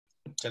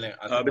चलें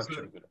आतिफ आप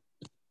शुरू करें.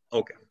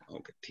 Okay,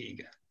 ठीक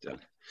है,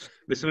 चलें.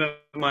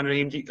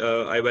 Bismillahirrahmanirrahim ji.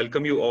 I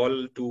welcome you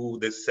all to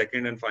this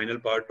second and final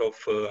part of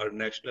our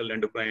National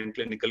Endocrine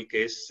Clinical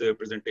Case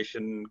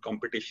Presentation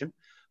Competition.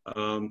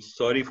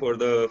 Sorry for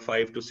the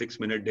 5 to 6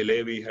 minute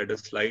delay. We had a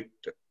slight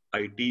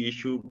IT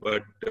issue,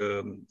 but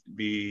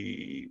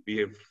we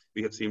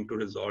have seemed to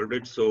resolve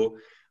it. So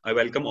I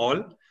welcome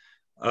all.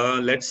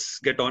 Let's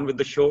get on with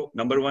the show.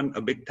 Number one,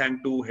 a big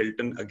thank to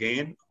Hilton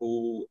again,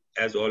 who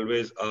as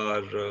always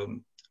are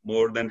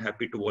more than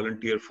happy to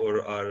volunteer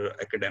for our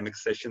academic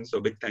session. So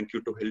big thank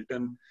you to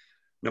Hilton.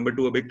 Number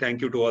two, a big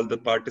thank you to all the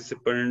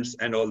participants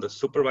and all the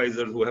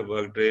supervisors who have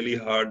worked really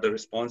hard. The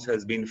response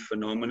has been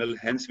phenomenal.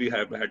 Hence, we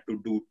have had to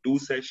do 2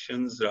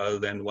 sessions rather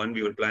than 1.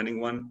 We were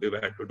planning 1. We've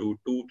had to do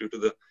 2 due to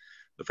the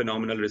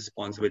phenomenal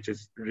response, which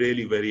is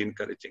really very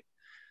encouraging.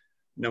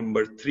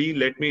 Number 3,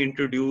 let me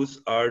introduce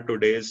our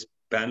today's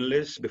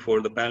panelists.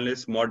 Before the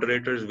panelists,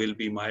 moderators will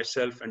be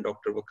myself and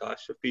Dr.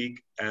 Waqas Shafiq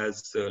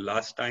as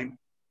last time.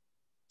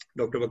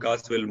 Dr.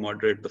 Waqas will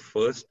moderate the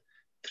first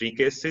 3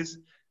 cases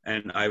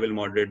and I will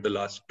moderate the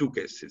last 2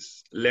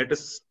 cases. Let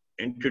us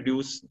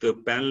introduce the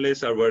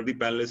panelists, our worthy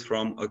panelists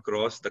from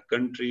across the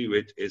country,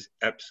 which is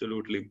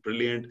absolutely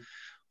brilliant.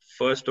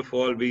 First of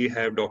all, we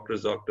have Dr.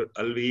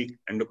 Alvi,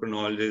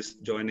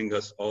 endocrinologist, joining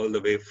us all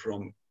the way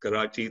from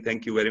Karachi.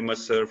 Thank you very much,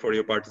 sir, for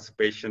your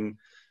participation.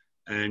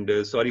 And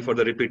sorry for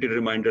the repeated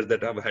reminders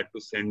that I've had to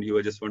send you.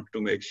 I just wanted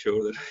to make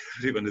sure that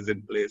everyone is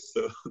in place.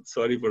 So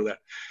sorry for that.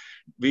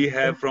 We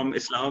have from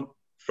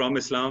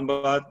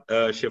Islamabad,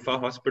 Shifa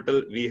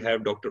Hospital, we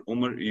have Dr.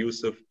 Umar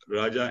Yusuf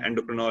Raja,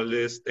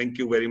 endocrinologist. Thank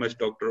you very much,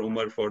 Dr.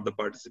 Umar, for the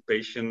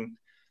participation.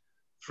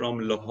 From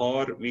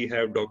Lahore, we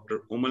have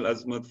Dr. Umal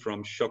Azmat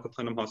from Shaukat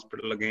Khanum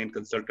Hospital, again,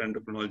 consultant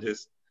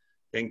endocrinologist.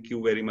 Thank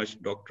you very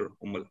much, Dr.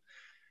 Umal.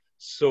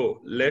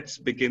 So let's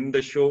begin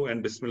the show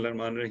and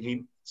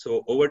Bismillahirrahmanirrahim.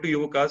 So over to you,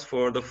 Waqas,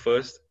 for the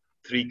first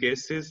 3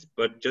 cases.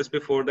 But just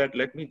before that,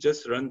 let me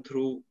just run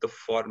through the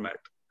format.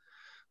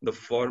 The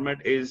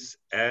format is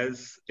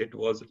as it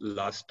was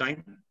last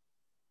time.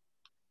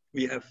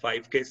 We have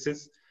 5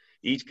 cases.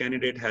 Each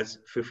candidate has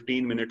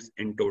 15 minutes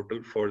in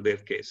total for their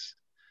case.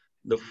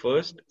 The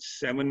first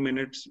 7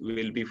 minutes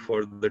will be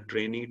for the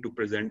trainee to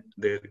present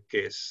their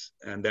case,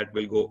 and that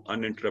will go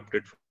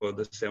uninterrupted for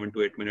the 7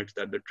 to 8 minutes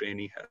that the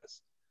trainee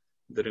has.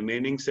 The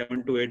remaining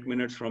 7 to 8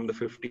 minutes from the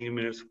 15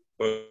 minutes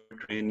per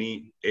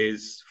trainee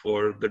is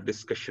for the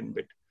discussion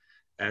bit.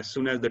 As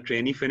soon as the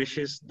trainee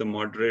finishes, the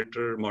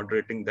moderator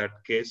moderating that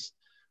case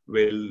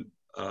will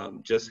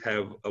just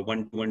have a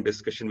one-to-one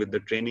discussion with the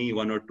trainee,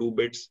 1 or 2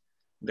 bits.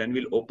 Then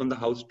we'll open the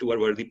house to our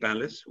worthy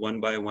panelists, one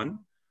by one,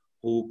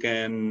 who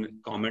can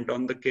comment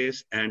on the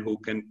case and who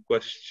can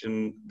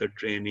question the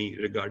trainee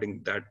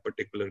regarding that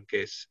particular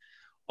case.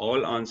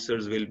 All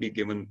answers will be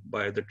given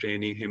by the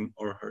trainee, him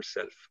or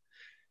herself.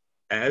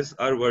 As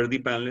our worthy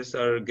panelists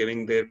are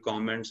giving their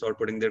comments or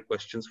putting their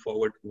questions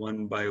forward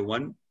one by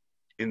one,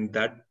 in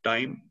that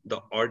time, the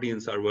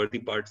audience, our worthy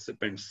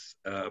participants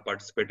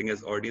participating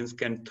as audience,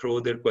 can throw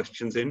their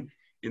questions in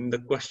the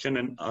question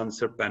and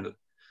answer panel.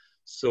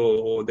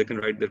 So they can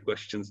write their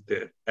questions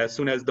there. As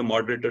soon as the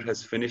moderator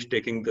has finished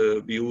taking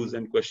the views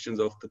and questions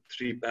of the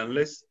 3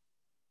 panelists,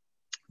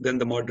 then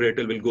the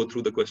moderator will go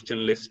through the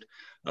question list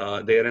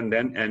there and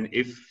then. And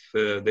if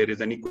there is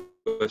any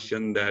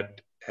question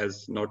that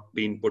has not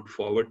been put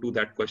forward to,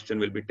 that question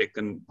will be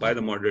taken by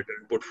the moderator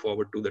and put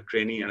forward to the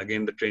trainee. And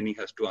again, the trainee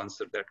has to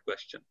answer that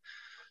question.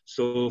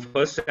 So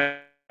first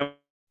 7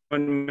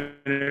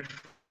 minutes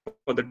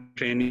for the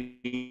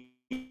trainee,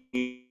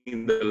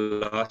 in the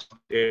last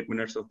 8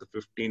 minutes of the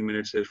 15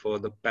 minutes is for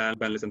the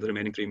panelists, and the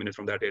remaining 3 minutes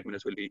from that 8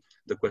 minutes will be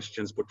the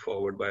questions put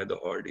forward by the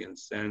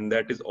audience. And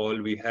that is all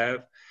we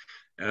have.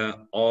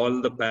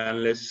 All the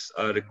panelists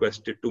are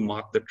requested to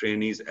mark the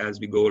trainees as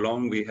we go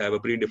along. We have a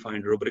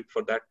predefined rubric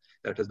for that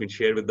has been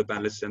shared with the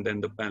panelists, and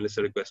then the panelists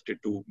are requested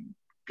to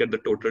get the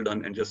total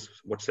done and just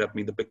WhatsApp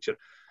me the picture.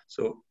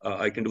 So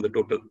I can do the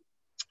total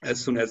as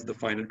soon as the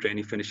final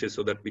trainee finishes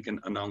so that we can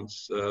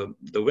announce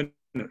the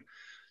winner.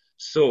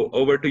 So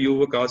over to you,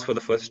 Waqas, for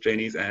the first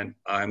trainees, and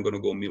I'm going to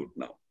go mute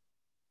now.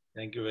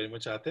 Thank you very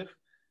much, Atif.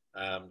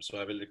 So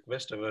I will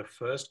request our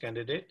first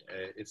candidate.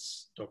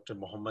 It's Dr.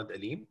 Muhammad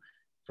Aleem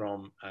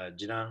from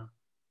Jinnah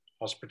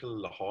Hospital,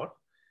 Lahore.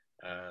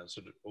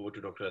 So over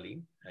to Dr.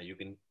 Aleem. You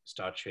can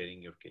start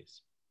sharing your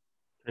case.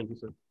 Thank you,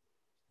 sir.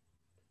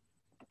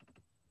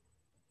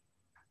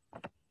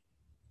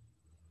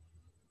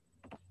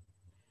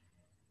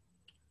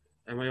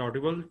 Am I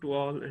audible to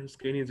all and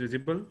screen is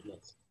visible?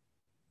 Yes.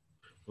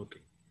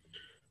 Okay.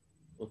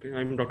 Okay,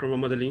 I'm Dr.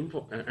 Muhammad Aleem,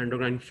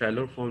 endocrine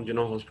fellow from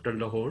Jinnah Hospital,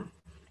 Lahore.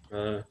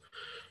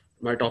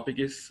 My topic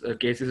is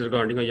cases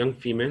regarding a young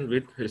female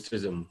with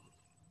hirsutism.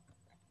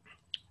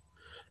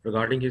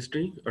 Regarding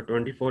history, a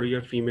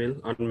 24-year female,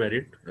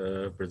 unmarried,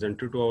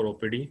 presented to our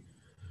OPD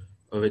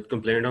with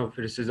complaint of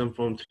hirsutism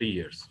from 3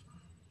 years.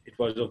 It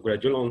was of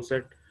gradual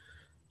onset,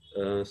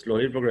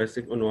 slowly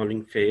progressive,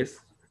 involving face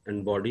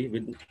and body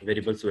with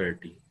variable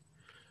severity,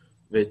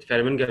 with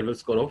Ferriman-Gallwell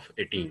score of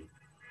 18.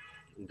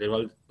 There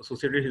was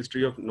associated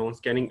history of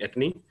non-scanning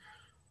acne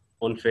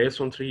on face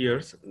from 3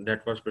 years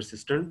that was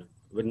persistent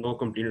with no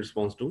complete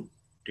response to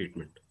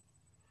treatment.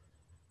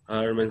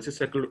 Her menstrual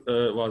cycle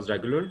was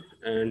regular,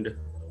 and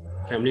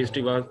family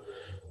history was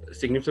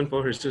significant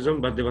for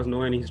hirsutism, but there was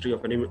no any history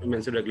of any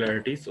menstrual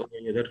irregularities or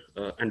any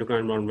other endocrine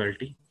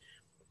abnormality.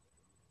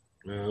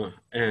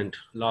 And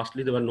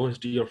lastly, there was no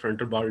history of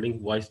frontal balding,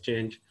 voice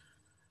change,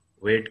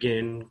 weight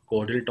gain,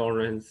 cordial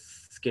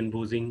tolerance, skin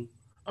bruising,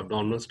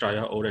 abdominal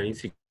stria, or any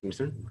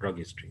significant drug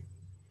history.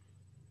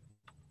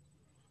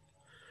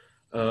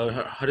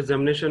 Her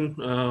examination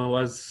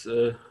was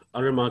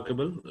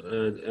unremarkable,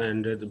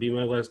 and the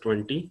BMI was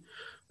 20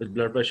 with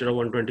blood pressure of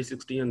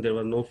 120/60, and there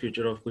was no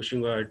feature of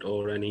Cushing-White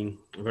or any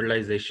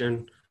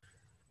virilization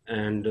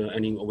and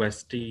any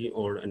obesity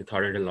or any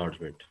thyroid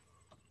enlargement.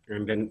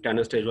 And then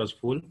Tanner stage was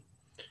full.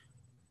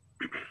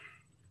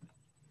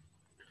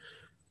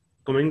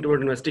 Coming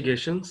toward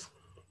investigations,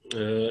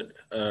 her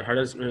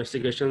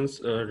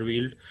investigations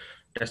revealed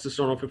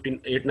testosterone of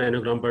 15.8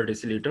 nanogram per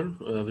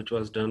deciliter, which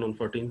was done on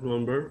 14th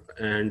November,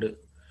 and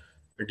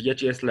a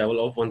DHEAS level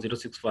of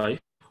 1065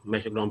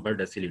 microgram per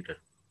deciliter.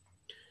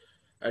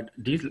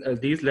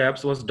 These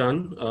labs was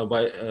done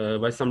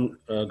by some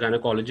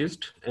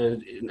gynecologist,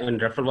 and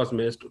referral was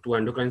made to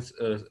endocrine,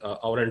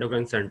 our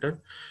endocrine center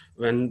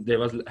when there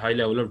was high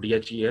level of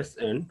DHEAS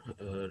and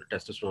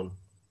testosterone.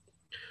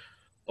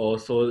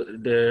 Also,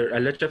 the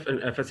LHF and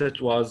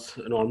FSH was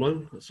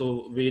normal.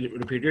 So we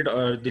repeated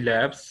the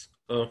labs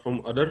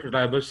from other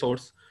reliable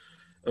source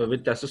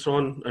with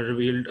testosterone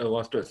revealed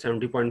was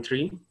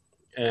 70.3,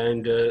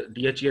 and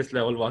DHEAS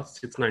level was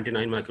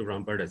 699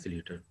 microgram per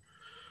deciliter.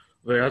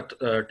 Whereas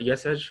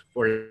TSH,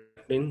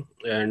 prolactin,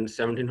 and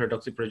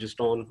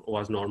 17-hydroxyprogesterone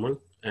was normal,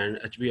 and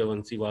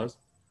HbA1c was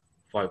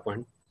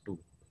 5.2.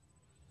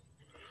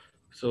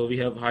 So we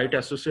have high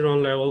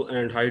testosterone level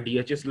and high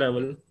DHS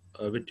level,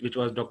 which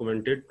was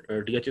documented.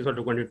 DHS was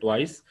documented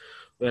twice,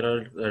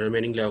 whereas the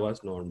remaining level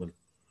was normal.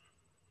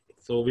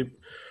 So we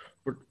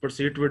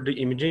proceed with the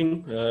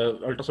imaging.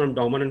 Ultrasound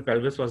abdomen and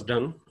pelvis was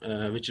done,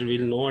 which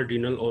revealed no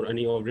adrenal or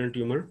any ovarian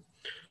tumor.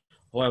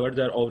 However,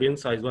 their ovarian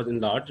size was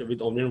enlarged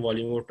with ovarian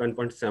volume of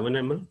 10.7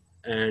 ml,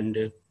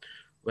 and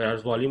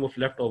whereas volume of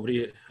left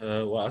ovary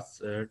was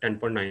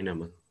 10.9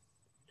 ml.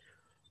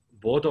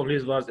 Both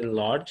ovaries was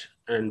enlarged,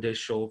 and they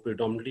show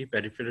predominantly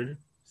peripheral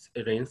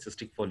range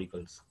cystic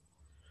follicles.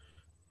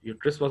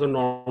 Uterus was a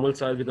normal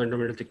size with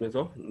endometrial thickness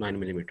of 9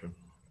 millimeter.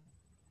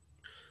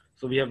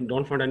 So we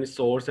don't find any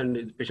source, and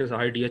the patient's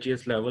high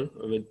DHEAS level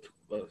with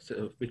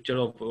a picture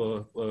of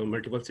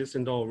multiple cysts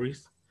in the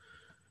ovaries.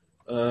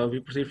 We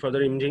proceed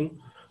further imaging,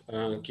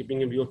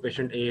 keeping in view of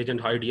patient age and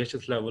high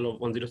DHS level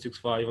of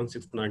 1065 and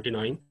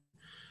 699.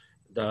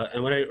 The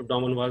MRI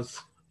abdomen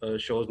was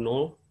shows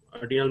no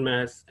adrenal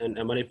mass, and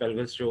MRI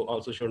pelvis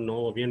also showed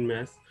no ovarian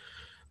mass,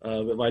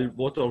 while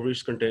both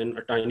ovaries contain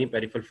a tiny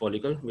peripheral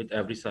follicle with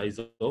average size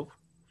of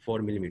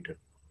 4 millimeter.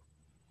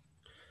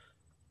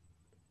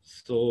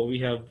 So we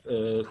have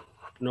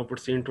now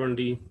proceeded on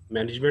the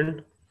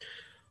management.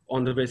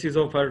 On the basis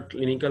of our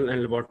clinical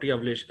and laboratory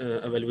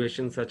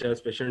evaluation, such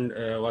as patient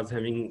was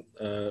having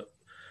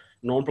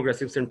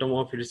non-progressive symptom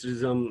of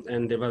hirsutism,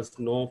 and there was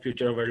no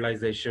future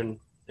virilization,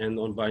 and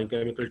on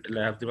biochemical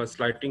labs, there was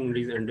slight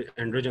increase in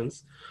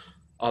androgens,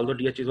 although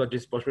DHEAS was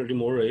disproportionately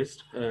more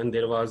raised, and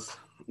there was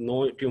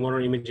no tumor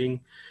imaging,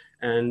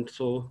 and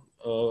so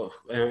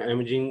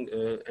imaging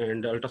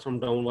and ultrasound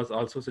down was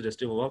also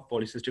suggestive of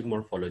polycystic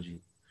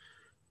morphology.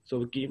 So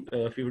we keep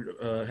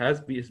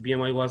has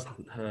BMI was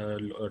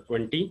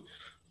 20,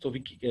 so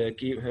we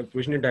have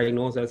provisionally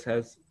diagnosed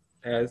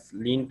as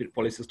lean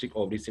polycystic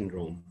ovary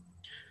syndrome,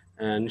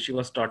 and she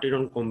was started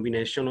on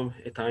combination of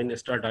ethine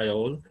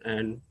estradiol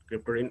and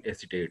cryptorine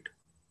acetate,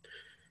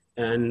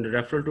 and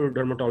referral to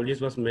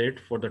dermatologist was made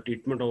for the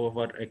treatment of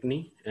her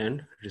acne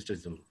and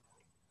hirsutism.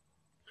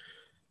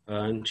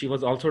 And she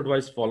was also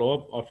advised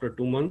follow-up after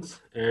 2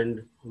 months,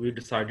 and we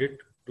decided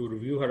to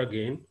review her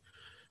again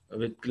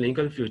with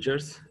clinical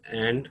features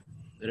and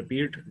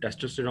repeat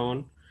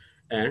testosterone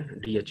and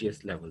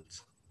DHEAS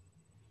levels.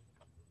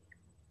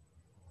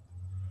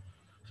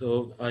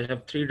 So I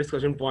have 3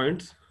 discussion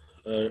points.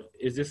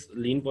 Is this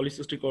lean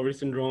polycystic ovary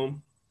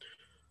syndrome?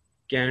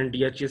 Can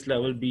DHEAS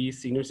level be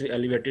significantly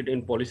elevated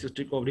in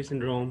polycystic ovary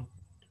syndrome?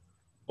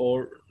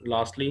 Or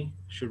lastly,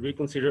 should we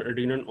consider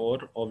adrenal or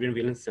ovarian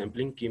valence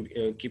sampling,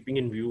 keeping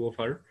in view of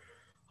our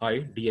high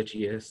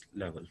DHEAS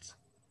levels?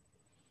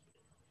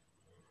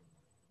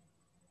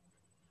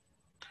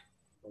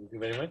 Thank you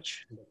very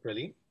much, Dr.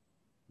 Ali.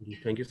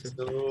 Thank you, sir.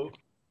 So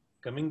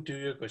coming to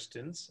your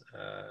questions,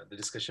 the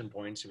discussion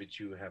points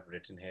which you have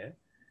written here.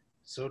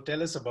 So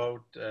tell us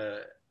about,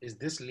 is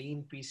this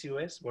lean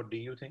PCOS? What do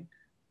you think?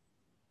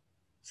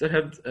 Sir,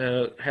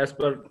 has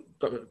per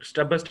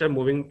step-by-step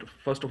moving,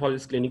 first of all,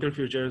 is clinical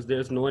features.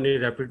 There's no any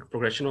rapid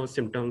progression of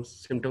symptoms.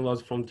 Symptom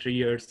was from 3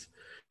 years,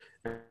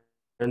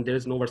 and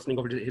there's no worsening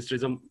of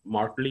hirsutism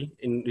markedly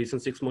in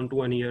recent 6 months to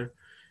 1 year.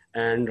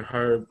 And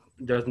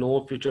there's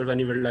no future of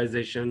any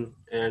virilization,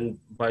 and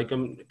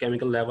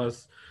biochemical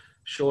levels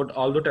showed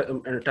although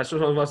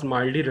testosterone was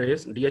mildly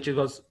raised, DHA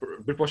was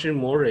proportionally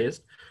more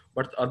raised,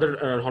 but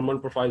other hormone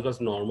profile was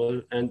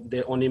normal. And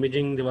on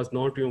imaging, there was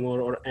no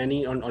tumor or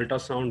any on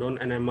ultrasound on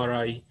an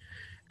MRI.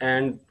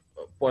 And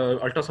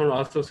ultrasound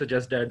also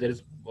suggests that there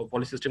is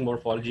polycystic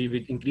morphology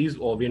with increased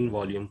ovarian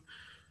volume.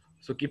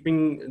 So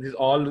keeping this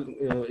all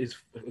his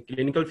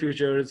clinical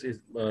features,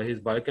 his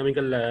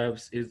biochemical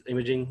labs, his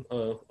imaging,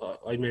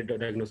 I made a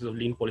diagnosis of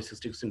lean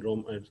polycystic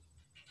syndrome.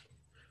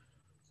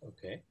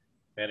 Okay,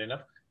 fair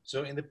enough.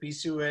 So in the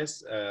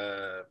PCOS,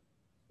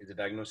 is a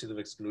diagnosis of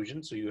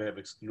exclusion. So you have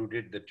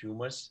excluded the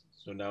tumors.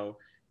 So now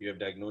you have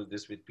diagnosed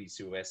this with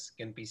PCOS.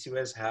 Can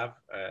PCOS have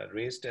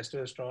raised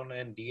testosterone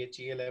and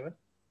DHEA level?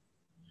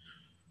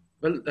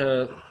 Well,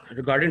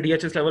 regarding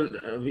DHS level,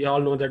 we all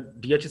know that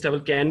DHS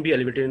level can be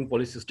elevated in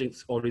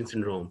polycystic ovarian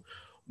syndrome.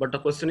 But the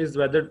question is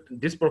whether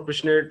this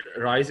proportionate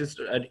rise is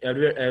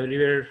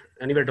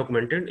anywhere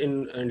documented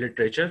in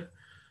literature.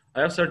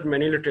 I have searched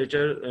many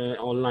literature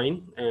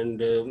online,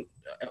 and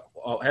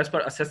as per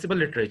accessible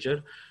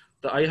literature,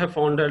 I have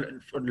found a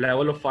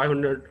level of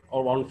 500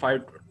 or around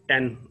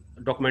 510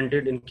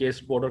 documented in case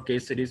board or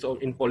case series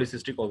of in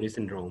polycystic ovary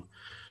syndrome.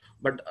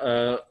 But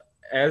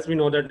as we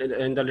know that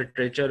in the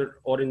literature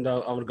or in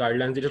our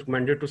guidelines, it is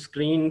recommended to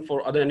screen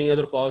for any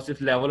other cause if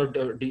level of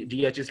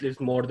DHS is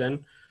more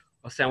than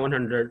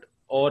 700,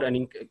 or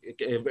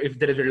if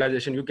there is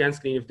realization, you can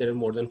screen if there is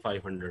more than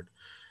 500.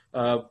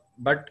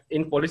 But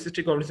in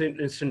polycystic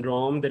ovary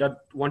syndrome, there are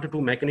 1 to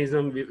 2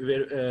 mechanisms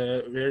where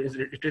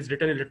it is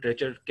written in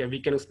literature we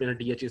can explain a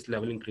DHS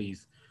level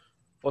increase.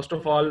 First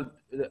of all,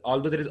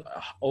 although there is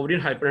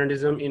ovarian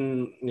hyperandrogenism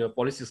in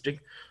polycystic,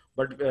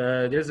 but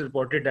there is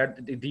reported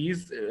that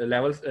these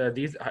levels,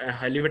 these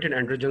highly elevated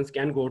androgens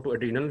can go to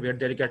adrenal where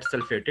they get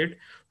sulfated.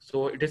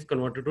 So it is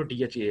converted to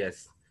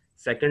DHAS.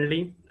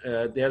 Secondly,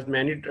 there's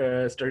many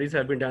studies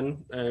have been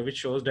done which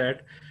shows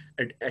that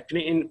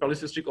actually in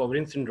polycystic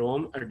ovarian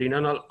syndrome,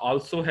 adrenal are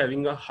also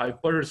having a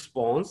hyper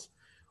response,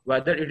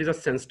 whether it is a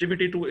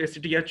sensitivity to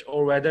ACTH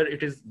or whether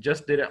it is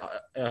just there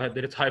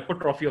is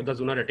hypertrophy of the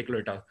zona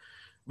reticulata.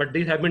 But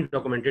these have been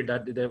documented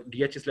that the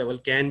DHS level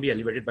can be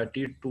elevated by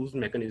T2's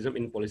mechanism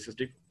in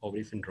polycystic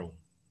ovary syndrome.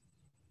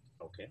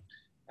 Okay.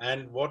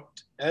 And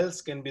what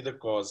else can be the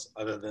cause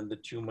other than the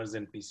tumors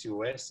and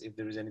PCOS? If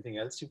there is anything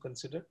else you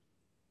consider?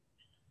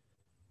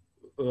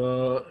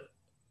 Well,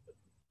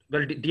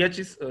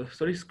 DHS,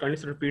 sorry, can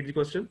you repeat the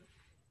question?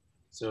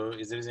 So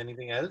is there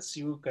anything else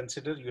you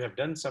consider? You have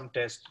done some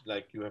tests,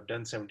 like you have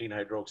done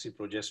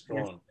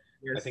 17-hydroxyprogesterone.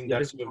 Yes, I think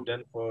that's you have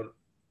done for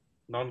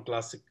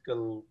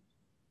non-classical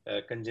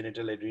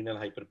congenital adrenal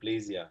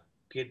hyperplasia.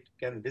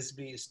 Can this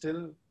be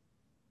still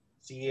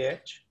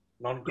CAH,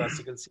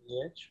 non-classical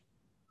CAH?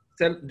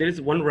 So there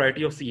is one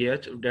variety of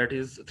CAH that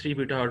is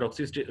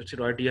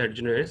 3-beta-hydroxysteroid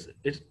dehydrogenase.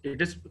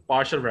 It is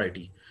partial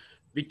variety.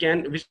 Which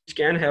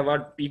can have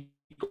a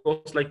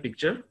PCOS-like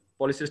picture,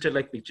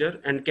 polycystic-like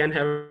picture, and can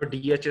have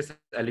DHS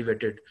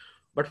elevated.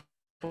 But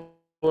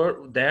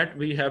for that,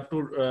 we have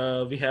to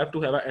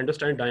have an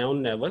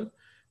androstenedione level.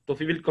 So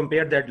we will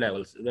compare that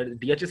levels. The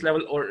DHS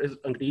level or is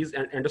increased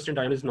and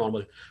androstenedione is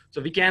normal.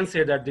 So we can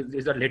say that this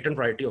is a latent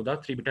variety of the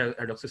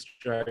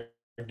 3-beta-hydroxysteroid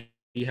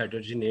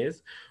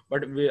dehydrogenase.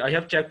 But I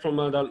have checked from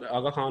the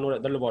Aga Khan or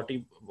the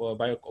laboratory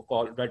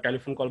by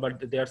telephone call,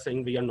 but they are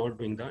saying we are not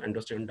doing the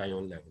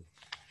androstenedione level.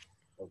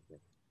 Okay.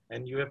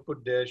 And you have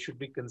put there, should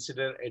we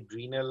consider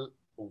adrenal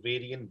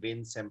ovarian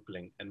vein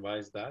sampling? And why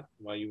is that?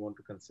 Why you want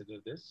to consider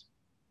this?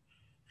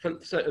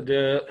 So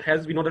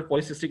we know that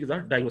polycystic is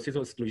a diagnosis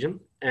of exclusion.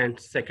 And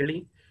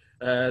secondly,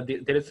 I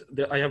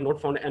have not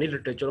found any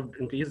literature of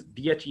increased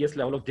DHES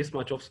level of this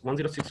much of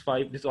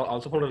 1065. This is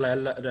also from a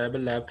reliable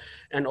lab,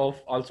 and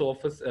also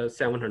of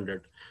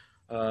 700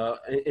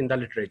 in the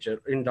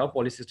literature in the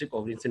polycystic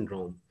ovarian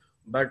syndrome.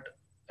 But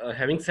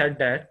having said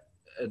that,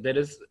 there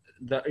is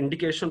the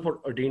indication for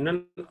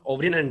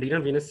ovarian and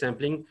adrenal venous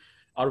sampling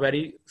are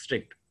very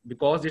strict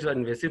because it's an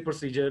invasive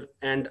procedure,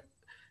 and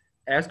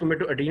as compared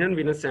to adrenal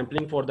venous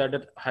sampling for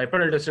that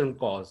hyperaldosteronism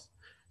cause,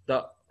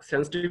 the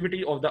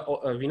sensitivity of the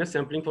venous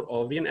sampling for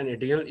ovarian and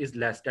adrenal is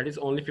less. That is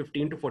only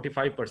 15 to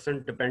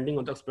 45% depending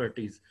on the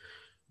expertise.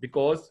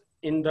 Because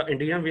in the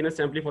adrenal venous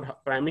sampling for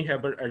primary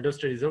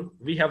hyperaldosteronism,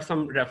 we have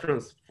some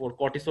reference for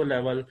cortisol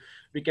level.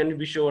 We can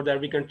be sure that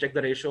we can check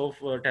the ratio of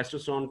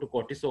testosterone to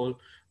cortisol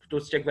to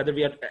check whether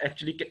we are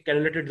actually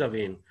cannulated the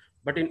vein.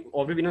 But in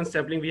ovarian venous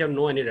sampling, we have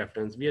no any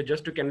reference. We are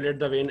just to cannulate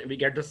the vein. We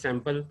get the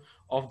sample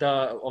of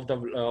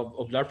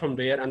blood from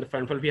there, and the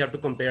final we have to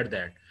compare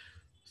that.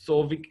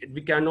 So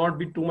we cannot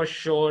be too much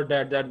sure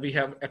that we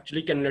have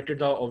actually cannulated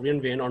the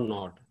ovarian vein or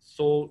not.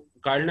 So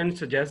guidelines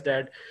suggest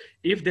that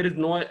if there is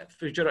no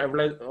future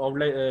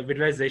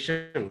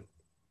visualization,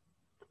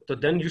 so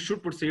then you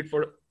should proceed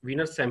for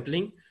venous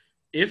sampling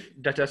if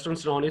the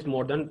testosterone is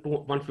more than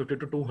 150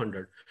 to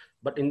 200.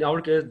 But in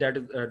our case,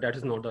 that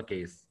is not the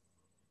case.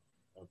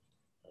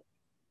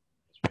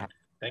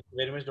 Thank you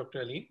very much, Dr.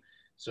 Ali.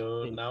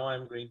 So now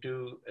I'm going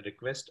to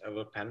request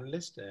our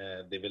panelists.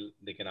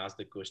 They can ask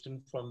the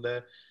question from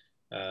the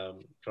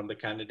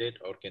candidate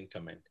or can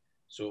comment.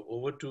 So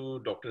over to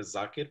Dr.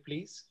 Zakir,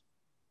 please.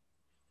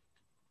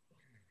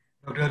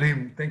 Dr.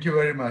 Aleem, thank you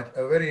very much.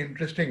 A very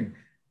interesting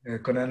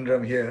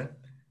conundrum here.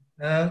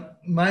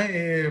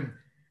 My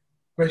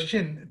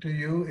question to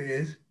you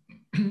is,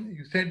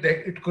 you said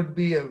that it could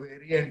be a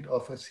variant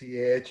of a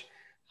CAH.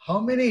 How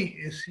many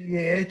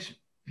CAH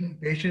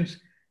patients,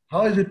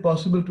 how is it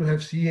possible to have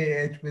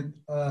CAH with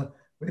a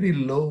very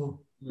low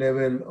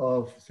level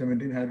of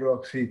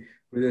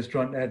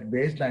 17-hydroxyprogesterone at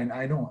baseline?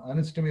 I know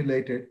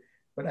unstimulated,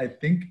 but I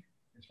think,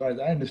 as far as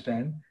I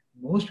understand,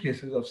 most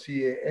cases of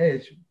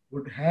CAH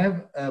would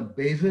have a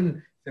basal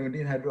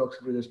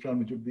 17-hydroxyprogesterone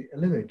which would be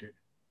elevated.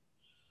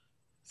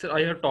 So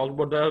I have talked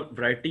about the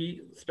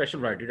variety, special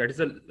variety, that is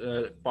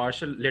a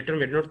partial later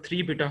variant of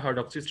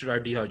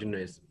 3-beta-hydroxysteroid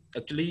dehydrogenase.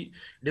 Actually,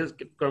 it is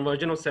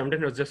conversion of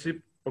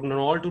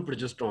 17-hydroxyprogesterone to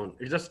progesterone.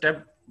 It's a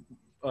step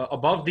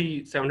above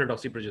the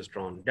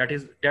 7-hydroxyprogesterone that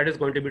is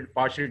going to be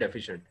partially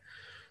deficient.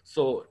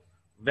 So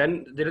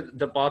when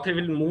the pathway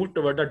will move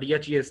toward the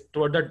DHEAS,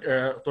 toward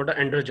the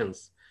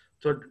androgens,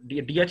 so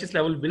the DHEAS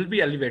level will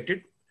be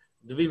elevated.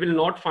 We will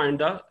not find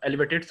the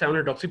elevated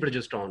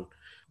 7-hydroxyprogesterone.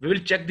 We will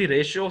check the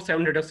ratio of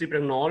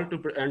 7-hydroxyprogesterone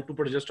to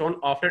progesterone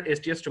after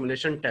STS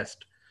stimulation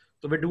test.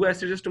 So we do a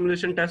STS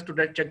stimulation test to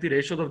check the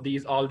ratios of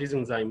all these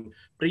enzymes,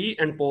 pre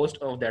and post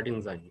of that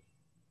enzyme.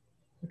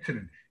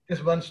 Excellent.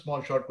 Just one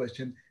small short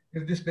question.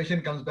 If this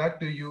patient comes back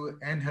to you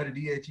and her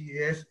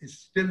DHEAS is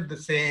still the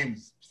same,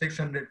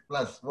 600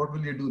 plus, what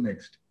will you do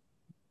next?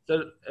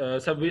 So,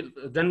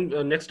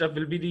 next step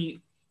will be the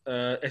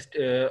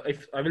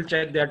if I will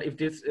check that if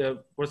this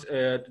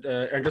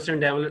androgen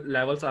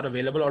levels are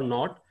available or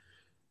not.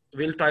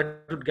 We'll try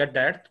to get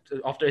that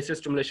after STS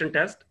stimulation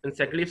test. And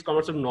secondly, if it's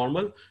converts to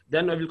normal,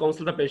 then I will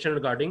counsel the patient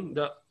regarding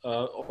the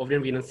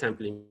ovarian venous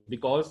sampling,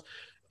 because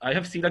I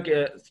have seen check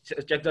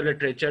the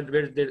literature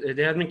where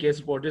there has been case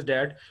reported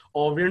that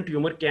ovarian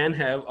tumor can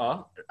have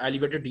a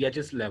elevated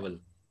DHEAS level.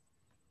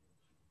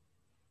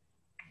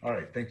 All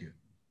right, thank you.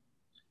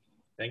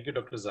 Thank you,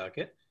 Dr.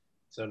 Zakir.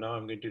 So now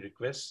I'm going to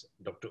request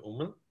Dr.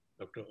 Umal.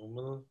 Dr.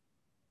 Umal.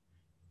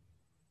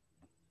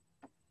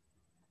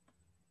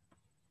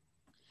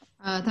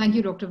 Thank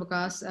you, Dr.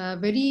 Vikas.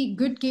 Very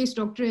good case,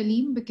 Dr.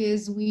 Aleem,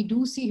 because we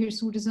do see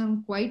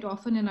hirsutism quite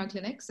often in our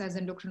clinics as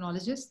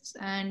endocrinologists,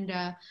 and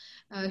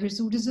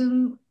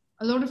hirsutism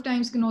a lot of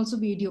times can also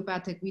be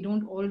idiopathic. We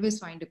don't always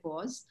find a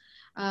cause.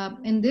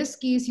 In this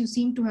case, you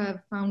seem to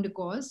have found a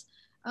cause.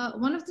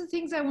 One of the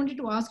things I wanted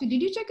to ask you,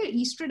 did you check an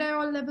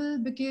estradiol level?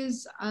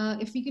 Because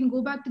if we can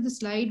go back to the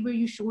slide where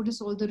you showed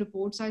us all the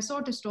reports, I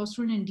saw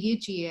testosterone and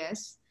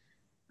DHEAS,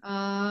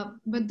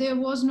 but there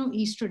was no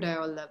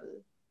estradiol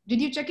level. Did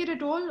you check it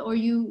at all, or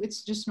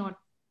it's just not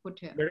put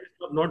here? That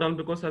is not done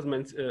because his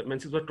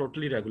menses were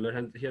totally regular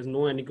and he has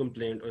no any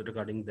complaint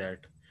regarding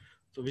that.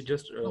 So we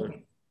just,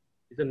 okay.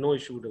 It's a no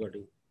issue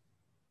regarding.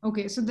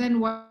 Okay, so then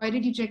why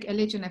did you check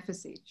LH and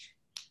FSH?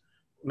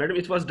 Madam,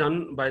 it was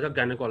done by the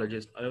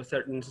gynecologist. I have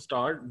said in the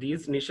start,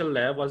 these initial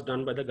lab was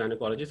done by the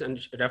gynecologist and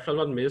referral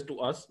was made to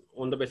us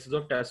on the basis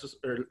of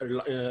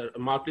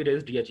markedly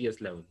raised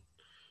DHEAS level.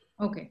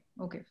 Okay,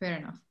 fair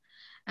enough.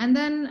 And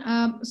then,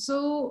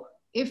 so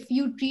if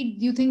you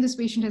think this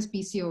patient has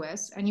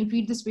PCOS and you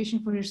treat this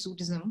patient for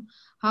hirsutism,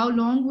 how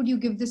long would you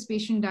give this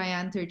patient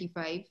Diane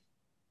 35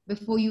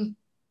 before you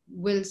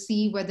will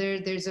see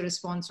whether there's a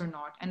response or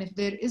not? And if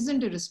there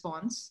isn't a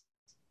response,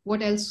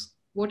 what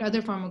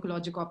other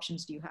pharmacologic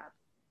options do you have?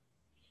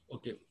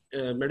 Okay,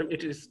 madam,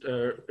 it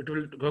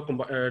will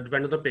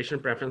depend on the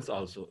patient preference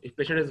also. If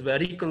patient is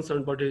very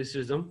concerned about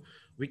hirsutism,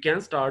 we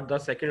can start the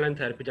second line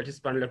therapy, that is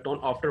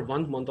spironolactone, after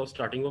 1 month of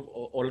starting of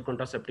oral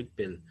contraceptive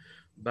pill.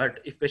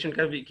 But if patient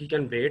he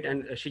can wait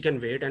and she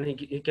can wait, and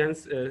he can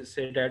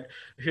say that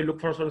if you look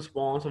for some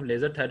response of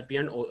laser therapy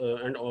and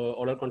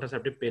oral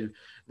contraceptive pill,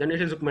 then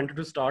it is recommended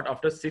to start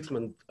after 6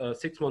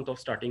 months of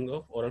starting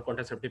of oral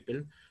contraceptive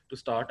pill to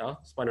start a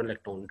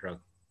spironolactone drug.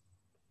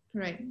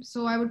 Right.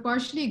 So I would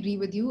partially agree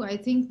with you. I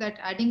think that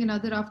adding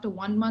another after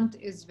 1 month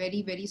is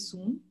very, very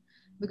soon,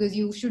 because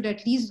you should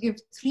at least give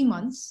 3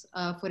 months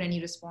for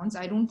any response.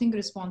 I don't think a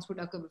response would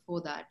occur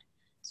before that.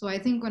 So I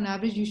think on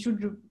average, you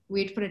should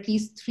wait for at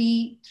least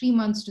three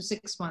months to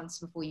 6 months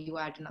before you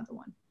add another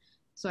one.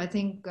 So I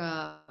think,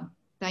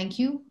 thank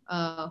you.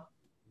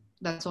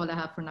 That's all I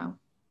have for now.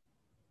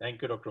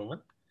 Thank you, Dr.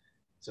 Umar.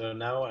 So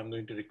now I'm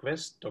going to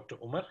request Dr.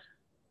 Umar.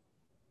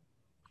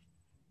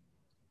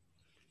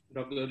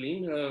 Dr.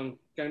 Aleem,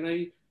 can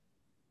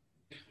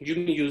you've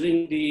been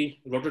using the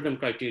Rotterdam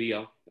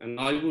criteria, and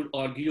I would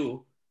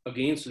argue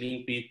against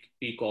lean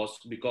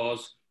PCOS,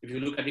 because if you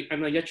look at the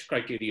NIH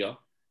criteria,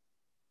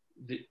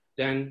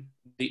 then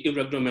the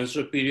irregular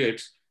menstrual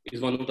periods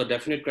is one of the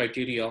definite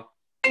criteria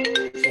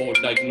for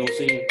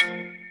diagnosing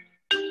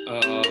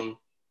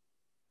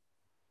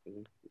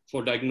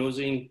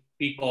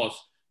PCOS.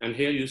 And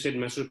here you said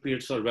menstrual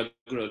periods are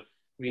regular.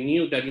 We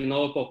knew that in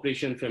our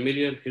population,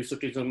 familial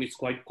hirsutism is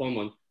quite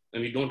common,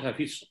 and we don't have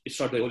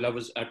estradiol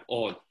levels at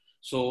all.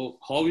 So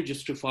how we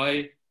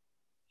justify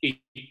it,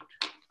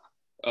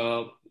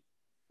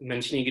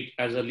 mentioning it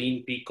as a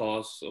lean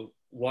PCOS? So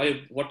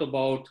what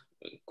about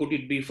could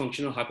it be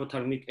functional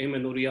hypothalamic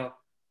amenorrhea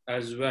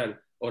as well?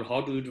 Or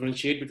how do you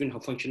differentiate between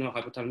functional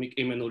hypothalamic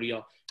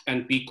amenorrhea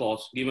and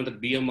PCOS, given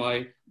that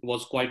BMI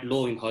was quite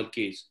low in her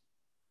case?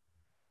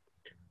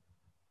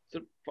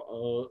 So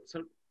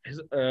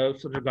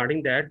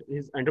regarding that,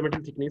 his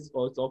endometrial thickness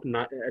was of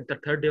at the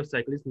third day of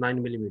cycle is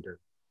 9 millimeter,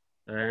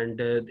 and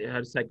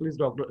her cycle is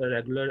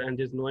regular, and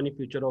there's no any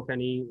feature of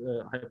any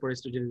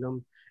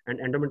hyperestrogenism, and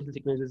endometrial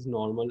thickness is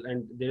normal,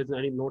 and there is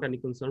not any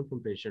concern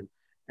from patient.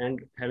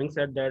 And having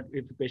said that,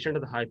 if the patient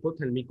has a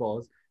hypothalamic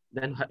cause,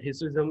 then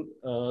hysterism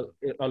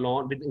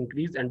along with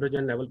increased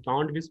androgen level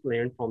can't be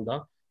explained from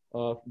the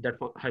that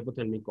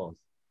hypothalamic cause.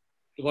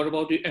 What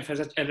about the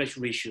FSH-LH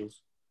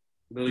ratios?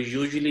 Because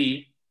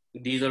usually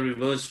these are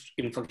reversed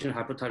in functional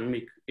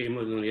hypothalamic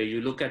amenorrhea.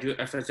 You look at your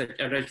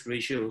FSH-LH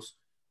ratios.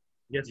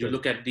 Yes, you sir.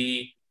 look at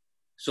the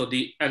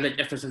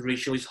LH-FSH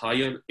ratio is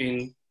higher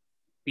in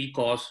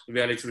PCOS,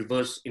 where it's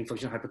reversed in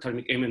functional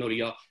hypothalamic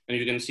amenorrhea. And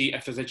you can see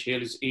FSH here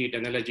is 8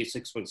 and LH is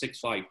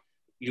 6.65.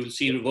 You'll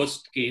see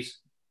reversed case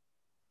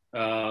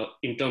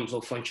in terms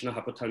of functional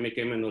hypothalamic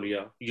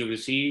amenorrhea. You will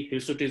see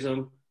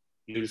hirsutism,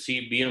 you will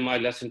see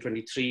BMI less than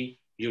 23,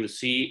 you will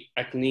see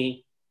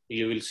acne,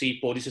 you will see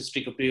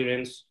polycystic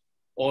appearance.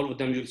 All of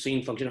them you'll see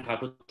in functional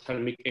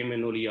hypothalamic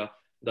amenorrhea.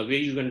 The way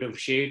you can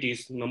differentiate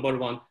is number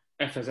one,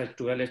 FSH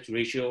to LH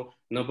ratio.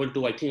 Number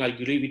two, I think I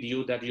agree with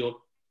you that your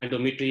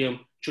endometrium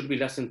should be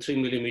less than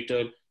 3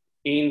 millimeter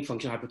in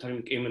functional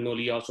hypothalamic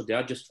amenorrhea. So they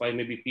are justified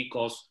maybe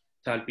PCOS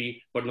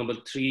therapy. But number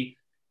three,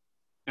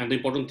 and the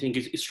important thing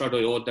is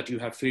estradiol, that you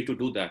have failed to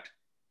do that.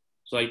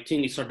 So I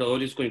think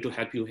estradiol is going to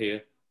help you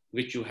here,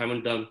 which you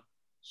haven't done.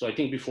 So I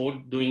think before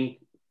doing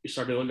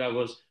estradiol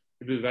levels,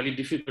 it will be very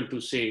difficult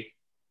to say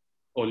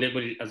or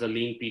label it as a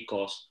lean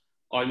PCOS.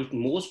 I would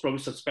most probably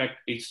suspect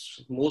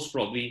it's most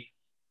probably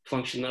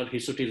functional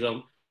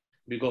hirsutism,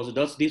 because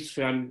does this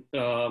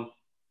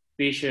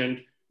patient,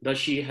 does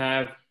she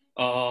have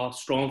a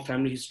strong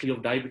family history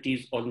of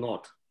diabetes or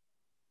not?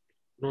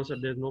 No, sir,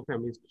 there's no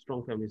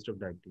strong family history of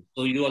diabetes.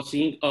 So you are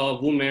seeing a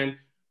woman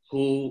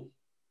who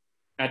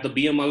at the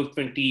BMI of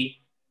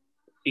 20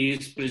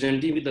 is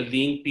presenting with a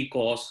lean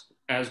PCOS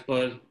as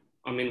per,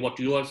 I mean, what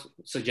you are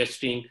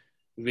suggesting,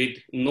 with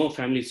no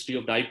family history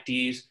of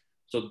diabetes.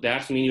 So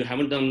that means you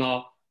haven't done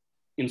the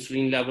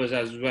insulin levels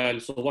as well.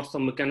 So what's the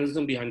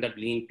mechanism behind that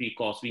lean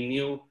PCOS? We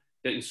knew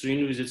that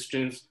insulin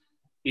resistance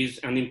is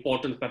an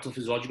important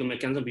pathophysiological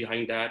mechanism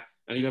behind that,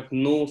 and you have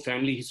no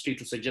family history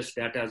to suggest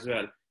that as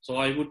well. So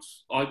I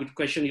would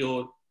question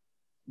your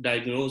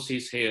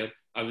diagnosis here.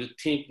 I would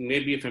think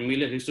maybe a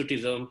familial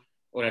hirsutism,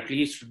 or at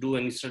least do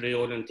an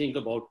estradiol and think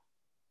about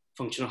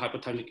functional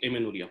hypothalamic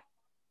amenorrhea.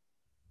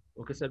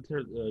 Okay, sir,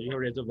 you have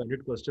raised a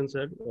valid question,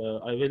 sir.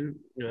 I will,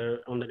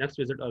 on the next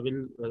visit, I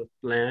will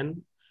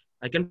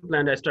I can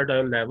plan the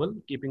estradiol level,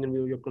 keeping in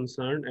view your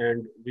concern,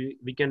 and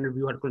we can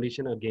review her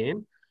condition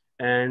again.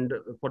 And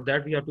for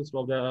that, we have to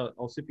solve the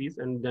OCPs,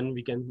 and then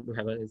we can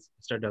have a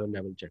estradiol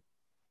level check.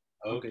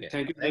 Okay,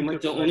 thank you very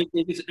much. The only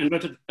thing is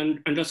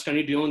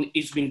androstenedione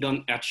is being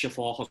done at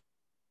Shifa Hospital.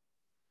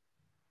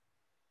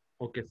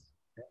 Okay.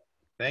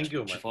 Thank you,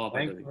 man.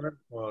 Thank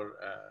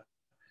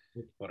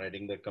you for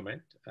adding the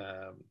comment.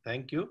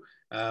 Thank you.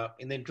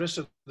 In the interest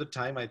of the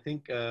time, I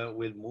think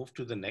we'll move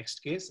to the next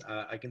case.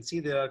 I can see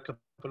there are a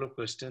couple of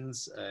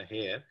questions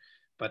here,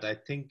 but I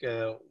think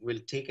we'll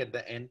take at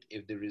the end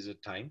if there is a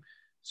time.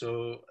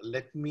 So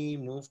let me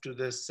move to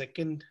the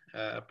second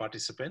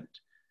participant.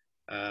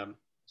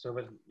 So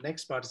the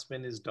next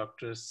participant is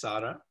Dr.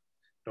 Sara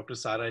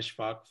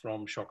Ishfaq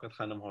from Shaukat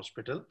Khanum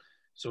Hospital.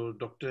 So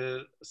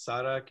Dr.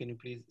 Sara, can you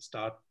please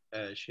start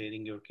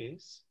sharing your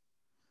case?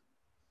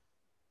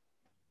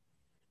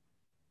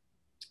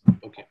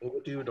 Okay, over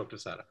to you, Dr.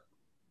 Sara.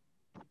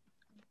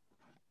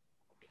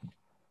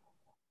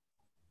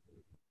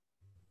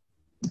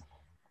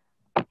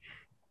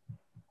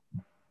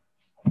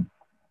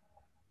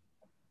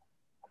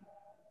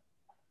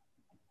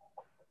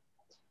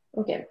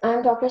 Okay,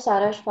 I'm Dr.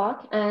 Sara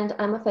Ishfaq, and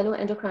I'm a fellow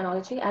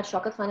endocrinology at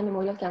Shaukat Khanum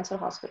Memorial Cancer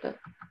Hospital.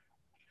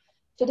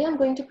 Today, I'm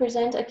going to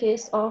present a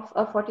case of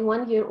a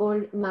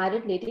 41-year-old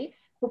married lady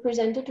who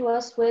presented to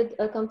us with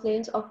a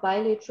complaint of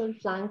bilateral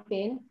flank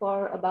pain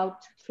for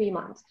about 3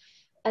 months.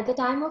 At the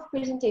time of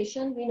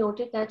presentation, we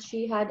noted that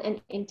she had an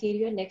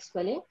interior neck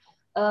swelling.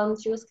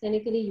 She was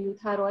clinically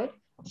euthyroid.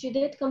 She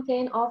did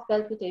complain of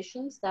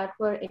palpitations that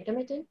were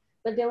intermittent,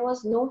 but there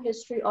was no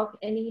history of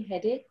any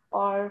headache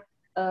or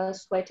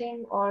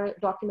sweating or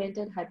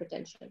documented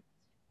hypertension.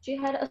 She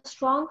had a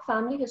strong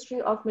family history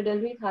of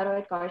medullary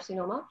thyroid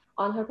carcinoma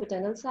on her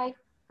paternal side.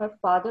 Her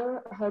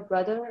father, her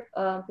brother,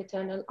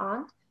 paternal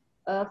aunt,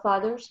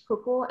 father's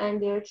pupil,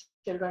 and their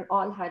children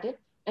all had it,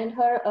 and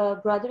her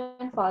brother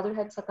and father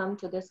had succumbed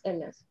to this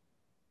illness.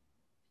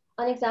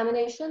 On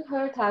examination,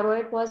 her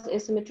thyroid was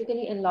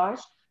asymmetrically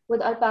enlarged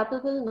with a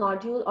palpable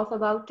nodule of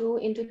about 2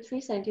 into 3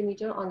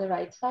 centimeter on the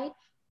right side,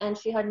 and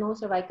she had no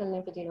cervical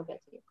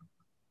lymphadenopathy.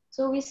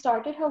 So we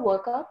started her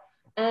workup.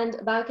 And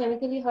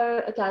biochemically,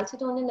 her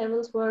calcitonin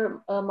levels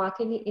were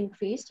markedly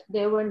increased.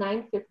 They were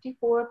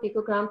 954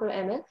 picogram per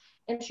ml.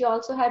 And she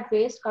also had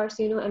raised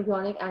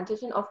carcinoembryonic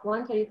antigen of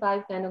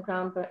 135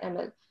 nanogram per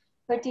ml.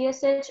 Her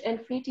TSH and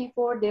free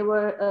T4, they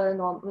were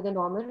with a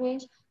normal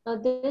range. Now,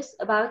 this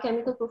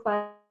biochemical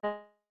profile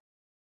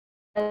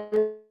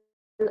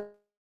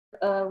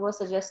was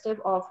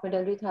suggestive of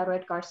medullary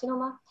thyroid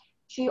carcinoma.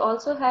 She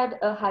also had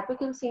a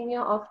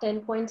hypercalcemia of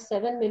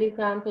 10.7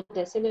 milligram per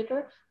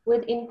deciliter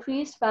with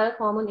increased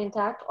parathormone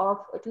intact of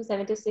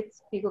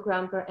 276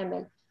 picogram per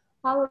ml.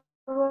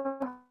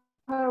 However,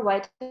 her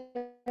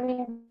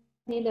vitamin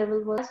D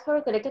level was, as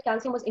her collected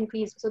calcium was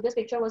increased. So this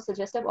picture was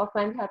suggestive of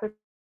primary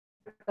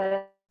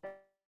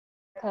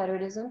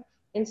hyperparathyroidism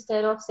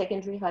instead of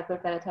secondary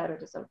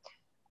hyperparathyroidism.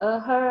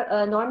 Her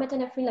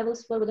norepinephrine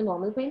levels were within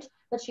normal range,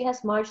 but she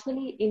has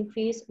marginally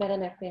increased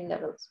metanephrine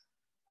levels.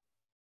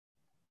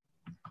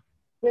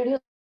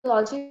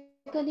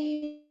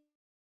 Radiologically,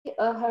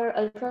 her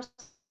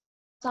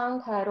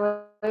ultrasound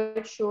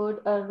thyroid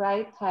showed a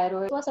right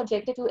thyroid. It was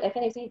subjected to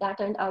FNAC that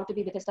turned out to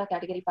be Bethesda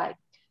category 5.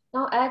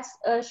 Now, as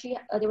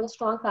there was a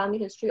strong family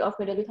history of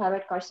medullary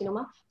thyroid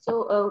carcinoma,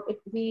 so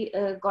we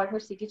got her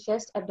CT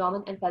chest,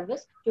 abdomen, and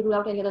pelvis to rule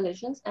out any other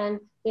lesions. And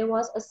there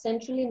was a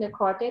centrally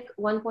necrotic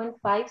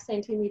 1.5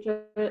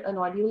 centimeter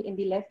nodule in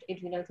the left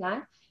adrenal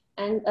gland.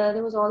 And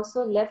there was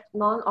also left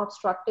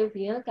non-obstructive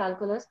renal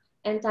calculus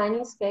and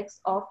tiny specks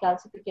of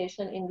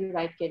calcification in the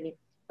right kidney.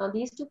 Now,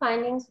 these two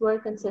findings were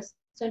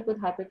consistent with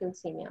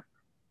hypercalcemia.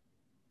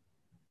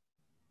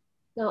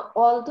 Now,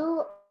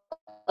 although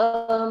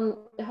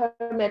her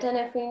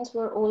metanephrines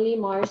were only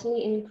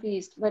marginally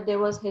increased, but there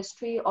was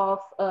history of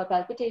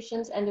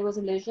palpitations and there was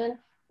a lesion,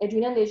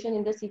 adrenal lesion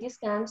in the CT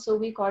scan, so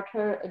we got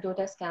her a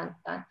DOTA scan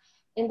done.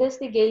 In this,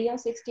 the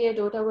gallium-68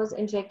 DOTA was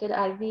injected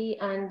IV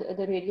and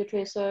the radio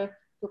tracer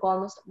took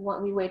almost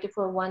we waited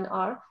for 1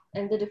 hour,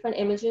 and the different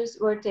images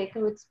were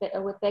taken with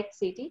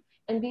PET-CT,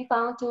 and we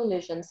found 2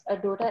 lesions, a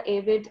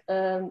DOTA-avid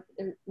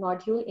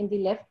nodule in the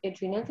left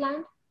adrenal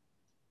gland,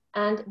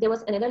 and there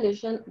was another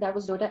lesion that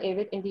was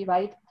DOTA-avid in the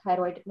right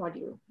thyroid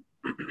nodule.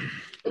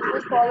 It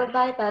was followed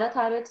by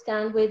parathyroid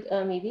scan with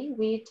MEV.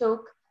 We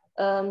took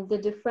the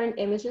different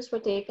images were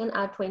taken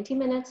at 20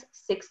 minutes,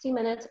 60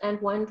 minutes, and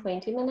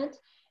 120 minutes.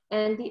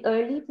 And the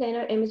early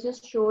planar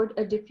images showed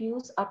a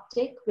diffuse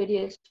uptake,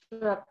 radiation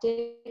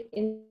uptake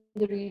in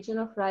the region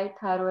of right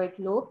thyroid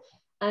lobe.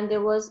 And there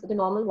was the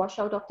normal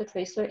washout of the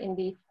tracer in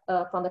the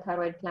from the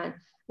thyroid gland.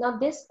 Now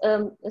this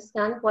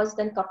scan was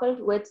then coupled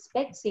with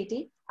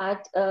SPECT-CT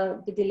at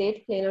the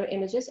delayed planar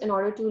images in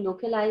order to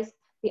localize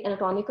the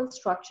anatomical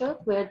structure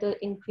where the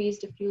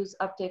increased diffuse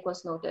uptake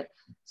was noted.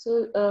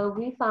 So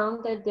we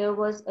found that there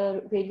was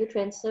a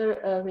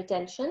radiotracer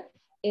retention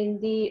in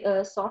the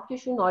soft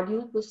tissue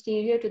nodule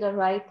posterior to the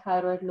right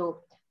thyroid lobe.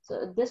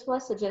 So this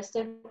was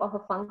suggestive of a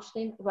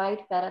functioning right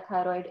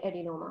parathyroid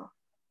adenoma.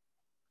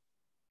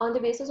 On the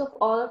basis of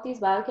all of these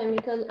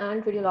biochemical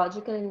and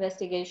radiological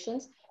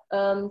investigations,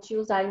 she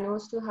was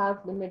diagnosed to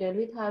have the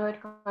medullary thyroid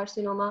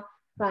carcinoma,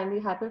 primary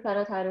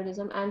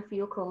hyperparathyroidism, and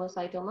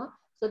pheochromocytoma.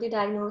 So the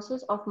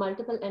diagnosis of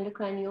multiple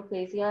endocrine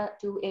neoplasia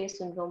 2A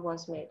syndrome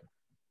was made.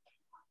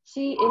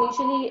 She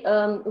initially,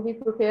 we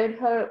prepared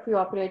her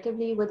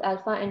preoperatively with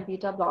alpha and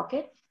beta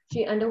blockade.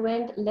 She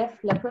underwent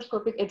left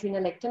laparoscopic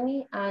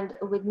adrenalectomy and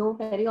with no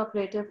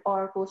perioperative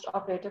or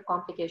postoperative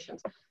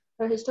complications.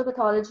 Her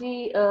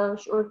histopathology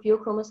showed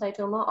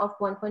pheochromocytoma of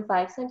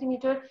 1.5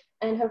 centimeter,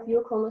 and her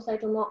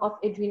pheochromocytoma of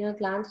adrenal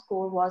gland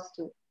score was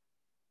 2.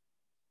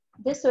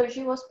 This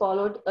surgery was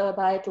followed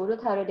by a total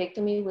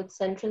thyroidectomy with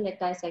central neck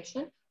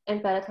dissection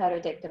and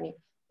parathyroidectomy.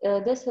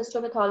 This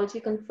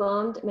histopathology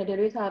confirmed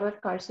medullary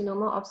thyroid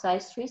carcinoma of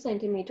size 3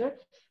 centimeter.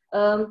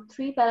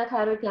 3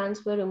 parathyroid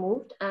glands were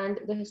removed, and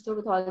the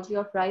histopathology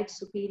of right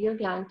superior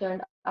gland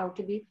turned out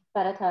to be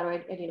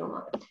parathyroid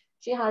adenoma.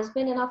 She has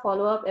been in our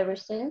follow-up ever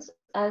since.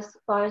 As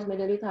far as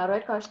medullary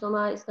thyroid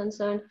carcinoma is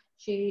concerned,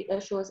 she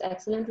shows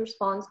excellent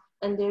response,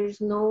 and there is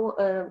no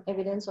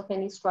evidence of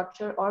any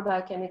structure or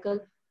biochemical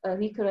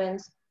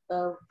recurrence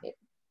of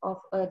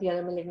the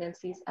other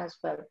malignancies as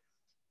well.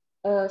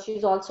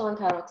 She's also on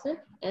thyroxine.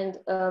 And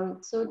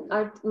so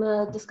our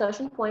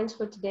discussion points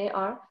for today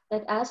are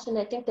that as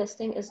genetic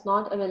testing is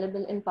not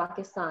available in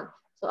Pakistan,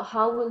 so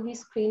how will we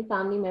screen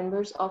family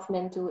members of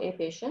MEN2A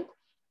patient?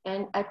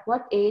 And at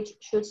what age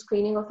should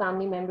screening of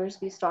family members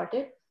be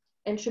started?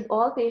 And should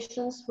all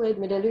patients with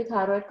medullary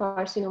thyroid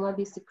carcinoma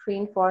be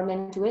screened for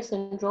MEN2A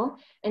syndrome?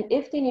 And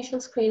if the initial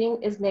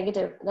screening is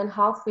negative, then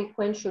how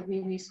frequent should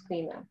we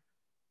rescreen them?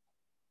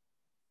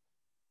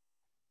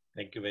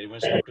 Thank you very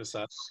much, Dr.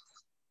 Sar.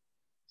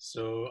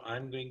 So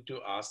I'm going to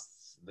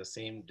ask the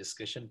same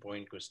discussion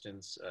point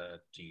questions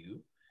to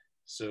you.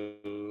 So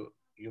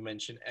you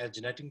mentioned as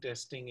genetic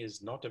testing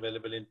is not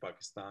available in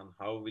Pakistan,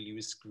 how will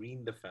you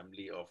screen the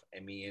family of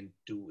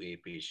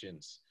MEN2A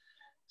patients?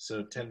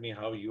 So tell me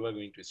how you are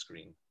going to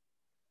screen.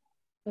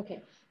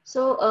 Okay,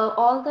 so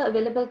all the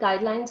available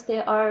guidelines, they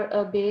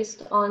are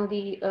based on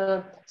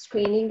the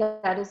screening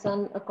that is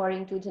done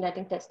according to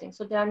genetic testing.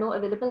 So there are no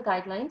available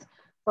guidelines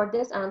for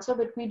this answer,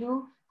 but we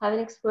do have an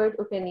expert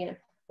opinion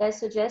that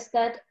suggests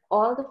that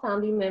all the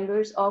family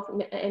members of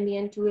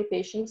MEN2A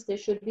patients, they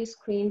should be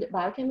screened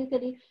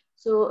biochemically.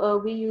 So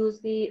we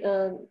use the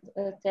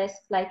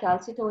tests like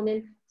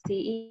calcitonin,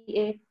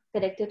 CEA,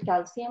 corrected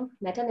calcium,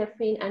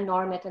 metanephrine, and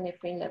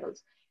normetanephrine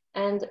levels.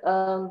 And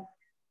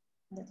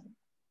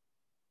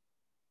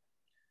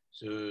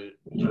so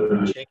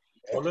you check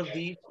all of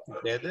these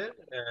together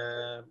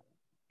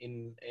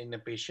in a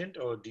patient,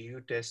 or do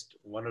you test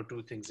one or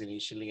two things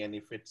initially, and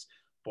if it's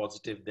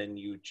positive, then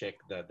you check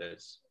the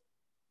others?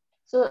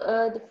 So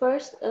the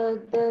first,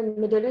 the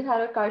medullary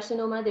thyroid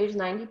carcinoma, there's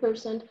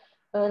 90%,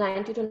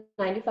 90 to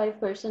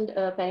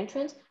 95%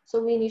 penetrance.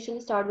 So we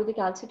initially start with the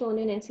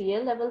calcitonin and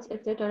CL levels.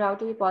 If they turn out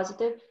to be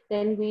positive,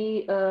 then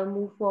we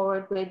move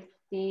forward with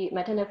the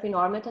metanephrine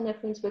or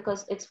metanephrines,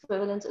 because its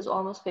prevalence is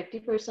almost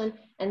 50%,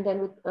 and then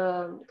with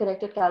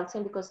corrected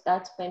calcium, because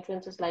that's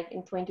penetrance is like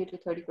in 20 to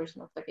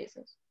 30% of the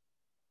cases.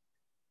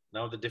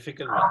 Now the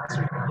difficult one.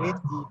 So where do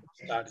you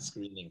start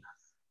screening?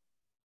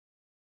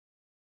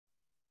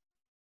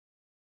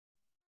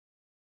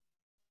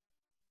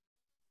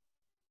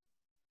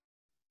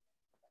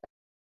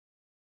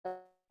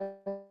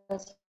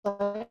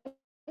 Sorry.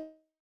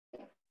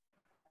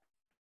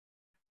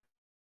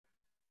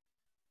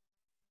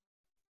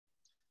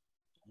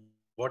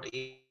 What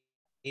age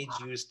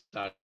you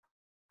start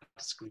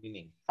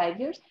screening? 5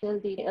 years, till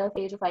the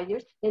age of 5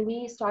 years. Then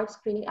we start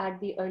screening at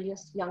the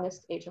earliest,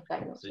 youngest age of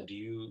diagnosis. So do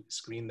you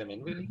screen them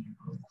annually?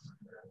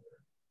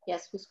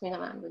 Yes, we screen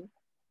them annually.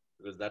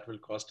 Because that will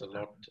cost a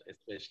lot,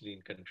 especially in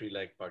a country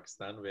like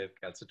Pakistan, where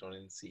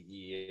calcitonin,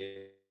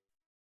 CEA,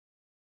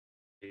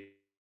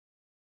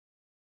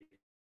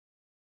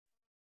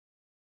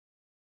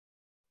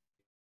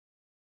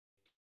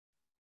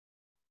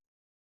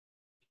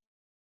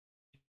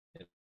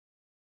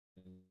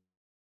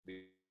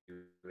 be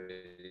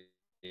very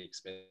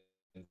expensive.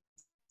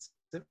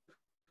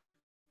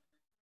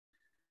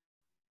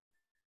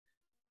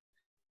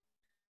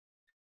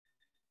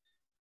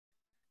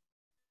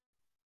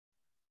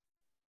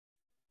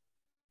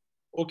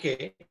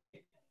 Okay.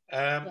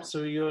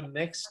 So your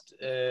next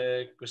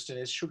question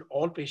is, should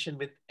all patients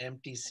with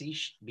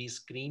MTC be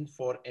screened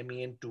for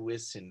MEN2A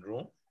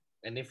syndrome?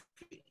 And if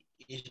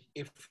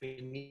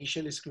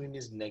initial screen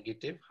is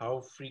negative,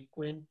 how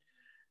frequent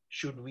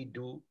should we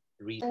do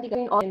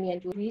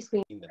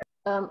rescreen?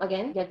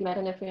 Again, get the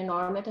metanephrine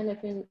or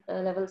metanephrine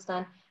levels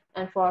done.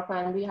 And for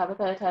primary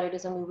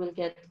hyperparathyroidism, we will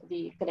get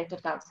the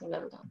corrected calcium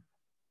level done.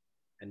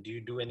 And do you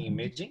do any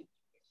imaging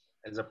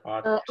as a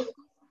part?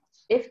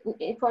 If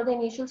for the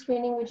initial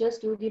screening, we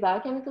just do the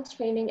biochemical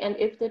screening, and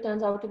if it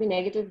turns out to be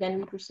negative, then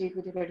we proceed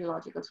with the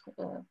radiological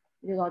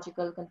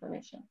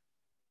confirmation.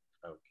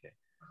 Okay.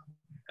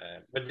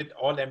 But with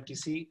all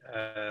MTC,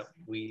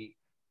 we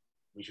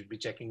should be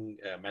checking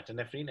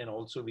metanephrine, and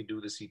also we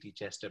do the CT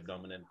chest,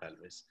 abdomen, and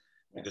pelvis,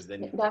 because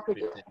then we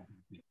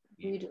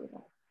do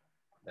that.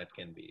 That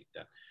can be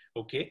done.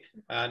 Okay.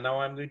 Now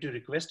I'm going to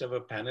request our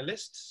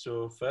panelists.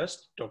 So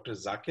first, Dr.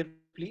 Zakir,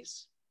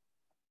 please.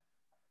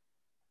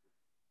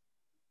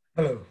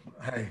 Hello.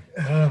 Hi.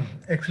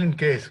 Excellent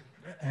case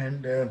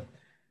and good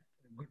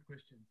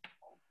question.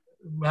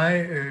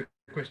 My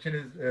question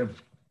is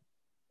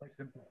quite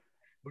simple.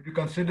 Would you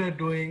consider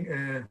doing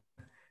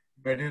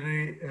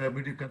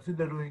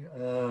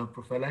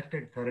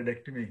prophylactic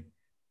thyroidectomy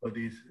for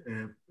these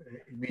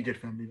immediate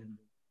family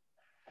members?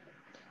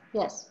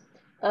 Yes.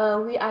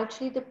 We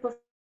actually, the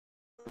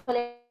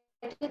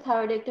prophylactic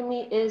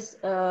thyroidectomy is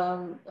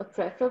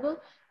preferable.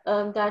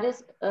 That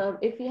is,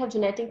 if we have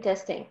genetic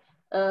testing,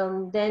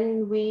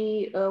 then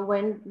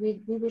when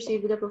we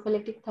proceed with a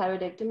prophylactic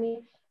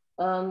thyroidectomy,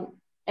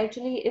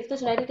 actually, if the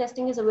genetic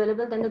testing is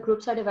available, then the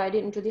groups are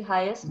divided into the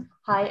highest,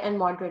 high, and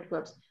moderate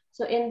groups.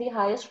 So in the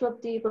highest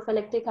group, the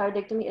prophylactic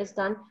thyroidectomy is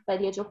done by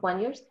the age of 1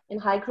 year. In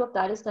high group,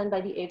 that is done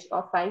by the age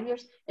of 5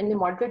 years. In the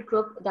moderate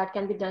group, that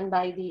can be done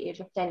by the age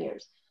of 10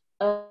 years.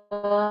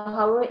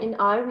 However, in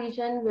our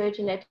region where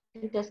genetic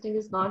testing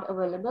is not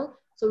available,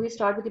 so we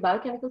start with the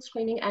biochemical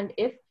screening, and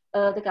if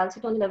the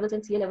calcitonin levels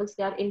and CA levels,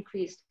 they are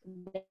increased,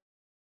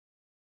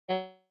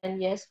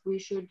 then yes, we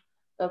should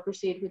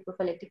proceed with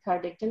prophylactic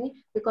thyroidectomy,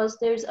 because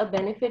there's a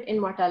benefit in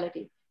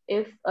mortality.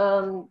 If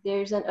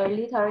there's an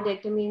early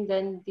thyroidectomy,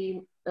 then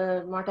the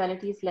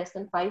mortality is less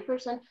than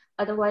 5%.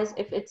 Otherwise,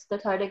 if it's the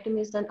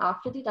thyroidectomy is done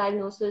after the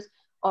diagnosis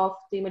of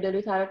the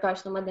medullary thyroid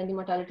carcinoma, then the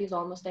mortality is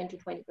almost 10 to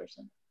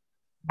 20%.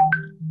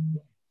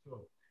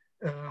 So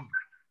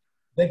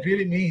that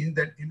really means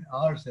that in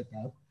our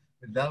setup,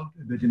 without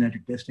the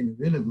genetic testing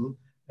available,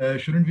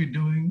 shouldn't we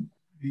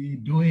be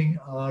doing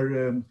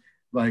our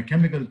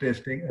biochemical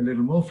testing a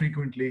little more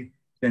frequently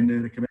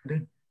than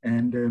recommended?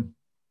 And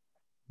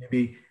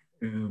maybe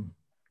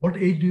what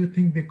age do you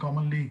think they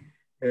commonly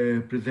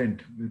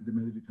present with the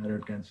medullary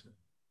thyroid cancer?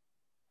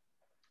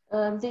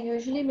 They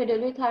usually,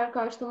 medullary thyroid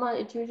carcinoma,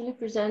 it usually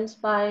presents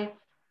by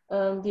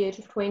the age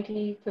of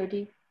 20,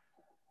 30.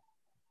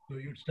 So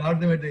you'd start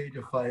them at the age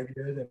of 5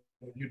 years,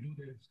 and you do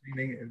the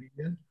screening every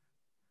year?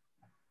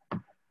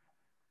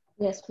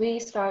 Yes, we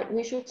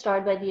should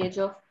start by the age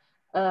of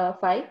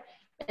 5.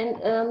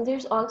 And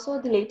there's also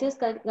the latest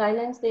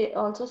guidelines. They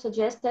also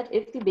suggest that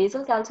if the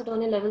basal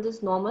calcitonin levels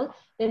is normal,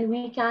 then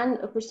we can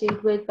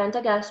proceed with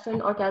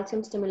pentagastrin or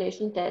calcium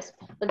stimulation test.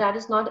 But that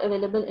is not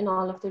available in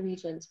all of the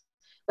regions.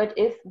 But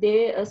if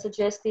they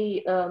suggest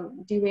the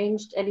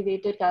deranged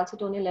elevated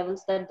calcitonin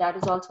levels, then that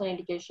is also an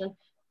indication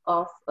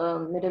of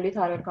medullary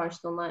thyroid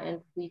carcinoma,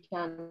 and we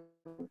can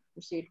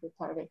proceed with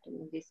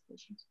thyroidectomy in these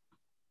patients.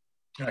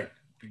 Right.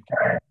 Thank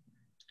you.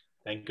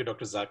 Thank you,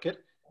 Dr. Zakir.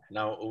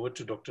 Now over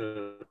to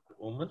Dr.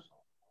 Umar.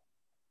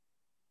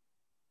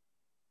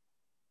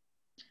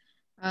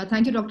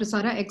 Thank you, Dr.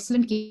 Sara.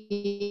 Excellent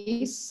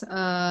case.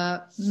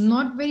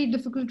 Not very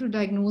difficult to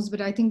diagnose, but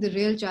I think the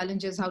real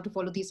challenge is how to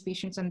follow these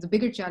patients, and the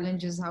bigger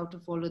challenge is how to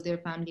follow their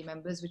family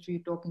members, which we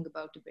were talking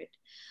about a bit.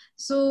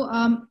 So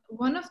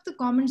one of the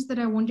comments that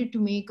I wanted to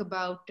make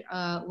about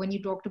when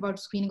you talked about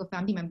screening of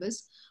family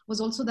members was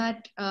also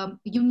that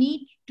you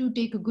need to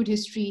take a good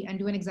history and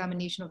do an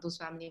examination of those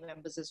family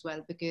members as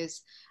well,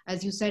 because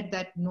as you said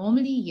that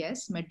normally,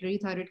 yes, medullary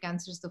thyroid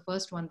cancer is the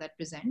first one that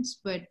presents,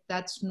 but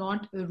that's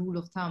not a rule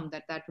of thumb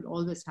that will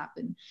always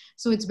happen.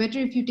 So it's better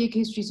if you take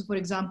history. So for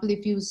example,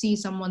 if you see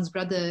someone's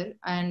brother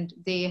and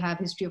they have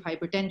history of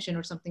hypertension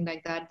or something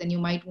like that, then you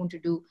might want to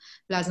do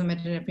plasma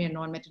metanephrine and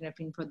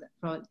non-metanephrine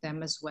for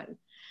them as well.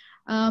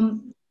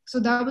 So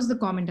that was the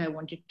comment I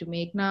wanted to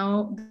make.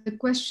 Now, the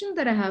question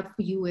that I have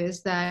for you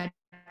is that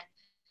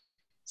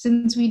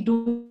since we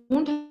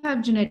don't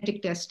have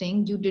genetic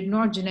testing, you did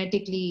not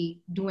genetically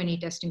do any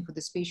testing for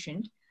this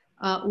patient.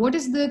 What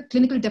is the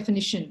clinical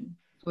definition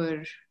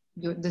for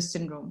this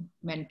syndrome,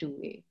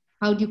 MEN2A?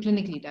 How do you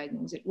clinically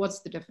diagnose it?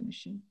 What's the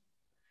definition?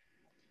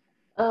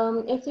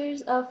 If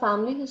there's a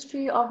family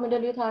history of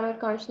medullary thyroid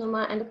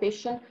carcinoma and the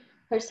patient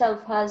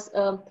herself has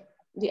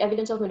the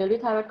evidence of medullary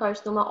thyroid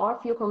carcinoma or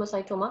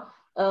pheochromocytoma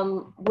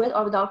with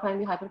or without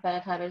primary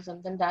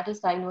hyperparathyroidism, then that is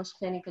diagnosed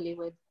clinically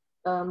with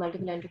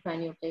multiple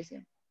endocrine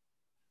neoplasia.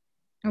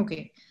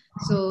 Okay,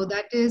 so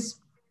that is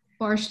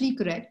partially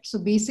correct. So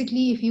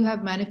basically, if you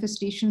have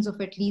manifestations of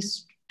at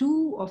least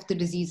 2 of the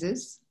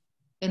diseases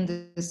in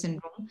the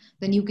syndrome,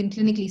 then you can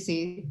clinically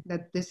say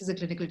that this is a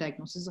clinical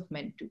diagnosis of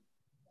MEN2.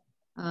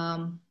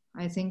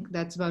 I think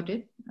that's about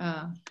it.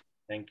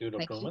 Thank you,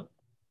 Dr. Umar.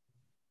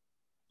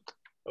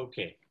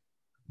 Okay,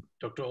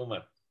 Dr.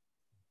 Umar.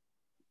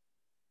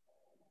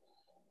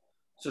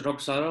 So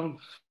Dr. Sara,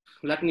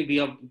 let me be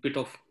a bit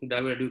of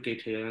diver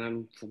advocate here, and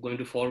I'm going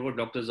to forward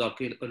Dr.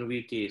 Zakir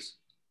Alvi's case.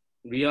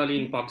 We are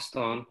in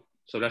Pakistan,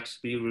 so let's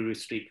be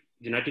realistic.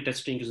 Genetic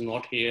testing is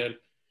not here.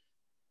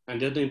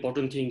 And the other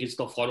important thing is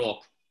the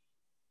follow-up.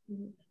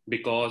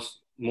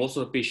 Because most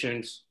of the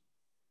patients,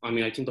 I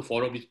mean, I think the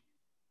follow-up is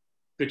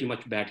pretty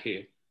much bad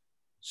here.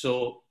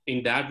 So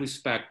in that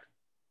respect,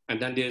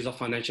 and then there's a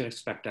financial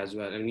aspect as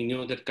well. And we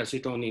know that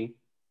calcitonin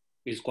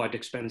is quite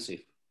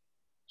expensive.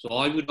 So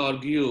I would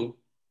argue,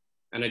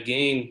 and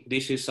again,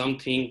 this is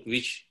something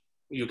which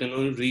you can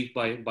only read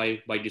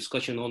by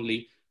discussion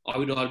only. I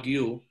would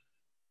argue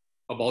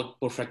about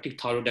prophylactic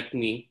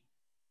thyroidectomy,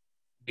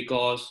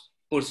 because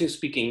personally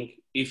speaking,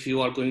 if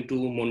you are going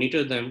to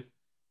monitor them,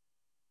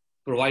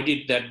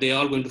 provided that they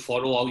are going to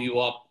follow you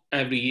up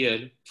every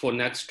year for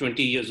next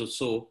 20 years or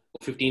so,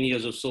 or 15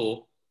 years or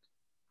so,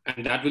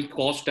 and that will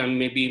cost them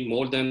maybe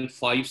more than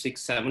 5,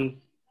 6,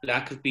 7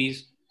 lakh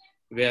rupees,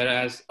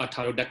 whereas a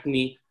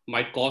thyroidectomy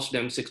might cost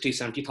them 60,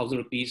 70,000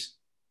 rupees.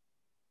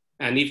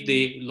 And if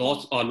they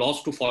are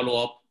lost to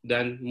follow up,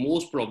 then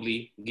most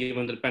probably,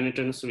 given the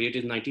penetrance rate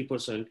is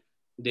 90%,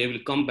 they will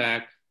come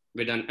back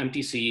with an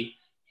MTC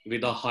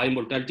with a high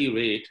mortality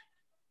rate.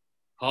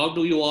 How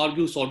do you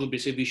argue sort of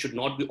basically we should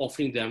not be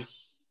offering them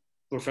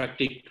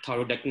prophylactic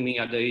thyroidectomy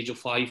at the age of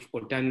 5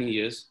 or 10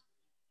 years,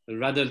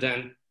 rather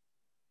than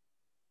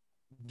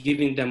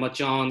giving them a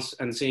chance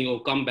and saying, oh,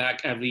 come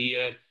back every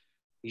year,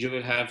 you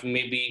will have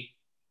maybe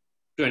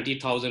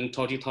 20,000,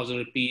 30,000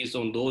 rupees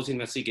on those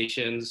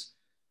investigations,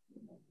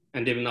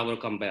 and they will never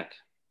come back.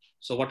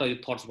 So what are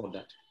your thoughts about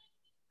that?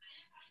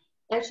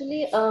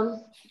 Actually,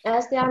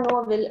 as there are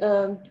no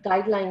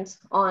guidelines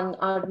on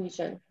our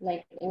region,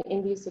 like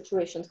in these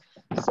situations,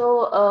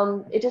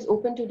 so it is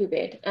open to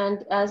debate.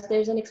 And as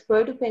there's an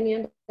expert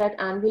opinion that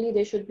annually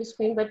they should be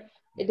screened, but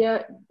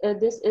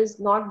this is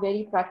not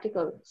very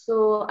practical.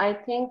 So I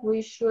think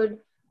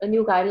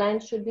new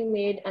guidelines should be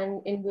made,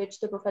 and in which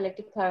the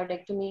prophylactic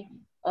thyroidectomy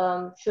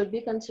should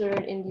be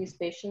considered in these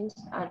patients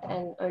at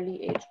an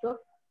early age group,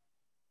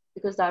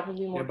 because that would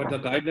be more. Yeah, but the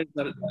guidelines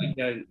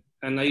are,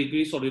 and I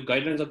agree, so the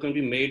guidelines are going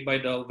to be made by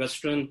the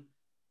Western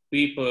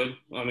people.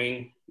 I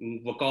mean,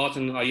 Waqas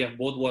and I have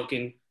both worked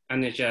in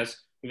NHS,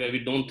 where we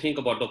don't think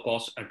about the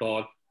cost at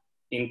all.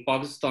 In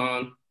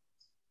Pakistan,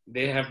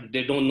 they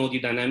don't know the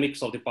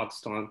dynamics of the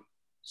Pakistan.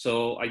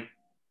 So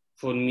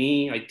for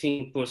me, I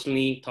think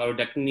personally,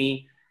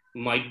 thyroidectomy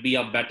might be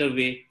a better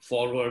way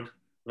forward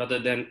rather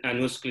than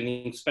annual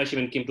screening, especially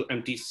when it came to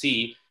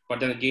MTC. But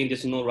then again,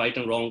 there's no right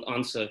and wrong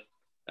answer.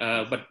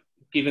 But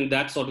given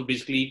that sort of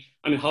basically,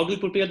 I mean, how do you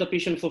prepare the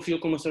patient for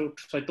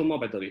pheochromocytoma,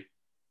 by the way?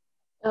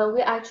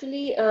 We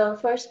actually,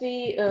 first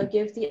we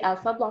give the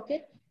alpha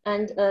blockade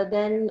and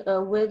then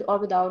with or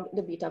without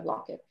the beta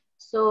blockade.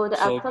 So the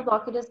alpha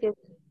blockade is given.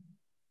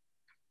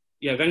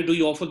 Yeah, when do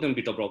you offer them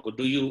beta blockade?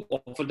 Do you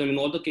offer them in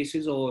all the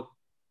cases or?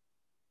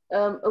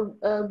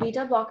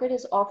 Beta blockade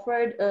is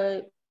offered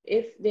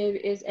if there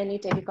is any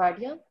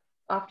tachycardia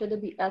after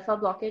the alpha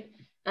blockade,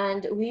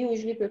 and we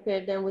usually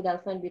prepare them with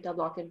alpha and beta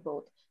blockade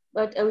both.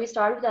 But we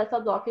start with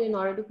alpha blockade in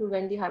order to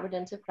prevent the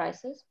hypertensive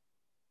crisis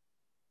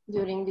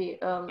during the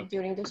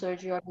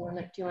surgery or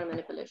tumor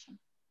manipulation.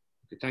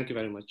 Okay, thank you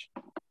very much.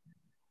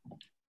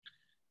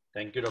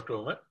 Thank you, Dr.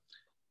 Umar,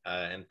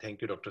 and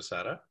thank you, Dr.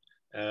 Sarah.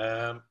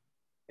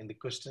 In the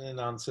question and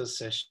answer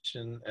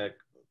section,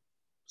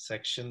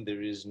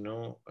 there is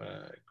no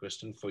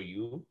question for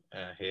you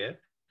here.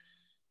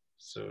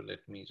 So let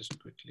me just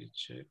quickly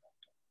check.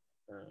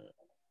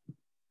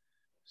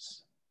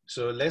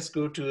 So let's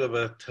go to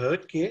our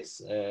third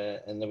case,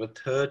 and our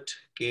third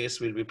case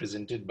will be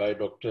presented by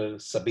Dr.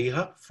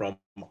 Sabiha from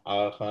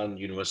Aga Khan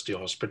University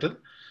Hospital.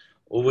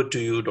 Over to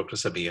you, Dr.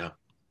 Sabiha.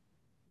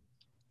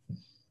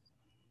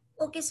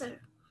 Okay, sir.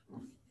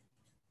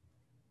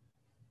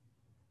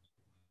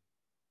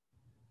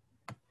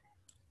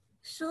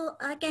 So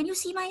can you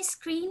see my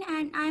screen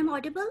and I am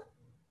audible?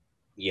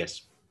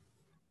 Yes.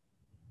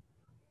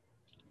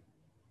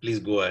 Please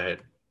go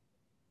ahead.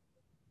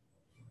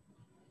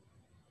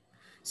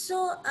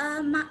 So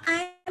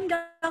I am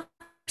Dr.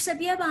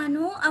 Sabiha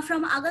Banu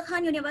from Aga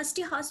Khan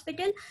University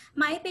Hospital.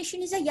 My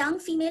patient is a young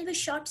female with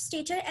short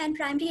stature and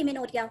primary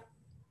amenorrhea.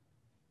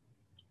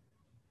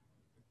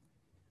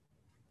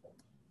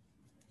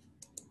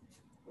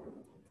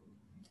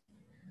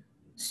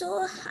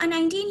 So a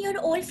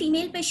 19-year-old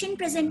female patient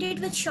presented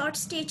with short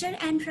stature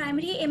and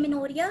primary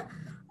amenorrhea.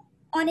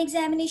 On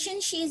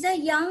examination, she is a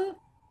young,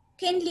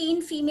 thin,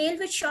 lean female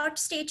with short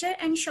stature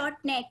and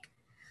short neck.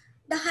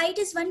 The height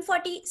is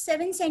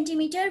 147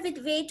 centimeter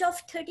with weight of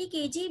 30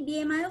 kg,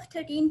 BMI of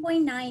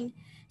 13.9.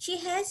 She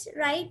has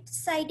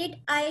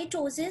right-sided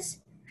ichthyosis,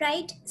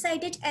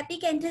 right-sided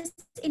epicanthus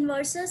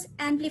inversus,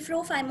 and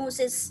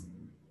blepharophimosis.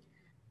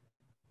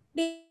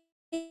 Basically,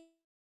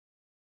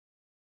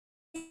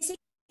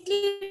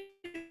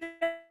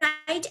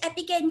 right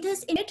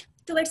epicanthus in it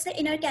towards the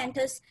inner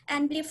canthus,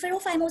 and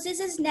blepharophimosis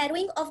is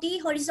narrowing of the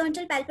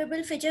horizontal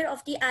palpebral fissure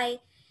of the eye.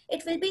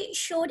 It will be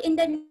showed in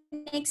the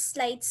next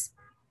slides.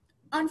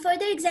 On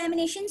further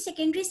examination,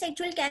 secondary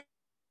sexual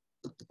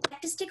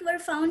characteristics were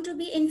found to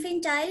be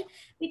infantile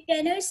with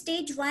tenor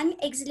stage 1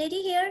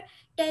 axillary hair,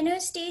 tenor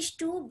stage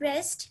 2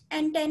 breast,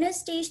 and tenor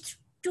stage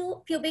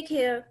 2 pubic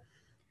hair.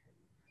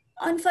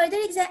 On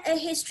further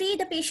history,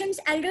 the patient's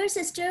elder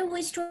sister, who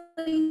is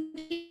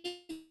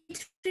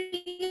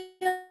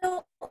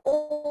 23-year-old,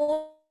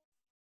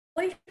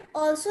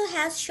 also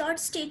has short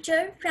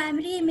stature,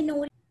 primary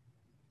amenorrhea.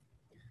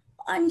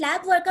 On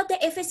lab workup, the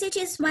FSH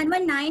is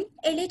 119,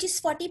 LH is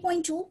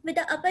 40.2, with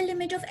the upper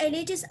limit of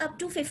LH is up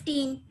to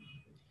 15.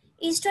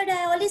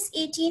 Estradiol is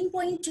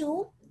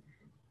 18.2,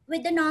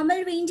 with the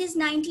normal range is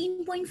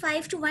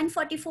 19.5 to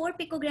 144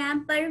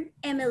 picogram per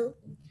ml.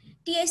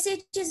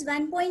 TSH is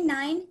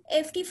 1.9,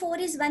 FT4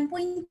 is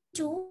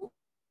 1.2.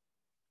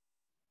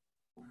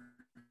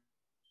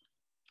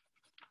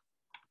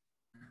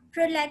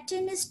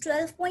 Prolactin is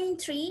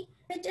 12.3,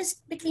 it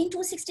is between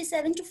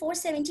 267 to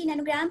 470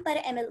 nanogram per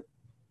ml.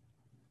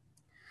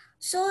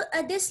 So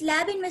this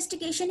lab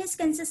investigation is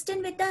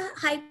consistent with the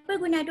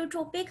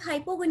hypergonadotropic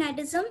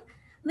hypogonadism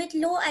with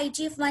low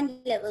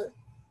IGF-1 level.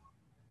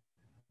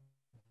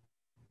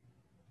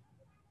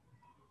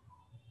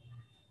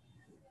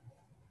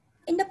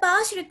 In the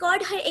past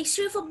record, her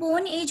X-ray for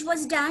bone age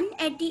was done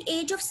at the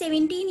age of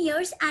 17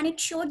 years and it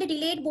showed the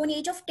delayed bone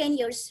age of 10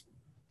 years.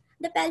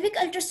 The pelvic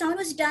ultrasound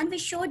was done which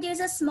showed there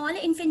is a small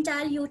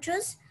infantile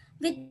uterus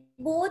with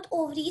both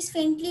ovaries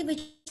faintly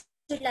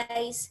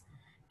visualized.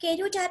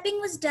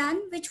 Karyotyping was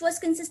done which was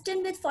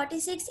consistent with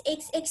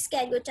 46XX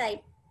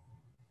karyotype.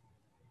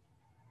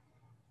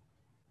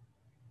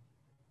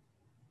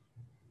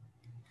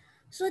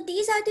 So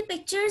these are the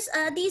pictures.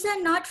 These are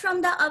not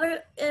from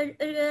our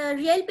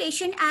real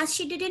patient as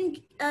she didn't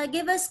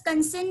give us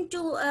consent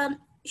to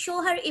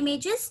show her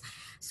images.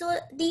 So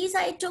these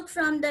I took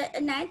from the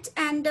net,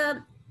 and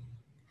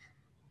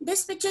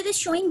this picture is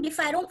showing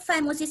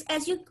blepharophimosis.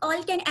 As you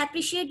all can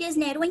appreciate, there's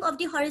narrowing of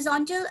the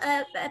horizontal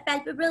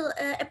palpebral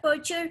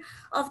aperture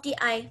of the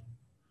eye,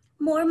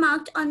 more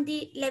marked on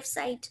the left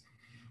side.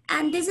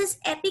 And this is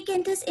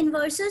epicanthus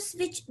inversus,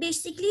 which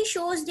basically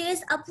shows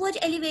there's upward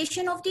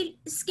elevation of the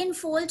skin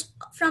fold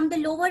from the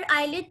lower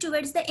eyelid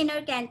towards the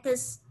inner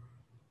canthus.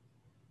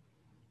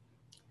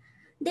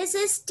 This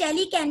is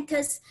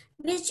telecanthus,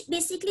 which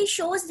basically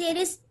shows there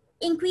is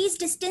increased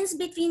distance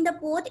between the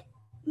both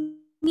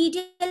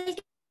medial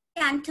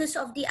canthus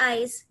of the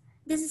eyes.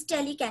 This is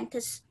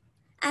telecanthus.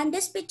 And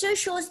this picture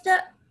shows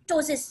the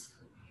ptosis.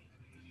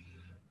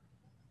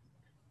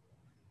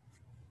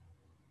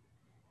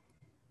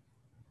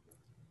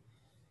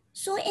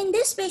 So in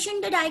this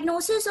patient, the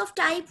diagnosis of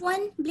type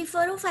 1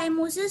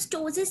 blepharophimosis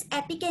ptosis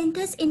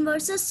epicanthus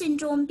inversus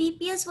syndrome,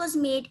 BPS, was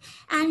made,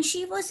 and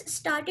she was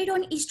started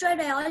on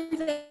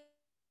estradiol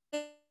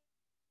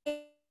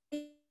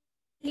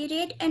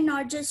and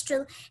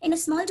norgestrel in a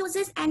small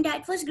doses, and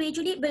that was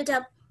gradually built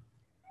up.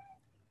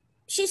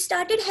 She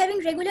started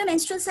having regular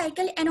menstrual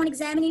cycle, and on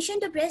examination,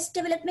 the breast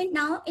development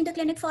now in the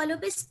clinic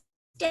follow-up is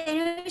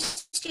tenor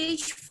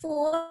stage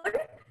 4.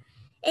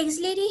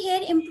 Axillary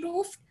hair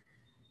improved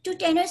to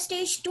tenor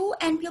stage 2,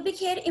 and pubic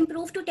hair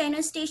improved to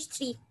tenor stage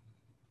 3.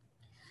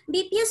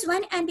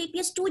 BPS1 and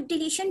BPS2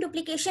 deletion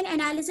duplication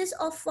analysis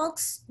of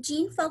FOX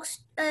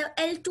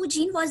L2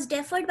 gene was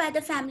deferred by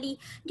the family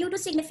due to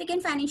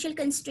significant financial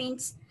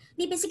constraints.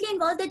 We basically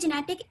involved the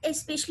genetic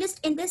specialist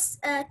in this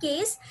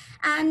case,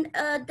 and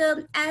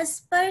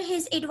as per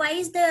his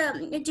advice,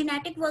 the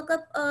genetic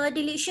workup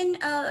deletion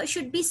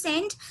should be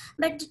sent,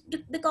 but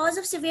because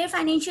of severe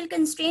financial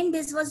constraint,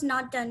 this was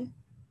not done.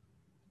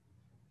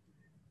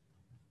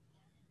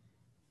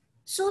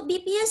 So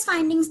BPS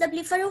findings, the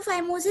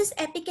blepharophimosis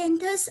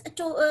epicanthus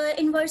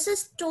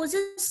inversus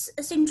ptosis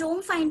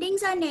syndrome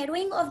findings are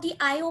narrowing of the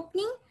eye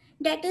opening,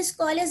 that is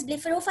called as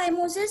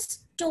blepharophimosis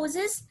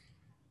ptosis,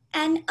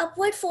 and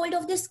upward fold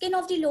of the skin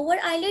of the lower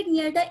eyelid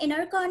near the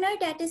inner corner,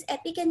 that is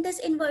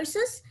epicanthus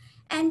inversus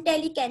and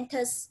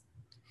telecanthus.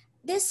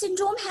 This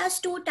syndrome has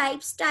two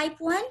types, type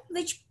 1,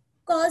 which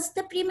cause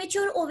the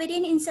premature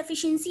ovarian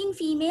insufficiency in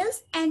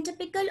females and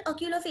typical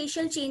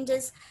oculofacial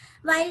changes,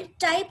 while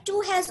type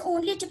 2 has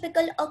only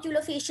typical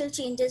oculofacial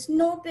changes,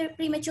 no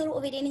premature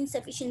ovarian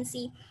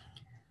insufficiency.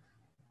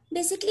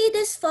 Basically,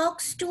 this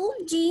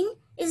FOX2 gene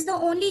is the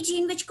only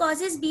gene which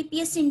causes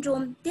BPS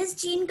syndrome. This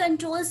gene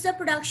controls the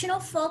production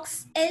of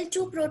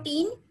FOXL2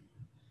 protein,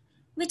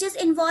 which is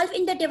involved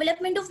in the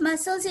development of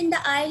muscles in the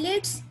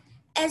eyelids,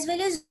 as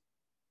well as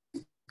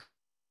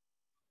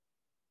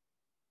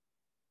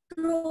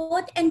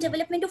growth and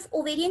development of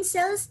ovarian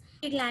cells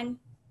in the gland.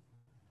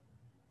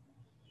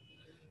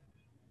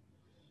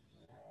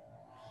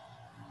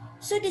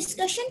 So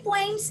discussion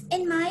points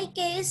in my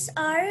case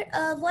are,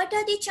 what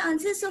are the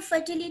chances of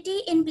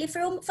fertility in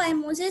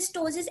blepharophimosis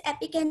ptosis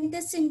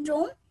epicanthus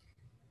syndrome?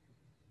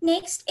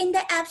 Next, in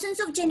the absence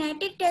of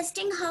genetic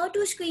testing, how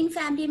to screen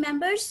family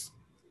members?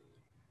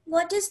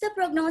 What is the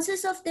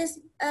prognosis of this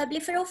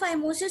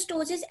blepharophimosis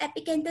ptosis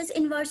epicanthus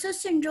inversus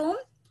syndrome?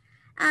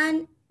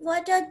 And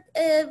what are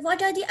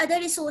the other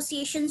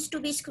associations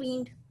to be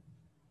screened?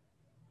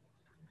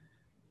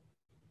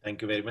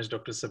 Thank you very much,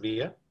 Dr.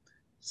 Sabia.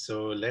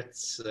 So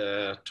let's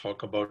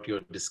talk about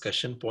your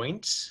discussion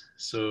points.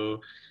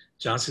 So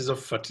chances of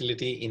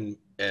fertility in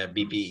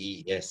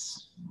BPES.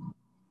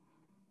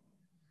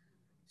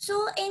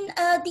 So in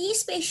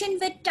these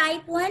patients with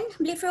type 1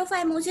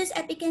 blepharophimosis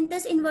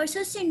epicanthus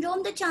inversus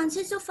syndrome, the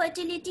chances of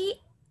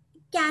fertility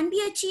can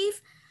be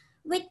achieved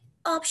with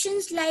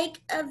options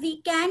like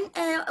we can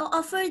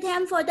offer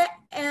them for the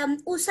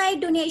oocyte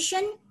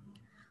donation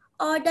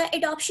or the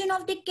adoption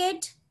of the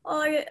kid,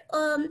 or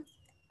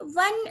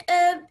one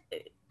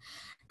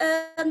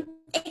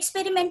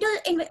experimental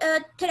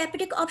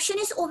therapeutic option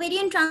is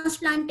ovarian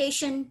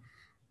transplantation,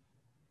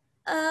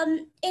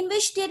 in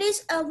which there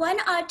is one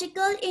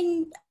article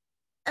in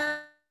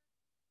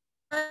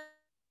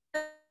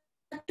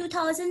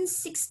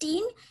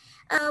 2016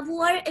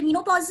 who are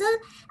menopausal,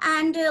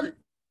 and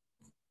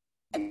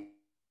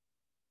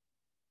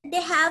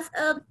they have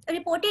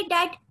reported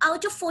that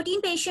out of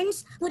 14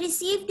 patients who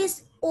received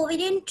this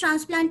ovarian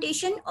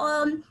transplantation,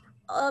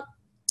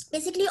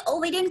 basically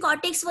ovarian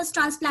cortex was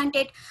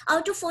transplanted.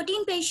 Out of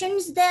 14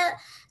 patients, there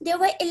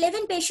were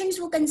 11 patients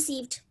who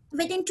conceived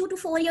within 2 to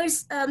 4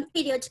 years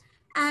period,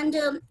 and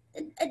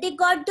they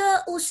got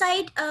the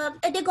oocyte,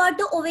 they got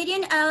the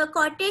ovarian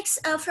cortex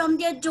from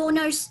their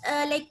donors,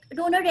 like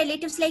donor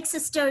relatives, like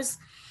sisters,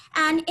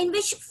 and in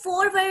which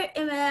 4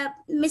 were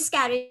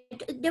miscarried.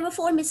 There were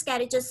 4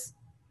 miscarriages.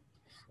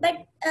 But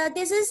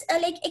this is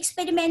like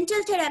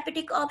experimental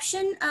therapeutic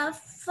option.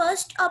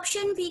 First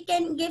option, we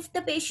can give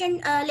the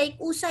patient like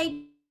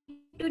oocyte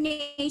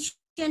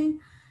donation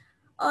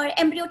or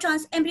embryo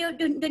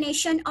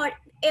donation, or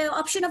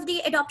option of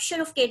the adoption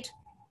of kid.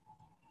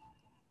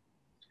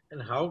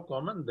 And how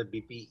common the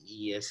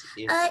BPES is?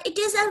 It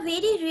is a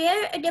very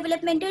rare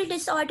developmental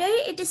disorder.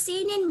 It is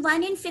seen in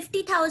 1 in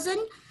 50,000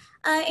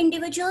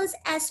 individuals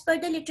as per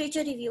the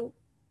literature review.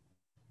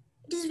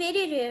 It is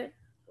very rare.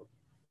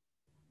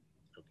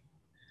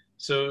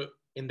 So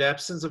in the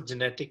absence of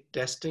genetic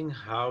testing,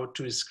 how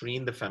to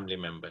screen the family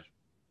member?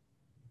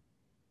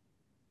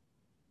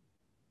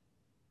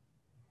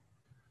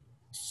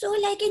 So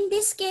like in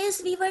this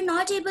case, we were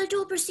not able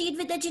to proceed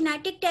with the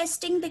genetic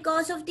testing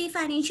because of the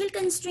financial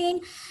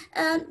constraint.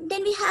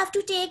 Then we have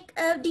to take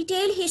a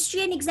detailed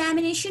history and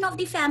examination of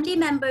the family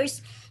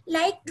members.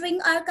 Like during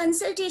our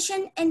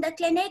consultation in the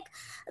clinic,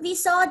 we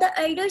saw the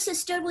elder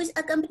sister who is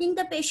accompanying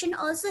the patient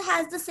also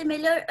has the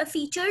similar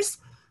features.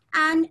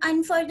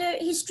 And further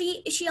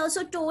history, she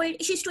also told,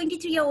 she's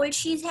 23-year-old,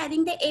 she's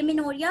having the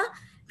amenorrhea,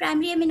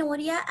 primary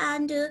amenorrhea,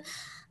 and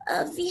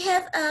we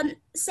have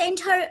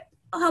sent her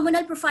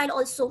hormonal profile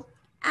also.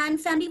 And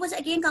family was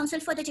again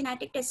counseled for the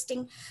genetic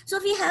testing. So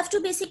we have to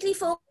basically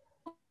focus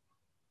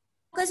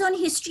on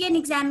history and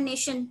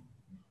examination.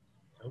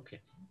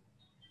 Okay.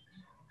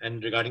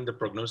 And regarding the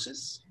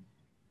prognosis?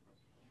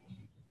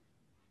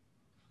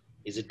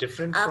 Is it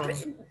different from?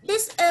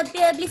 This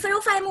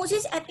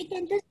blepharophimosis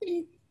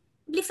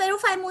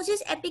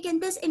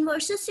epicanthus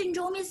inversus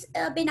syndrome is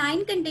a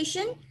benign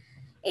condition.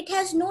 It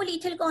has no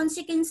lethal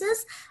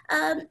consequences.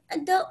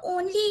 The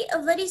only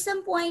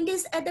worrisome point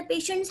is the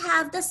patients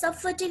have the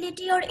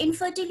subfertility or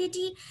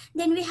infertility,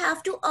 then we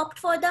have to opt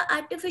for the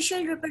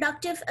artificial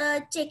reproductive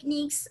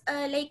techniques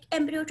like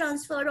embryo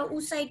transfer or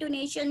oocyte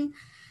donation.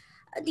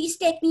 These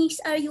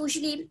techniques are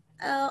usually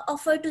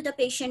offered to the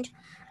patient.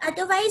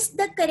 Otherwise,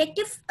 the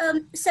corrective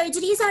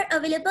surgeries are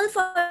available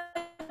for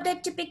the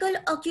typical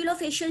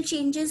oculofacial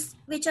changes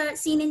which are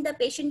seen in the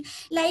patient,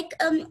 like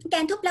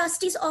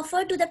canthoplasty is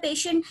offered to the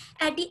patient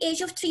at the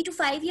age of 3 to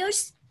 5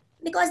 years.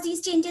 Because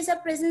these changes are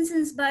present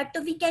since birth,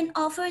 so we can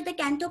offer the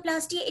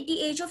canthoplasty at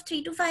the age of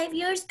 3 to 5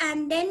 years,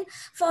 and then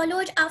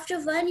followed after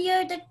 1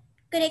 year, the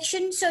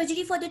correction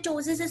surgery for the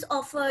ptosis is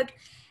offered,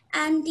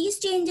 and these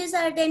changes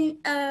are then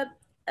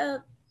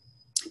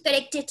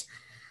corrected.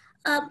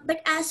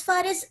 But as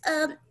far as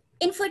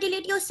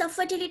infertility or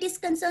subfertility is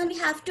concerned, we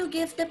have to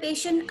give the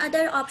patient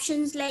other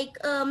options like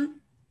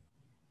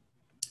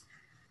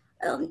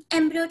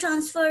embryo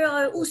transfer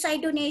or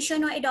oocyte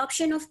donation or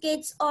adoption of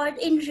kids, or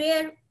in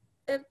rare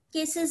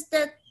cases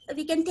that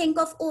we can think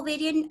of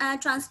ovarian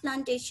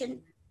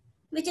transplantation,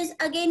 which is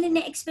again an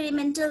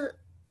experimental.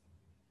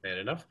 Fair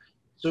enough.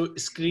 So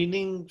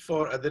screening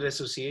for other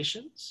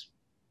associations?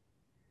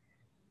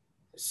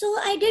 So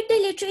I did the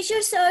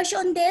literature search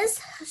on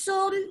this.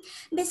 So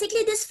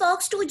basically this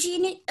FOX2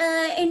 gene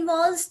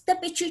involves the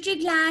pituitary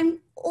gland,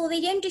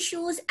 ovarian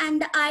tissues,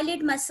 and the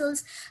eyelid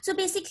muscles. So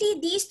basically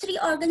these 3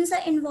 organs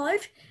are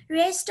involved,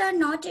 rest are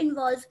not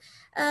involved.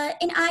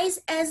 In eyes,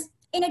 as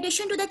in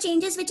addition to the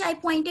changes which I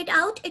pointed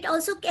out, it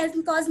also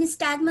can cause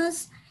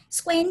nystagmus,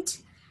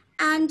 squint,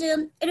 and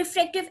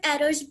refractive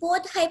errors.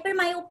 Both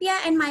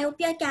hypermyopia and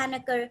myopia can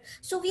occur.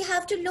 So we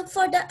have to look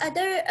for the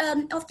other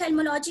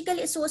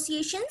ophthalmological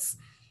associations.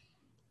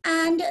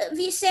 And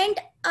we send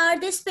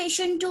this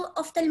patient to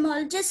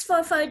ophthalmologist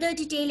for further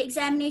detailed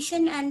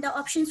examination and the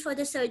options for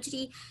the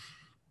surgery.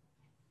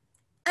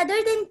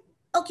 Other than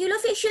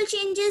oculofacial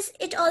changes,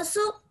 it also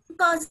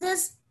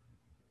causes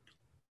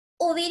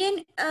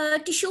ovarian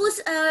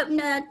tissues.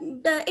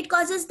 It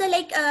causes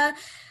the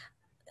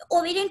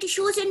ovarian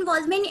tissues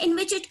involvement, in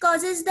which it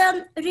causes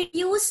the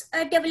reduced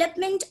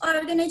development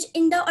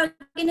in the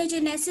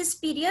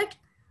organogenesis period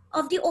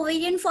of the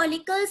ovarian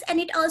follicles, and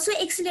it also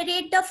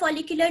accelerates the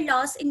follicular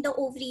loss in the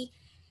ovary.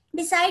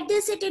 Beside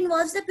this, it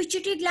involves the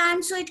pituitary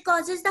gland, so it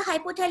causes the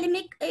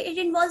hypothalamic, it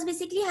involves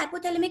basically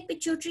hypothalamic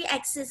pituitary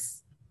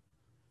axis.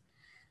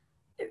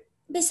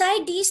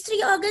 Beside these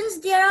 3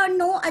 organs, there are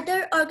no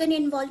other organ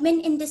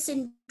involvement in this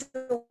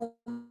syndrome.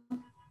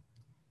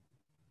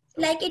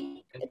 Like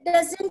it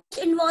doesn't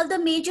involve the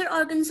major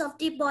organs of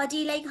the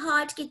body like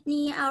heart,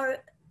 kidney, or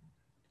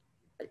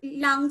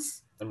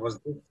lungs. And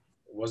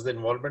was the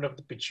involvement of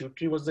the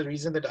pituitary was the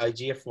reason that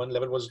IGF-1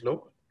 level was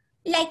low?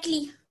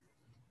 Likely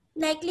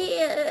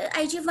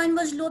IGF-1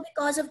 was low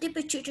because of the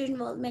pituitary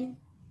involvement.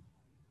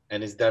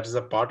 And is that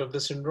a part of the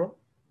syndrome?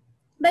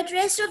 But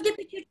rest of the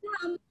pituitary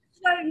hormones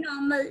were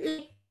normal.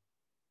 Like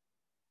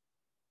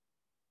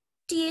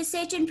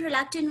TSH and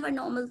prolactin were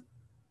normal.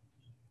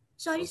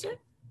 Sorry, sir?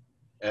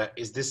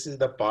 Is this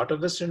the part of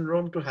the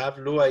syndrome to have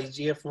low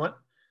IGF-1,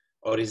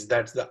 or is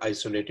that the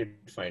isolated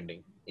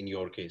finding in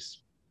your case?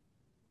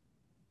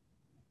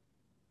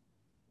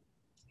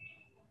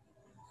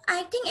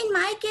 I think in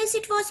my case,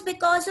 it was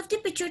because of the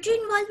pituitary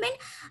involvement,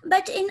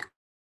 but in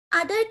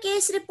other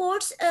case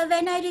reports,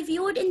 when I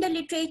reviewed in the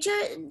literature,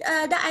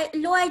 the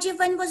low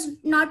IGF-1 was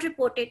not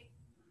reported.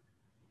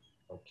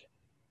 Okay.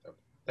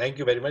 Thank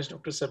you very much,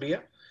 Dr.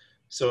 Sabia.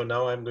 So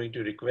now I'm going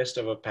to request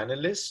our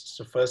panelists.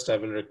 So first I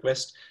will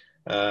request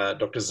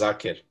Dr.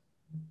 Zakir.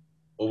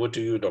 Over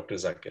to you, Dr.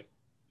 Zakir.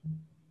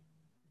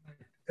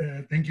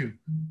 Thank you.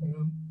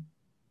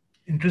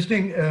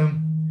 Interesting.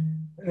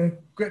 A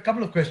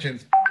couple of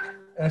questions.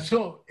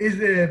 So is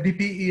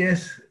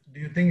BPES,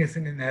 do you think it's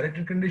an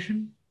inherited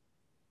condition?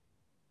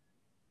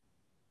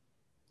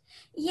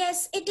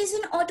 Yes, it is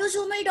an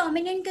autosomal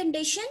dominant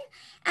condition.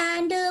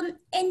 And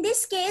in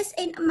this case,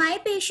 in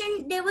my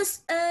patient, there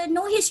was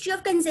no history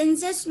of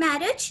consensus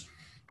marriage,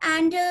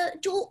 and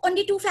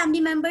only 2 family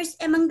members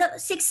among the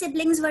 6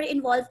 siblings were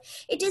involved.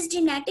 It is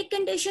genetic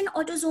condition,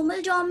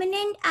 autosomal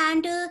dominant,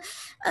 and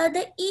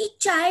each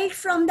child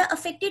from the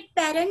affected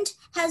parent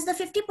has the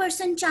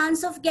 50%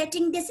 chance of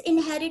getting this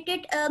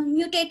inherited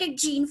mutated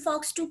gene,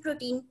 FOX2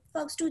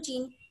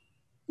 gene.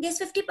 There's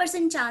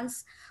 50%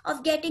 chance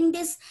of getting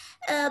this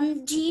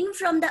gene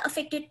from the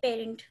affected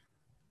parent.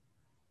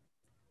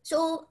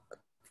 So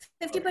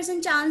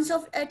 50% chance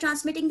of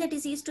transmitting the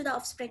disease to the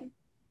offspring.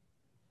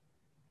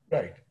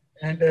 Right.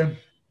 And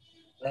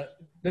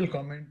little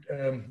comment,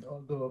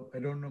 although I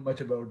don't know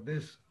much about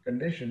this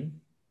condition,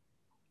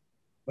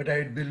 but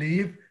I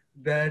believe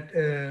that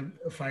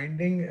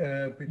finding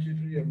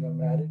pituitary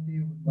abnormality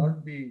would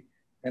not be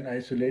an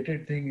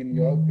isolated thing in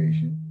your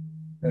patient.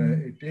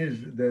 It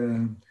is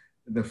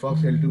the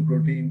FOXL2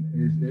 protein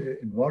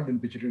is involved in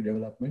pituitary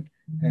development,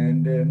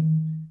 and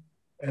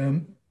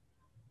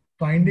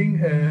finding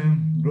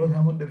growth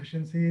hormone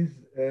deficiencies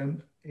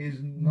is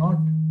not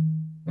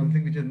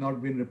something which has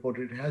not been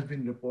reported. It has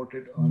been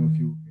reported on a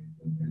few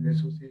cases, and the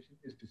association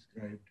is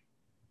described.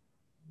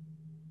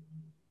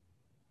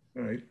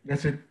 All right,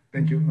 that's it.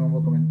 Thank you. No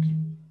more comments.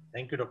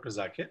 Thank you, Dr.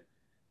 Zakir.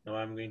 Now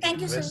I'm going to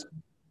Thank you, sir.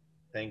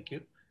 Thank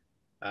you.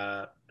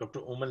 Dr.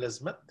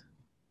 Azmat,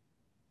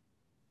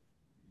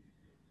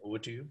 over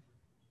to you.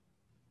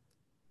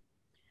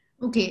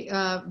 Okay,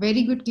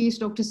 very good case,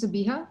 Dr.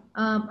 Sabiha.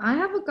 I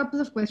have a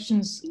couple of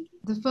questions.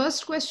 The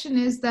first question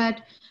is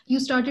that you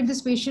started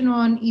this patient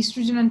on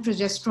estrogen and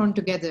progesterone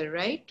together,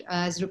 right?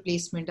 As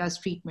replacement, as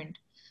treatment.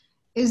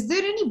 Is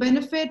there any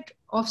benefit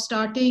of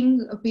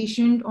starting a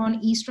patient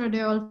on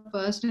estradiol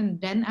first and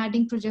then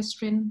adding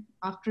progesterone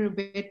after a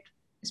bit,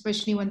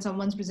 especially when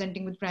someone's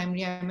presenting with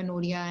primary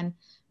amenorrhea and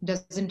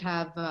doesn't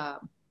have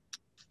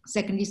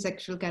secondary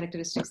sexual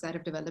characteristics that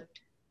have developed?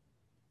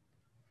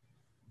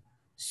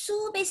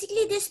 So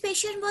basically, this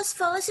patient was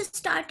first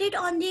started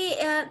on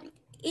the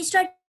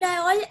estradiol,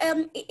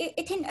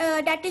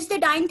 that is the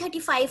Dine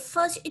 35.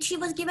 First, she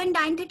was given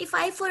Dine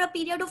 35 for a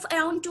period of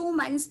around 2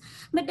 months,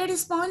 but the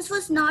response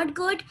was not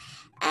good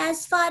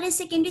as far as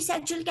secondary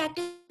sexual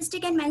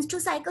characteristic and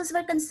menstrual cycles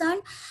were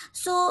concerned.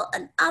 So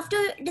after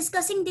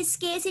discussing this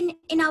case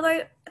in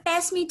our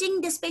past meeting,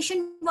 this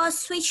patient was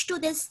switched to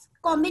this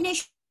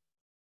combination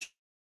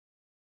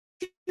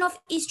of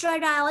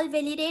estradiol,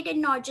 Valirate,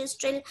 and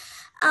Norgestrel,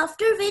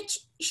 after which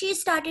she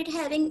started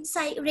having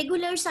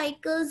regular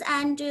cycles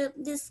and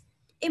this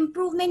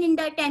improvement in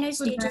the tenor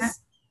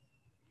stages.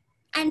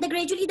 And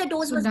gradually the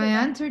dose was...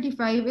 Diane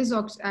 35 is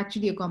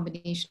actually a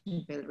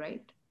combination pill,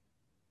 right?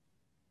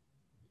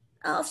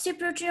 Of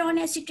cyproterone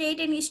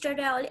acetate and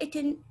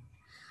estradiol.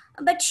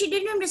 But she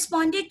didn't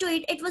respond to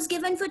it. It was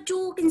given for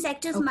 2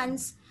 consecutive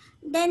months.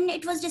 Then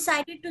it was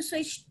decided to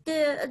switch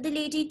the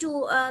lady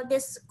to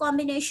this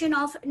combination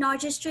of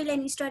Norgestrel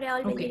and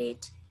estradiol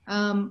Valirate.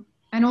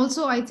 And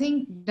also, I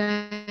think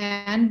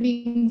Diane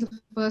being the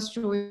first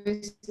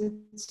choice,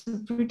 it's a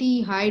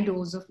pretty high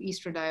dose of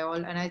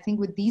estradiol. And I think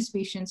with these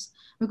patients,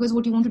 because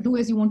what you want to do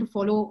is you want to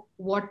follow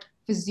what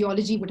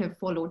physiology would have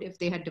followed if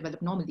they had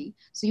developed normally.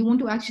 So you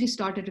want to actually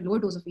start at a lower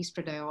dose of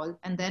estradiol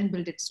and then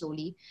build it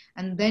slowly.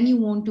 And then you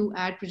want to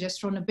add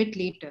progesterone a bit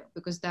later,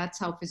 because that's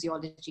how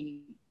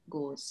physiology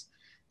goes.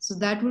 So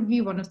that would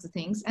be one of the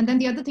things. And then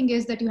the other thing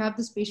is that you have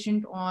this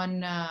patient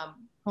on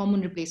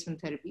hormone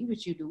replacement therapy,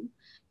 which you do.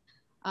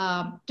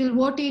 Till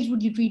what age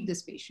would you treat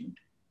this patient?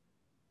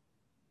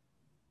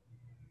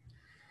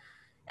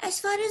 As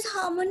far as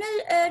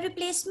hormonal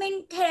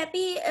replacement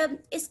therapy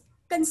is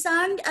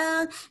concerned,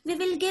 we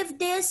will give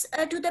this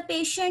to the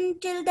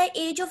patient till the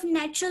age of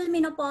natural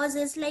menopause,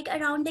 is like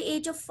around the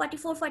age of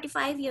 44,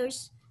 45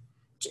 years.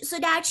 So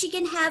that she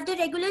can have the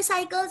regular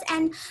cycles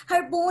and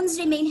her bones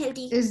remain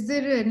healthy. Is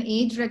there an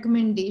age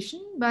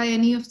recommendation by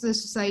any of the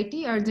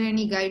society? Are there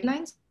any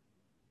guidelines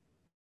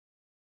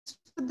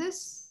for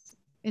this?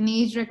 An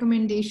age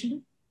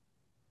recommendation?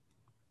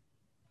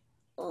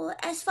 Oh,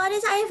 as far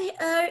as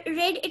I've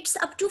read, it's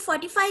up to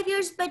 45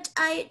 years, but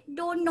I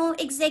don't know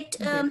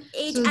exact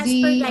age so as per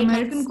the guidelines.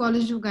 American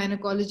College of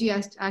Gynecology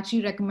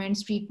actually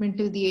recommends treatment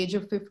till the age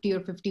of 50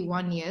 or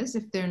 51 years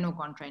if there are no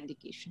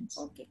contraindications.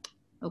 Okay.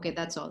 Okay,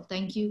 that's all.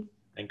 Thank you.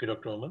 Thank you,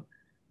 Dr. Umar.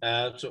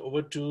 So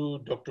over to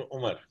Dr.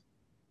 Umar.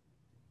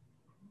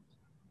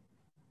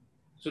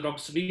 So Dr.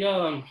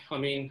 Sabiha,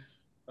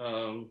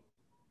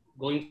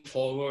 going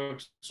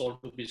forward,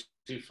 sort of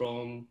basically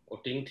from, or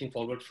taking things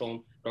forward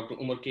from Dr.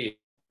 Umar case,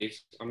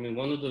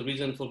 one of the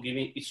reasons for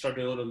giving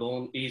estradiol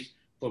alone is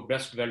for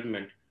breast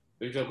development.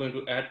 If you're going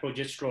to add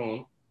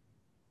progesterone,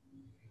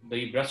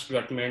 the breast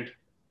development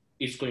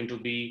is going to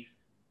be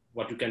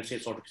what you can say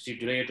sort of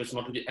delayed, it's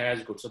not to be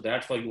as good. So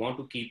that's why you want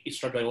to keep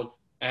estradiol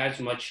as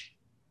much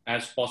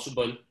as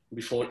possible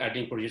before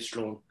adding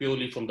progesterone,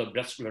 purely from the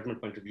breast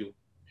development point of view.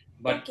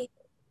 But okay.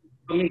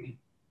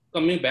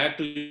 coming back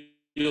to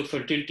your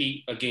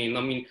fertility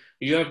again,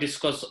 you have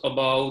discussed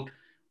about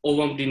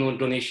ovum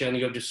donation,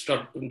 you have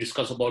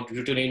discussed about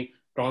uterine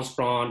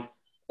transplant,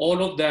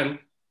 all of them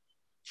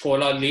for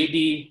a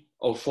lady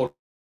or for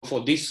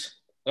this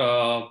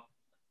girl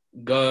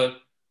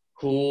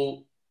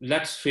who,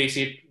 let's face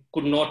it,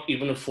 could not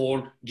even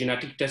afford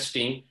genetic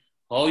testing.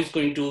 How is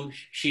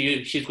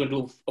she's going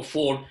to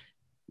afford,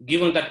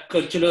 given that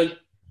cultural,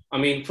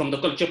 from the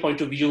culture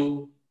point of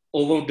view,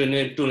 ovum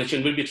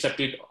donation will be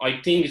accepted.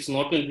 I think it's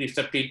not going to be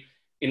accepted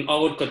in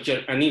our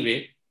culture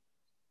anyway.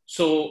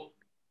 So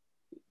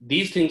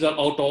these things are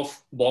out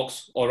of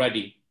box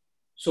already.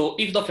 So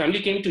if the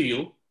family came to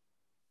you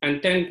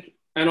and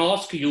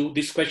ask you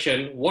this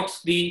question,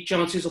 what's the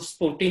chances of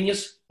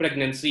spontaneous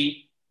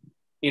pregnancy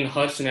in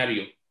her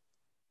scenario?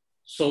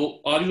 So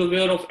are you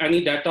aware of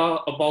any data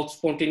about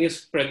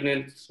spontaneous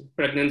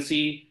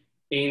pregnancy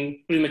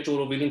in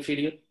premature ovarian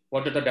failure?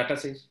 What does the data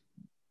say?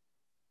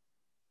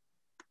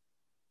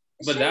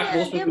 But so, that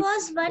most there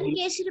was one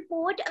case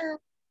report.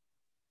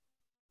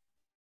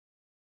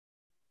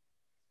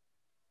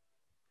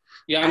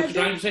 Yeah, I'm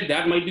trying to say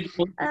that might be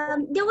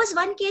the there was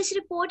one case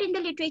report in the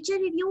literature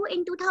review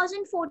in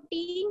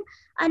 2014.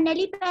 A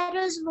Nelly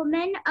Perez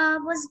woman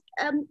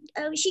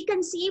she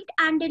conceived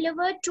and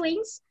delivered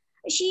twins.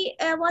 She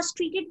was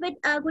treated with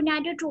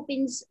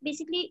gonadotropins.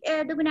 Basically,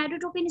 the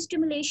gonadotropin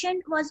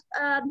stimulation was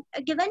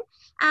given,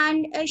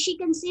 and she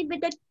conceived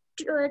with the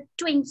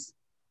twins.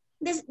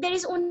 There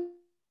is only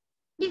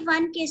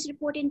one case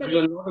report in the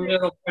You're not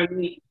aware of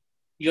any.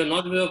 You're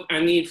not aware of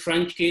any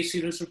French case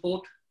series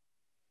report?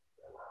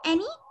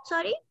 Any?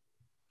 Sorry?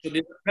 So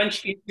there's a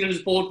French case series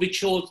report which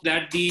shows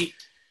that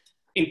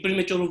in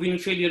premature ovarian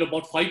failure,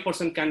 about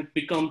 5% can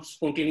become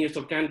spontaneous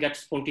or can get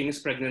spontaneous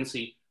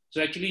pregnancy. So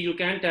actually you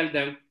can tell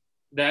them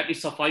that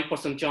it's a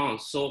 5%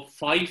 chance. So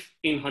 5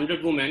 in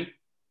 100 women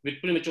with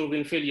premature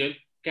ovarian failure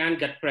can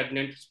get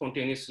pregnant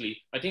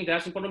spontaneously. I think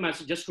that's an important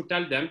message just to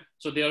tell them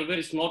so they are aware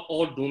it's not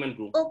all doom and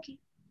gloom. Okay.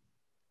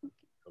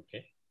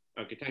 Okay.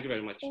 Okay, thank you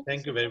very much.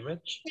 Thank you very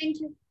much.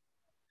 Thank you.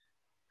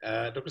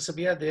 Dr.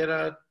 Sabia, there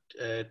are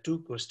two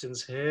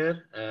questions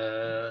here.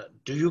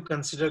 Do you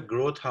consider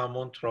growth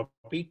hormone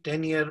therapy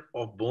 10 years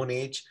of bone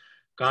age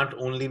can't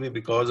only be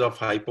because of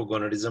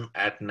hypogonadism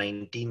at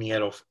 19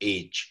 years of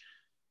age?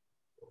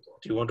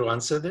 Do you want to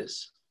answer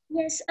this?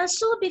 Yes.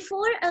 So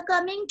before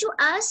coming to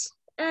us,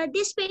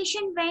 this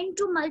patient went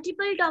to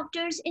multiple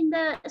doctors in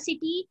the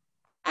city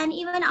and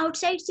even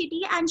outside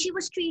city, and she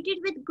was treated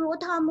with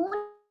growth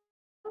hormone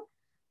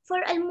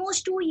for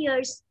almost 2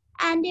 years,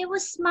 and there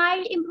was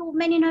mild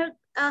improvement in her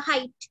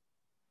height.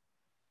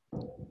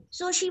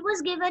 So she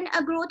was given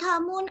a growth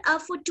hormone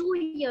for 2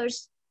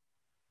 years.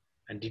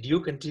 And did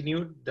you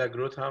continue the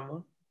growth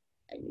hormone?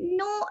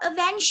 No,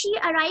 when she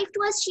arrived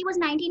to us, she was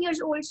 19 years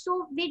old,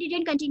 so we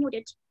didn't continue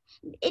it.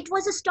 It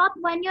was a stop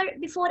 1 year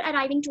before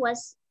arriving to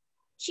us.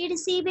 She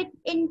received it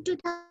in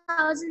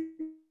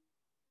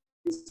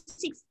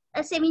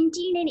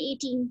 2017 and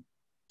 18.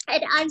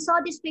 And I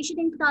saw this patient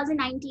in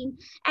 2019.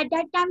 At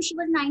that time, she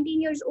was 19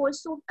 years old,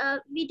 so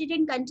we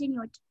didn't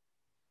continue it.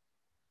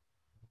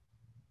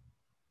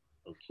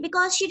 Okay.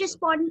 Because she has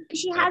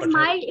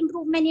mild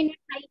improvement in her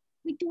height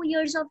with 2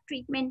 years of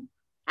treatment,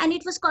 and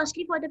it was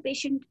costly for the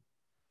patient.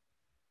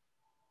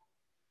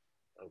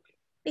 Okay.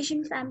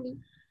 Patient family.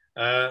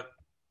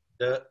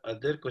 The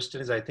other question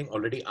is, I think,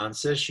 already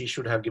answered. She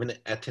should have given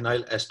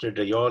ethinyl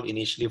estradiol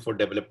initially for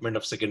development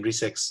of secondary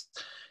sex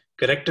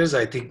correctors.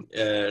 I think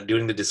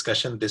during the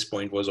discussion, this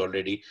point was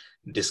already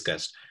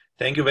discussed.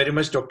 Thank you very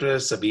much, Dr.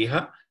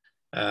 Sabiha.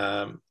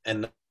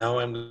 And now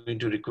I'm going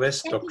to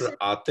request Dr.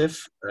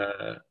 Atif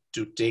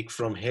to take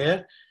from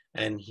here,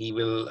 and he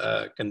will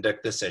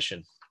conduct the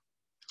session.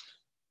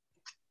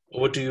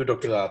 Over to you,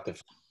 Dr.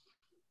 Atif.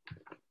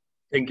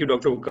 Thank you,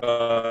 Dr.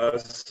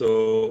 Vikas.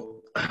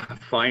 So,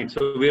 fine.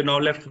 So we are now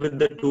left with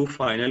the two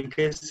final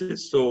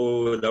cases.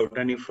 So without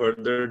any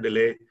further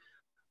delay,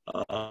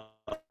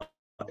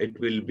 it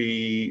will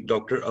be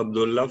Dr.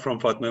 Abdullah from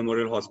Fatima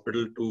Memorial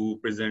Hospital to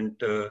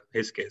present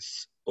his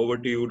case. Over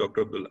to you,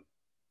 Dr. Abdullah.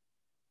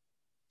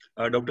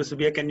 Dr.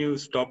 Sabia, can you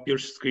stop your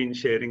screen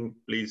sharing,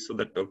 please, so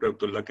that Dr.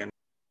 Abdullah can.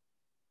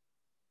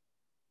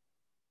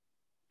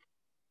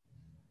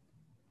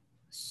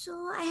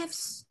 So I have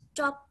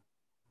stopped.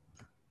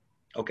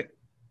 Okay,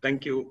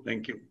 thank you,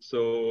 thank you.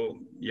 So,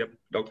 yep,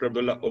 Dr.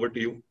 Abdullah, over to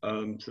you.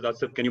 So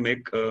that's it. Can you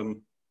make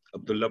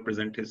Abdullah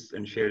present his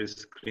and share his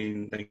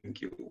screen?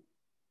 Thank you.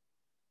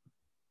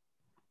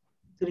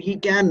 So he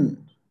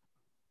can.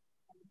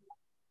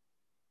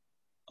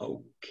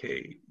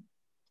 Okay.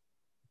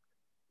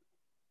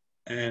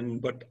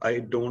 But I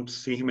don't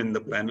see him in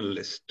the panel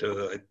list.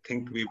 I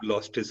think we've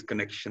lost his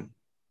connection,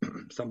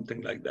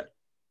 something like that.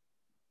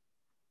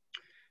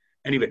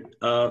 Anyway,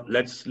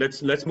 let's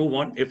move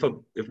on. If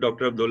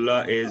Dr.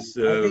 Abdullah is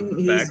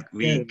back,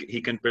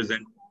 he can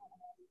present.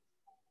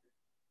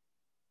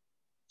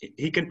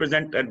 He can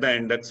present at the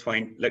end. That's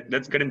fine.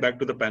 Let's get him back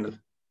to the panel.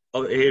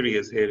 Oh, here he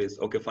is. Here he is.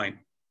 Okay, fine.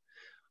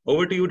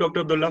 Over to you,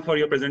 Dr. Abdullah, for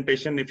your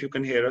presentation. If you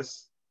can hear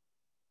us.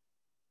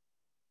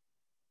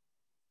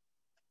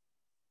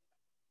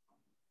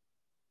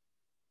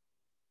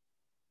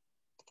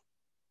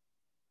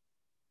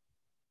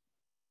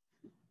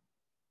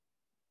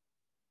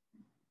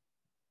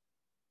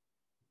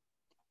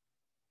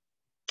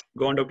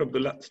 Go on, Dr.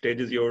 Abdullah,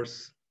 stage is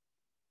yours.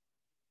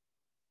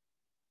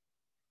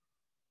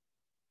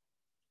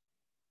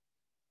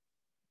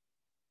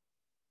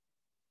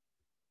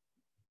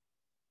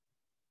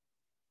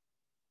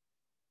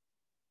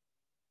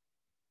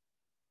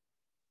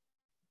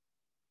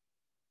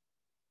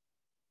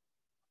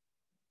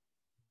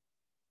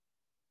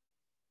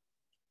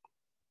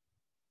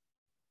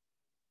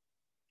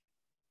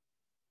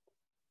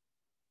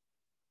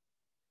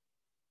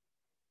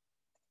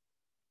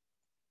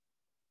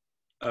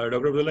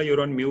 Dr. Abdullah,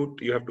 you're on mute.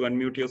 You have to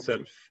unmute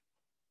yourself.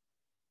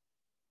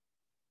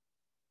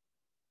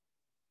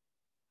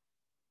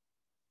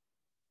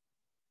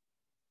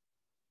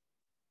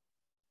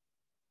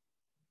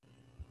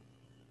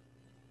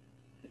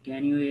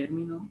 Can you hear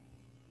me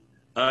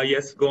now?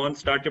 Yes, go on,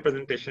 start your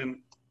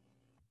presentation.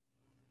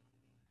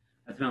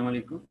 Assalamu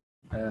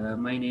alaikum.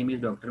 My name is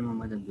Dr.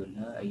 Mohammad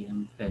Abdullah. I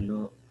am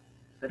fellow.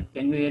 Sir,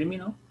 can you hear me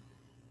now?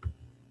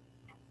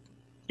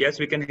 Yes,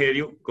 we can hear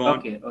you. Go on.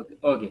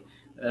 Okay.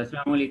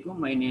 Assalamu alaikum.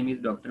 My name is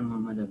Dr.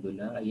 Mohammad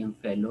Abdullah. I am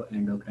fellow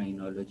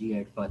endocrinology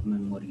at Fatima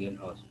Memorial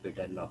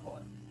Hospital,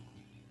 Lahore.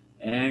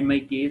 And my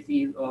case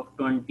is of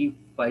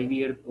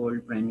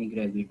 25-year-old primary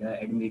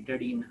gravida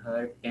admitted in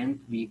her 10th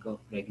week of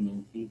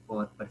pregnancy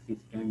for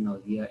persistent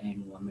nausea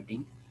and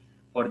vomiting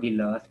for the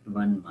last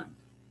 1 month.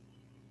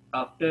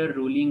 After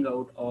ruling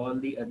out all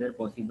the other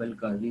possible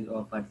causes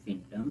of her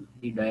symptoms,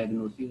 the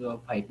diagnosis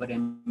of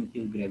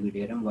hyperemesis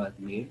gravidarum was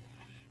made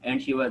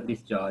and she was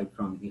discharged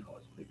from the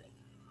hospital.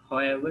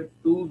 However,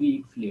 2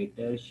 weeks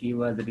later, she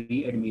was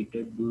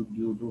readmitted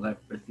due to her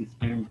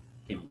persistent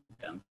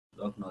symptoms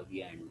of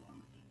nausea and vomiting.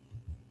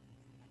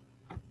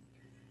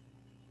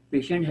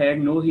 Patient had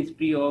no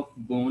history of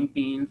bone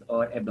pains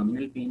or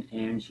abdominal pain,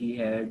 and she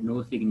had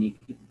no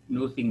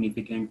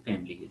significant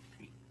family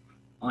history.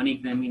 On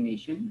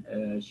examination,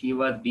 she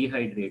was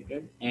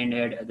dehydrated and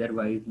had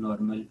otherwise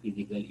normal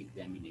physical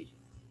examination.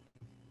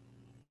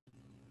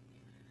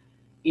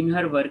 In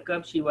her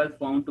workup, she was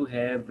found to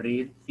have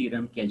raised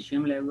serum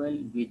calcium level,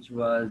 which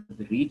was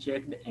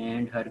rechecked,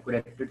 and her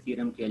corrected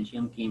serum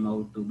calcium came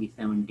out to be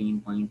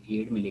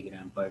 17.8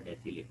 milligram per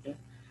deciliter.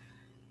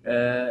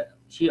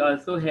 She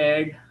also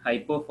had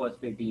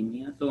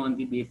hypophosphatemia. So on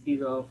the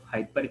basis of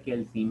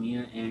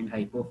hypercalcemia and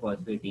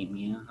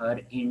hypophosphatemia, her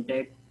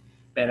intact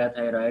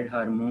parathyroid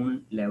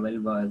hormone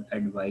level was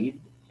advised,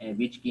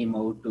 which came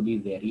out to be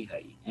very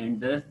high, and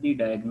thus the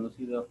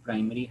diagnosis of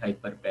primary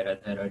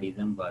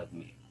hyperparathyroidism was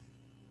made.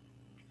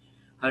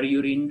 Her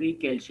urinary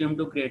calcium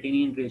to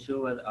creatinine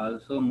ratio was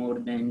also more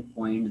than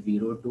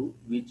 0.02,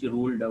 which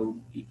ruled out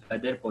the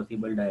other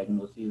possible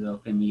diagnosis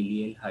of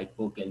familial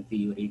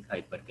hypocalciuric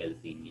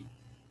hypercalcemia.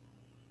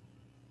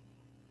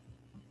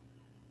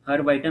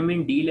 Her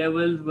vitamin D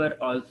levels were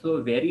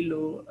also very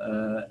low.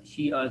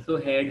 She also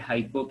had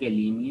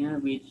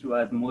hypokalemia, which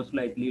was most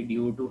likely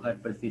due to her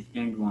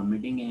persistent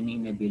vomiting and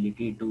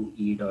inability to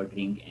eat or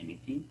drink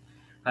anything.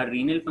 Her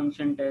renal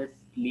function tests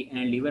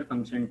and liver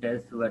function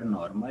tests were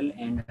normal,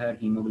 and her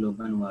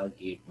hemoglobin was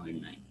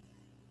 8.9.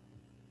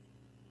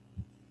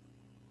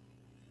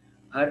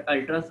 Her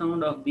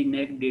ultrasound of the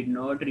neck did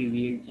not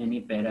reveal any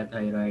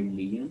parathyroid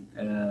lesion.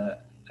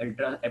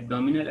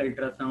 Abdominal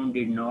ultrasound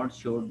did not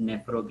show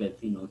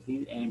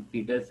nephrocalcinosis, and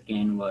fetal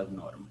scan was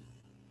normal.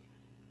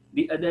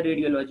 The other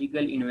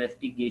radiological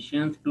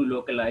investigations to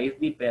localize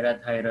the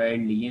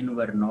parathyroid lesion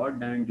were not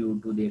done due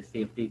to their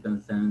safety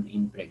concerns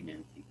in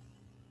pregnancy.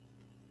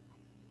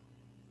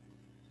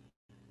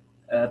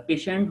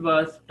 Patient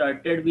was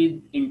started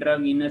with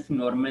intravenous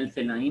normal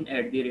saline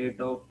at the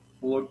rate of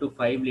 4 to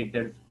 5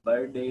 liters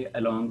per day,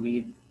 along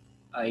with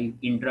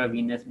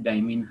intravenous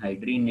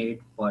dimenhydrinate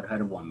for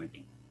her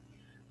vomiting.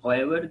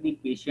 However, the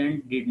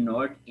patient did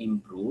not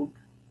improve.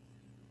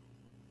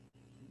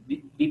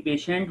 The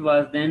patient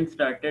was then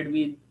started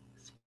with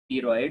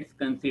steroids,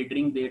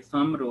 considering their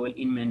some role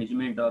in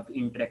management of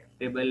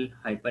intractable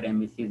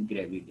hyperemesis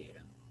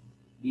gravidarum.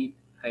 The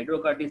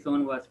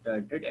hydrocortisone was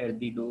started at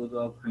the dose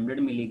of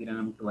 100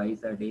 milligram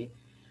twice a day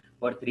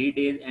for 3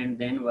 days and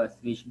then was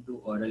switched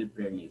to oral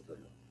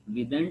prednisolone.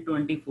 Within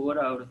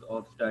 24 hours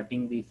of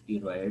starting the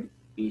steroids,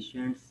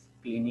 patient's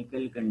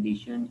clinical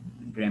condition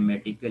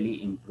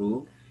dramatically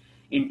improved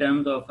in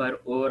terms of her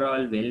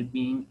overall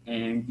well-being,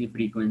 and the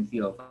frequency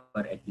of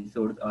her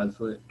episodes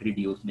also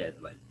reduced as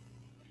well.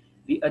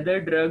 The other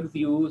drugs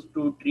used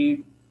to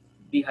treat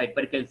the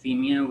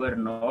hypercalcemia were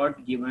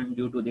not given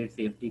due to their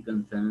safety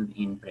concerns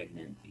in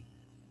pregnancy.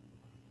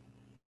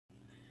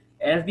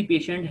 As the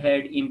patient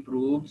had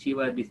improved, she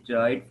was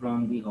discharged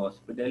from the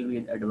hospital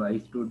with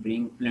advice to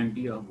drink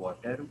plenty of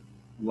water,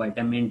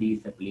 vitamin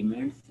D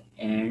supplements,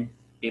 and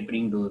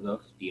tapering dose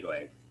of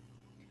steroids.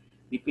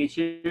 The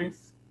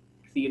patient's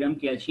serum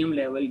calcium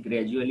level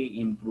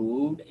gradually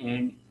improved,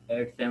 and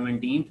at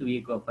 17th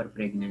week of her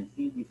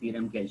pregnancy, the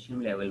serum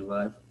calcium level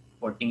was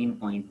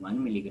 14.1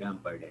 milligram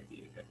per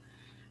deciliter.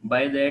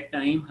 By that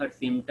time, her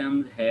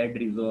symptoms had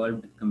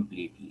resolved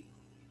completely.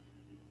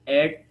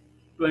 At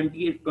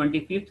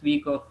 25th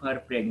week of her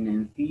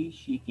pregnancy,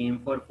 she came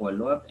for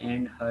follow-up,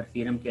 and her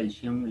serum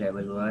calcium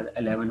level was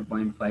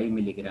 11.5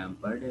 milligram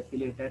per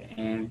deciliter,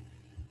 and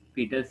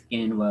fetal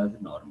scan was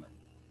normal.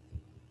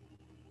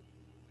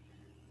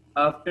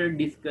 After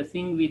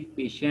discussing with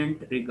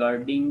patient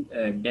regarding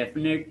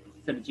definite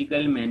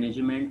surgical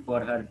management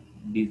for her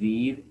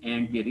disease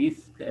and the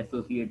risks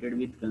associated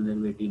with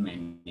conservative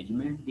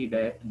management,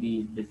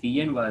 the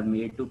decision was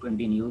made to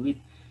continue with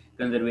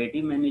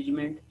conservative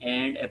management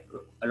and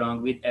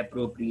along with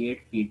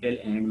appropriate fetal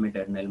and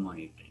maternal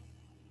monitoring.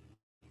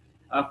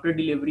 After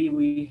delivery,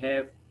 we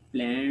have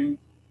planned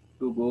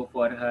to go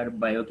for her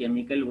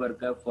biochemical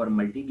workup for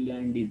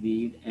multi-gland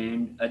disease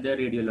and other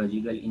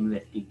radiological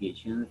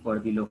investigations for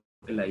the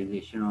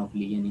localization of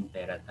lesion in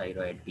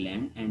parathyroid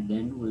gland, and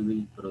then we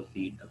will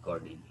proceed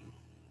accordingly.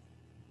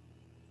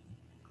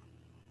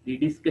 The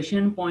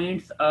discussion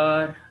points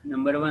are: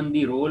 number one,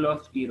 the role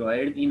of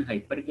steroids in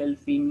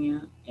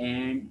hypercalcemia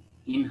and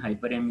in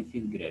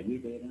hyperemesis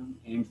gravidarum,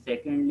 and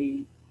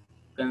secondly,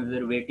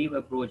 conservative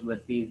approach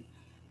versus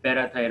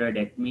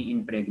parathyroidectomy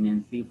in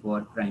pregnancy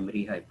for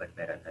primary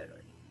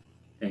hyperparathyroidism.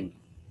 Thank you.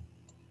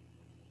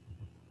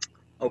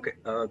 Okay,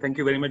 thank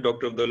you very much,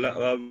 Dr.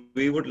 Abdullah.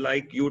 We would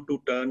like you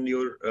to turn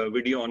your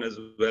video on as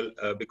well,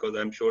 because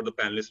I'm sure the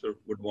panelists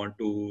would want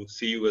to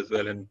see you as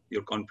well and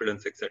your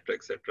confidence, etc.,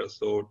 etc.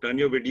 So turn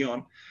your video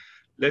on.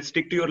 Let's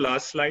stick to your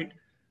last slide.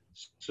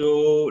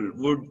 So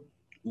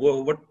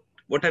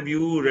what have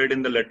you read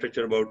in the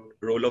literature about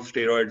role of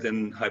steroids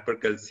in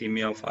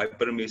hypercalcemia of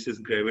hyperemesis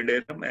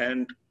gravidarum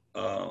and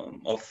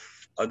of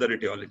other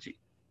etiology?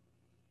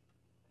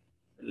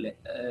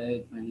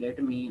 Let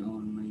me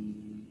on my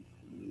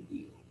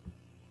video.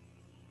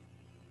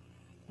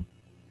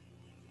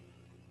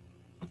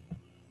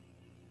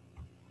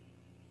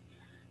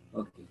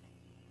 Okay.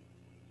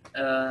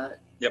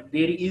 Yep.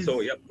 There is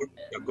so yeah,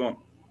 go on.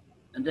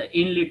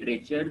 In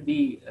literature,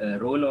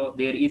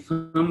 there is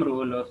some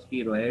role of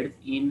steroids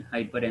in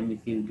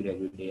hyperemesis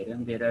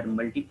gravidarum. There are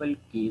multiple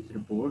case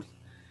reports.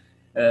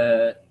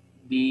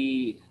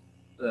 The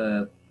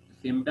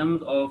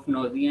symptoms of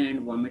nausea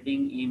and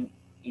vomiting in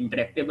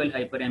intractable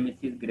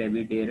hyperemesis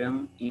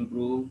gravidarum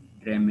improve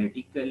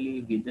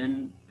dramatically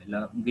within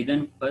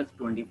first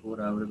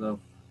 24 hours of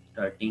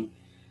starting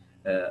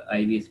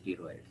IV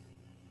steroids.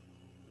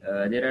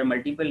 There are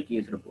multiple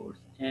case reports,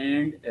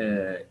 and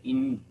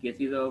in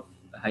cases of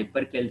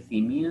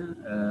hypercalcemia,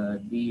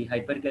 the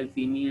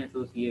hypercalcemia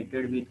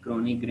associated with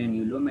chronic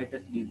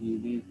granulomatous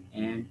diseases,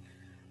 and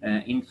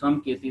in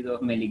some cases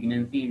of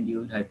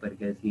malignancy-induced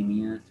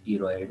hypercalcemia,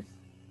 steroids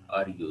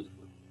are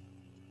useful.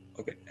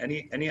 Okay.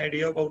 Any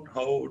idea about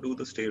how do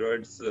the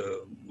steroids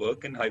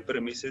work in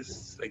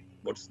hyperemesis? Like,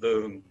 what's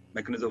the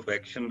mechanism of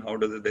action? How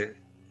do they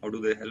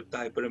help the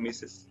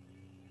hyperemesis?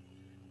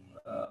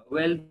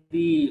 Well,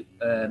 the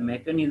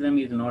mechanism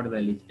is not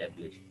well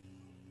established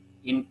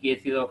in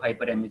cases of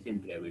hyperemesis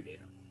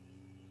gravidarum.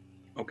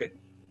 Okay.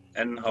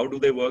 And how do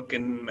they work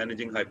in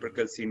managing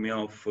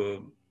hypercalcemia of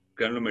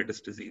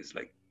granulomatous disease,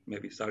 like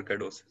maybe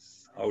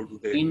sarcoidosis? How do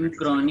they? In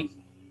chronic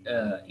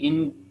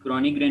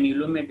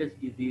granulomatous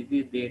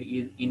diseases, there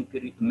is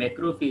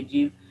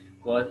macrophages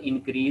cause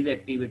increased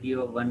activity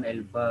of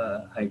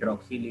 1-alpha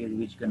hydroxylase,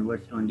 which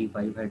converts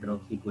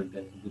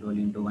 25-hydroxycholecalciferol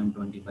into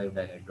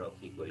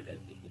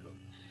 1,25-dihydroxycholecalciferol.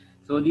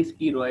 So these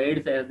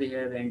steroids, as they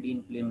have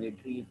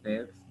anti-inflammatory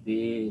effects,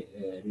 they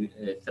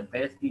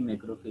suppress the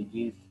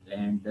macrophages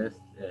and thus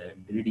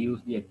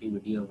reduce the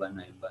activity of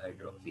 1-alpha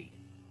hydroxylase,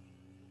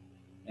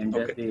 and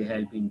thus they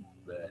help in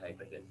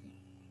hypercalcemia.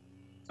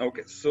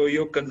 Okay, so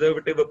your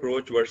conservative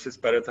approach versus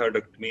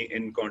parathyroidectomy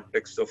in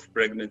context of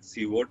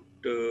pregnancy, what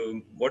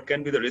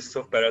can be the risks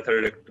of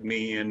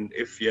parathyroidectomy, and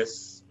if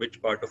yes,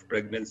 which part of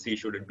pregnancy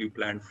should it be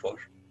planned for?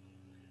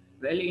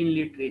 Well, in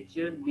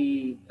literature,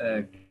 the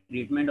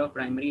treatment of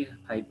primary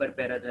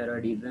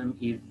hyperparathyroidism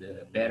is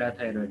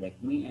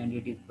parathyroidectomy, and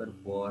it is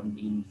performed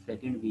in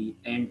second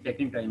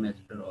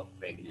trimester of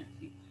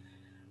pregnancy.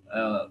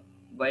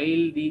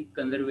 While the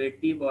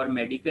conservative or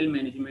medical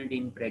management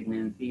in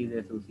pregnancy is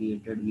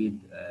associated with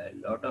a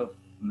lot of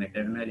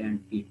maternal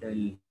and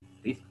fetal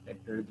risk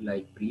factors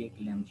like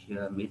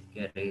preeclampsia,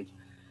 miscarriage,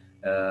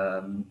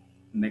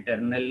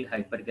 maternal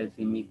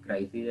hypercalcemic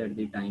crisis at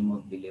the time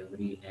of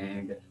delivery,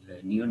 and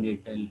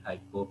neonatal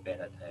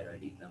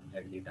hypoparathyroidism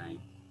at the time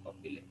of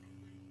delivery.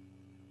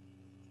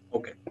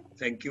 Okay,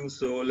 thank you.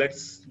 So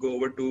let's go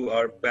over to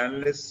our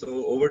panelists.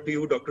 So over to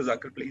you, Dr.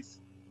 Zakir, please.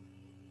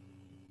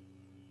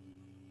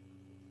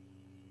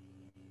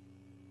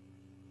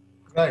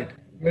 Right,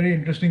 very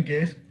interesting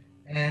case.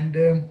 And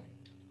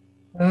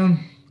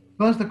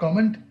first the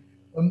comment,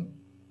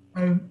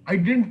 I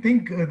didn't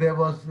think there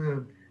was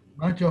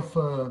much of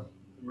a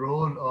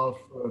role of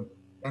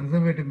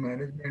conservative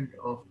management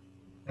of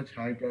such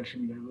high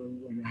calcium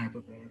levels and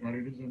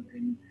hyperparathyroidism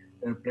in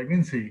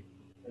pregnancy.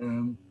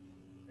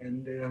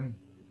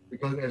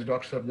 Because as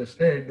Dr. Sab just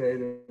said, there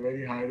is a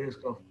very high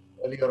risk of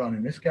earlier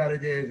on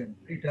miscarriages and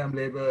preterm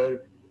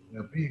labor,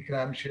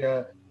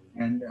 preeclampsia,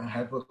 and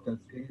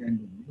hypocalcemia and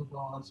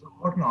newborns, or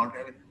whatnot.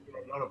 I mean, there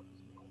are a lot of.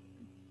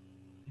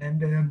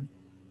 And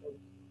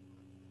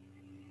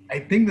I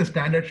think the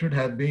standard should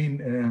have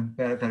been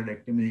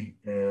parathyroidectomy,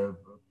 at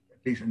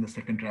least in the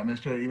second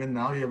trimester. Even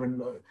now, even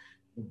the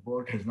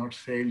boat has not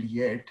sailed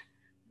yet.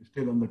 We're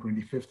still on the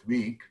 25th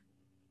week.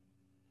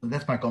 So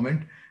that's my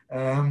comment.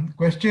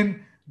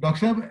 Question, Dr.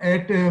 Sab,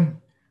 at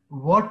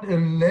what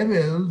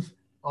levels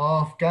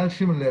of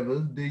calcium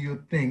levels do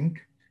you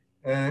think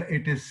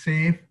it is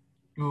safe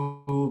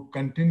to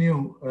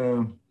continue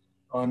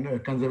on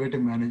conservative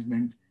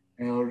management?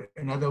 Or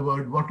in other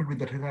words, what would be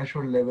the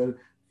threshold level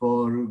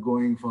for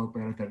going for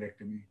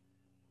parathyroidectomy?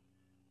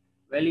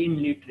 Well,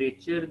 in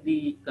literature,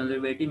 the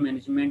conservative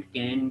management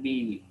can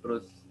be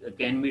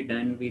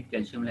done with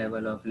calcium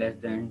level of less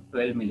than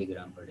 12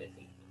 milligram per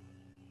deciliter.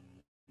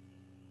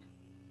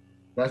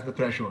 That's the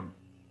threshold.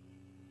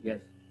 Yes.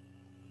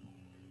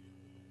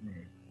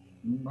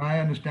 My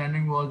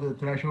understanding was the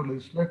threshold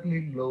is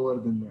slightly lower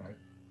than that,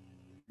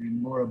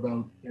 and more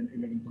about 10,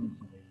 11.5.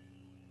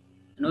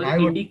 No, I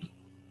would,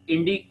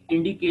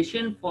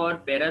 indication for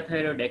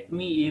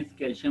parathyroidectomy is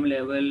calcium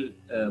level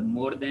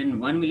more than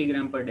 1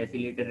 milligram per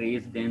deciliter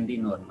raised than the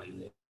normal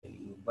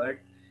value. But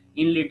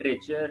in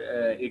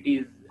literature, it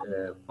is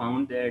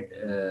found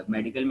that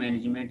medical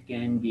management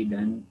can be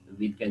done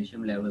with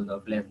calcium levels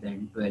of less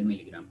than 12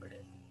 milligram per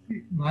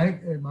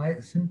deciliter. my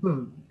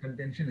simple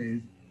contention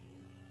is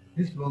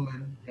this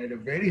woman had a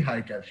very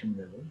high calcium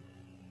level,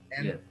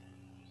 and Yes.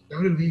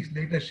 several weeks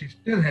later, she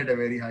still had a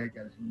very high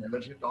calcium level.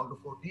 She's down to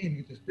 14,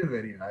 which is still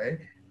very high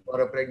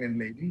for a pregnant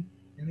lady.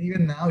 And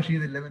even now,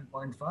 she's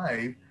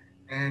 11.5.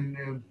 And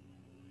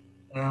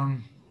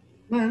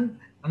well,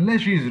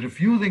 unless she's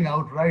refusing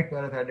outright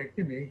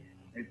parathyroidectomy,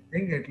 I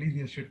think at least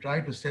you should try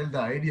to sell the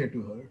idea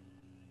to her.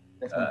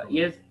 That's my problem.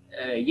 Yes.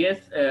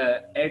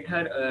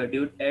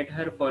 At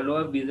her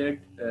follow-up visit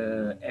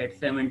at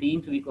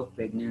 17th week of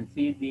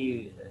pregnancy,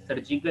 the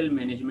surgical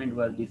management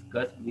was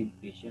discussed with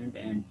patient,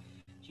 and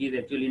she is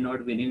actually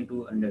not willing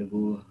to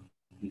undergo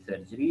the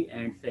surgery.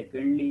 And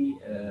secondly,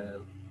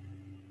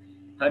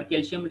 her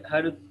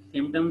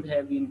symptoms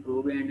have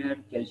improved, and her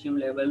calcium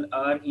levels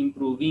are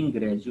improving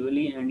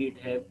gradually, and it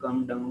have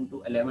come down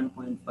to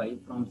 11.5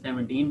 from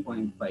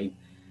 17.5.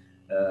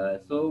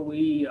 So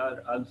we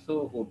are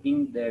also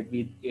hoping that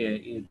with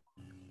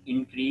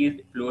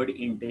increased fluid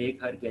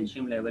intake, her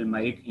calcium level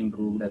might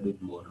improve a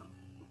bit more.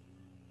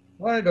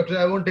 All right, doctor,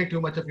 I won't take too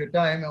much of your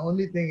time. The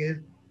only thing is,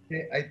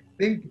 I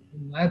think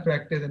in my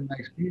practice and my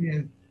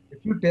experience,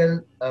 if you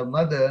tell a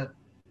mother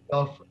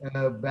of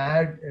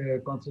bad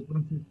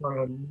consequences for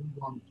her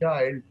newborn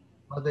child,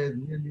 mother is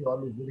nearly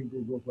always willing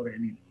to go for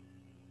anything.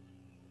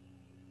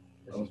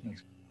 This is my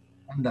experience.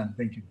 I'm done.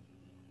 Thank you.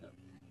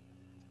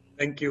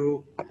 Thank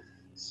you.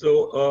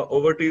 So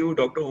over to you,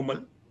 Dr.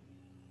 Umal.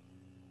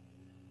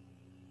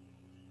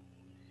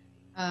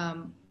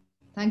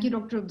 Thank you,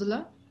 Dr.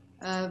 Abdullah.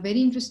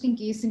 Very interesting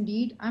case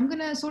indeed. I'm going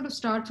to sort of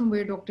start from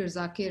where Dr.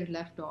 Zakir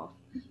left off.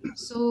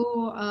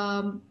 So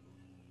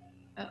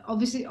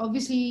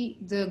obviously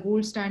the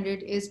gold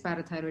standard is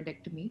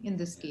parathyroidectomy in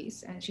this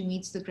case, and she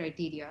meets the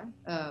criteria.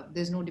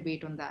 There's no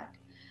debate on that.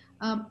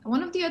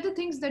 One of the other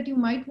things that you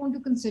might want to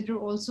consider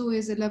also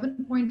is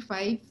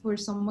 11.5 for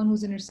someone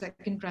who's in her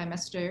second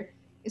trimester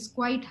is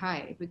quite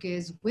high,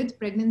 because with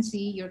pregnancy,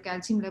 your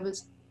calcium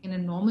levels in a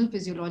normal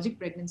physiologic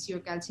pregnancy, your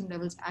calcium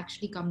levels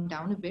actually come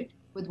down a bit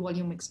with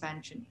volume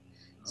expansion.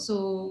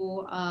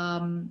 So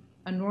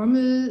a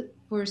normal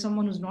for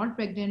someone who's not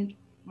pregnant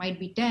might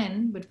be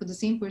 10, but for the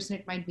same person,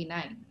 it might be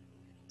 9.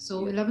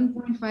 So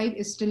 11.5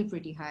 is still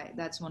pretty high.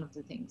 That's one of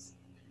the things.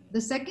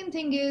 The second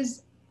thing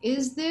is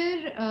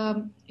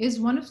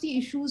one of the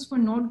issues for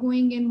not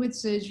going in with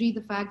surgery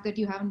the fact that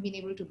you haven't been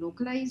able to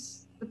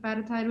localize the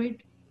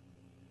parathyroid?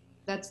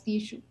 That's the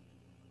issue.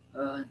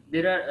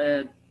 There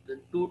are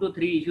 2 to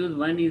 3 issues.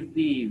 One is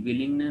the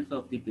willingness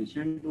of the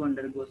patient to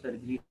undergo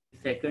surgery.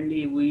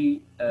 Secondly,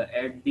 we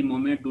at the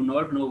moment do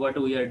not know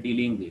what we are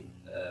dealing with,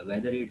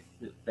 whether it's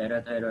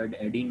parathyroid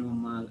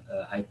adenoma,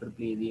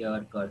 hyperplasia,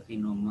 or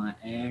carcinoma.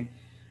 And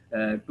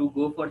to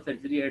go for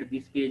surgery at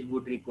this stage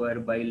would require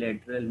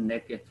bilateral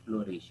neck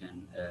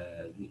exploration,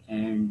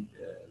 and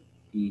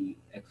the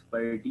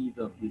expertise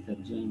of the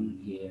surgeon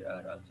here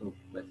are also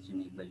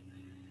questionable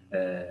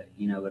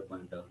in our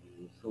point of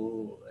view.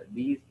 So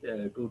these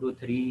 2 to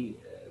 3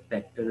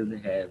 factors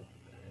have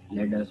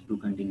led us to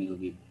continue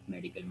with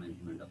medical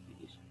management of the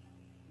patient.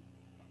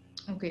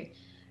 Okay.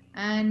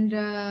 And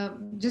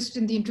just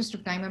in the interest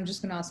of time, I'm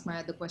just going to ask my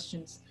other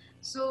questions.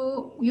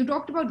 So you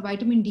talked about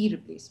vitamin D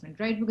replacement,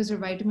 right? Because her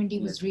vitamin D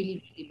was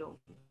really, really low.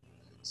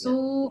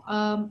 So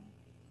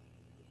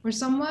for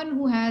someone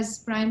who has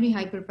primary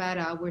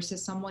hyperpara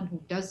versus someone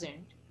who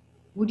doesn't,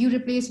 would you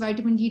replace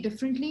vitamin D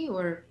differently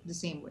or the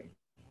same way?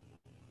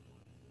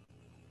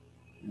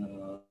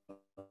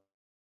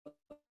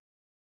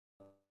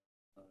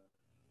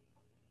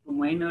 To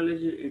my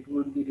knowledge, it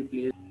would be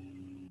replaced.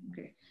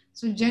 Okay.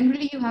 So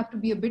generally, you have to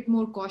be a bit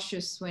more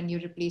cautious when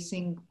you're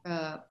replacing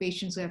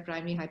patients who have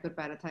primary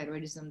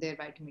hyperparathyroidism, their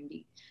vitamin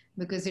D,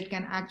 because it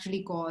can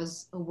actually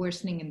cause a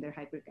worsening in their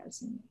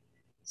hypercalcemia.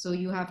 So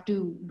you have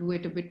to do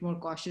it a bit more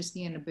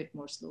cautiously and a bit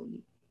more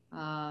slowly.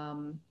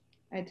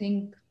 I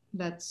think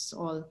that's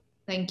all.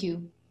 Thank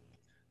you.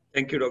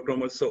 Thank you, Dr.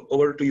 Umar. So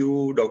over to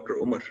you, Dr.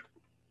 Umar.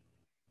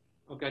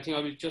 Okay, I think I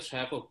will just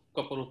have a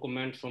couple of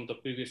comments from the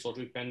previous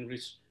surgery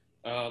panelists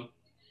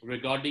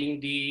regarding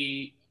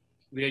the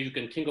where you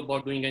can think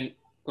about doing a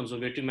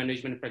conservative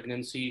management of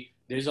pregnancy.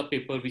 There is a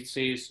paper which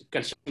says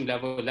calcium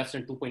level less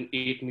than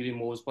 2.8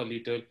 millimoles per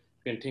liter. You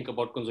can think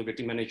about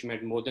conservative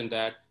management. More than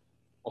that,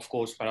 of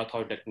course,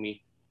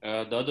 parathyroidectomy.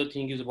 The other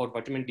thing is about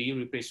vitamin D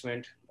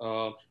replacement.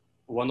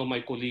 One of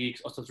my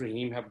colleagues, Asad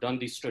Rahim, have done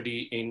this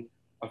study in,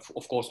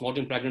 of course, not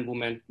in pregnant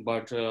women,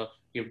 but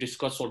we have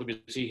discussed sort of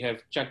basically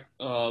have checked,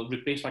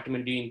 replaced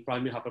vitamin D in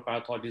primary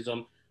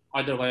hyperparathyroidism,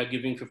 either via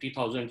giving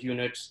 50,000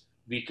 units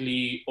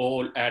weekly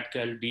or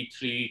Adcal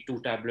D3, 2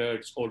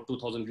 tablets or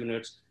 2,000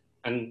 units,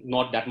 and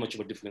not that much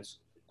of a difference.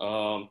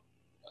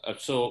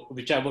 So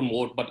whichever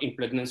mode, but in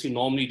pregnancy,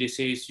 normally they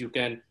say you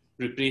can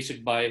replace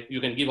it by, you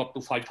can give up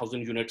to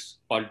 5,000 units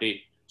per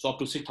day. So up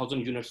to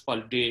 6,000 units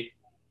per day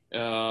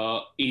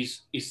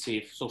is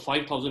safe. So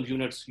 5,000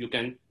 units you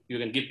can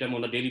give them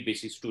on a daily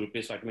basis to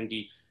replace vitamin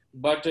D.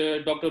 But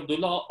Dr.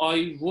 Abdullah,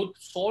 I would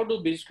sort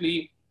of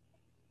basically,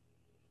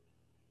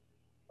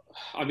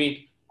 I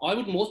mean, I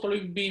would most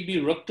probably be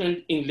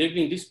reluctant in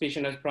labeling this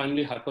patient as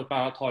primary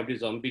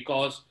hyperparathyroidism,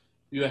 because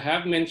you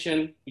have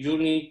mentioned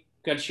urinary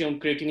calcium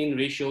creatinine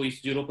ratio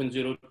is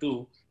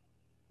 0.02,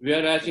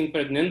 whereas in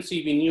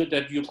pregnancy, we knew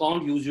that you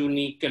can't use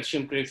urinary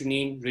calcium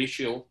creatinine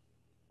ratio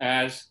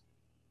as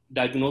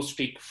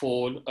diagnostic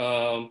for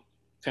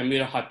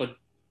familial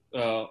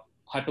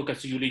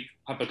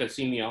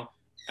hypercalcemia,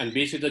 and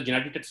basically the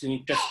genetic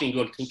testing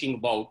you're thinking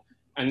about.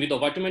 And with the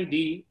vitamin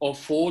D of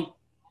 4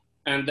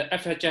 and the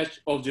FHH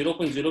of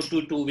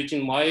 0.022, which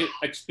in my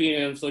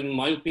experience or in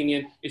my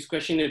opinion is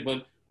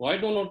questionable, why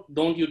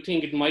don't you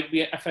think it might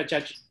be a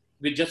FHH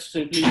with just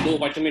simply low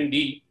vitamin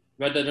D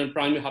rather than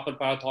primary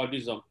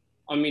hyperparathyroidism?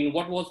 I mean,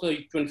 what was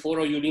the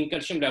 24-hour urine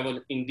calcium level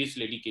in this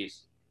lady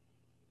case?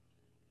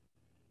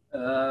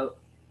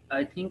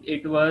 I think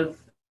it was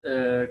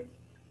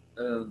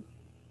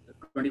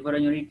 24-hour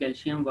urine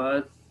calcium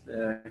was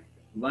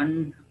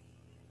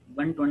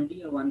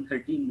 120 or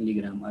 130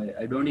 milligram.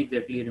 I don't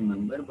exactly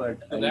remember, but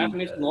so that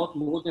means not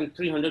more than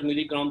 300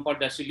 milligram per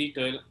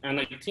deciliter. And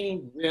I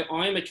think where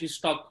I'm actually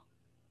stuck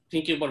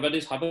thinking about whether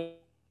it's hyper,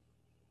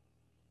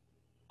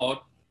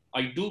 or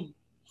I do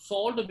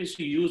sort of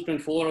basically use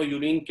 24-hour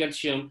urine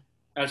calcium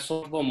as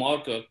sort of a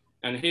marker.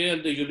 And here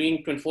the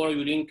urine 24-hour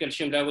urine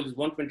calcium level is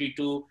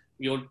 122.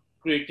 Your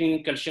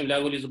creatine calcium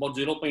level is about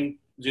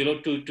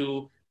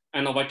 0.022,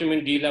 and a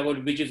vitamin D level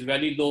which is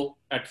very low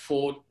at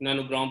 4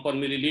 nanogram per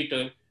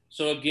milliliter.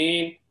 So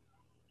again,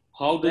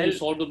 how do you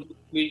sort of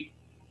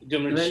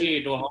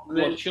differentiate, or how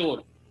do you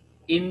assure?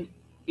 In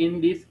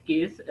this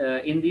case,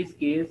 in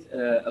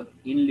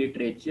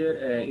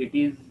literature, it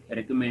is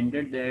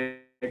recommended that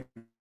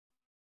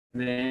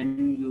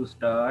when you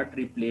start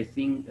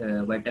replacing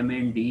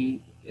vitamin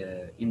D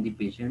in the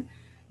patient,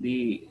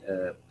 the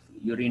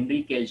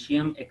urinary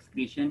calcium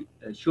excretion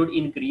should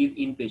increase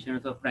in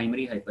patients of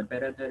primary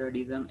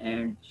hyperparathyroidism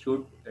and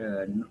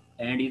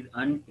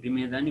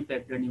remains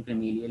unaffected in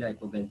familial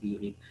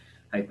hypocalciuric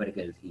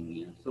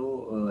hypercalcemia.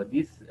 So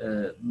this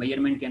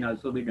measurement can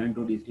also be done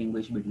to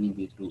distinguish between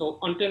these two. So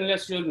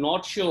unless you're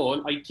not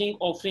sure, I think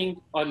offering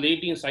a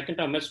lady in second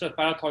trimester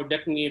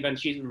parathyroidectomy when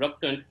she's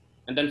reluctant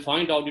and then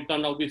find out it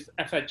turned out with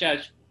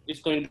FHH is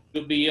going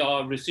to be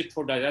a receipt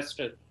for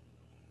disaster.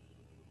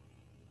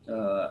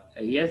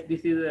 Yes,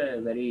 this is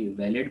a very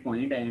valid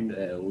point, and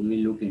we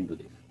will look into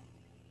this.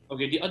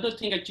 Okay, the other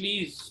thing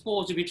actually is,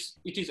 suppose if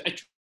it is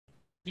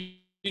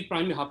actually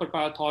primary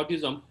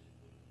hyperparathyroidism.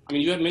 I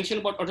mean, you have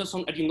mentioned about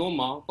ultrasound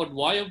adenoma, but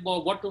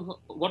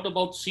what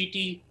about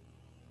CT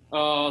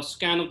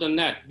scan of the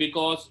neck?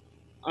 Because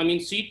I mean,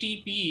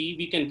 CTP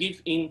we can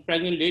give in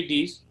pregnant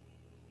ladies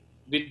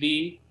with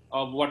the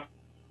what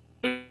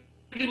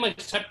pretty much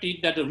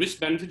accepted that the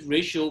risk-benefit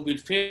ratio will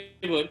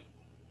favor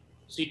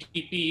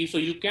CTP, so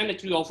you can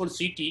actually offer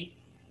CT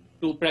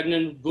to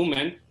pregnant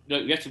women.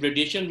 Yes,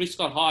 radiation risks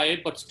are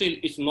high, but still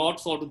it's not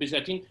sort of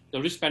besetting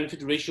the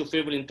risk-benefit ratio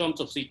favor in terms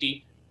of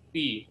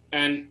CTP.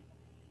 And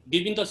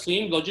given the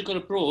same logical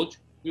approach,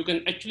 you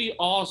can actually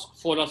ask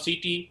for a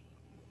CT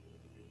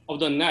of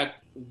the neck,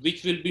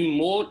 which will be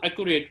more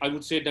accurate, I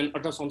would say, than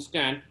ultrasound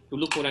scan to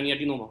look for any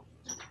adenoma.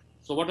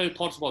 So what are your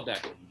thoughts about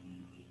that?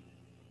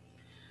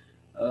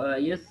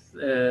 Yes,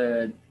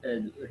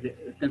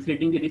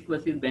 considering the risk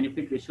versus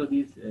benefit ratio,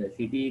 this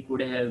CT could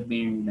have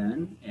been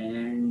done,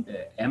 and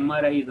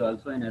MRI is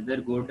also another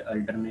good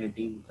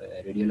alternative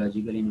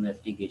radiological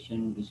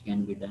investigation which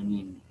can be done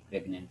in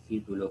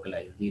pregnancy to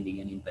localize the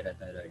lesion in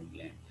parathyroid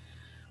gland.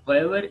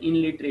 However,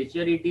 in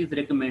literature, it is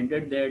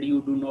recommended that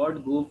you do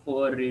not go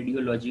for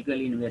radiological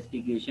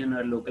investigation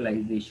or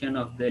localization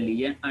of the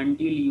lesion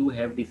until you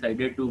have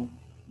decided to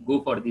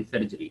go for the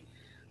surgery.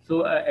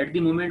 So at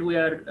the moment, we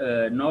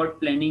are not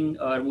planning,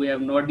 or we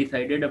have not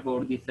decided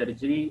about the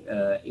surgery.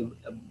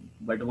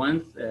 But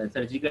once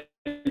surgical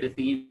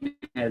decision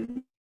has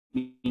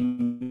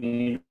been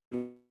made,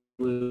 we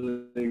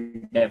will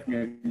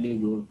definitely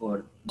go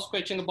for. Last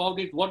question about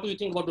it: what do you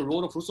think about the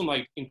role of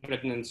furosemide in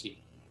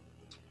pregnancy?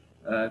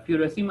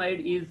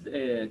 Furosemide is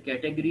a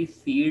category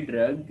C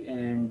drug,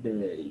 and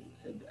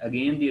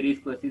again, the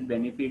risk versus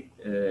benefit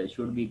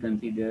should be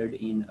considered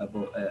in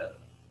about.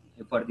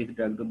 For this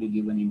drug to be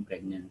given in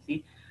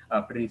pregnancy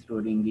after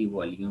restoring the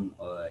volume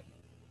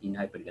in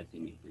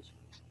hypercalcemic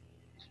patients.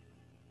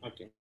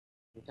 Okay,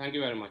 thank you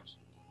very much.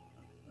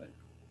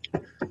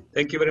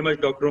 Thank you very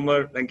much, Dr.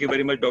 Umar. Thank you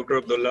very much, Dr.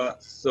 Abdullah.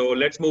 So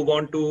let's move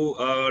on to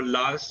our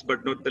last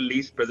but not the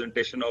least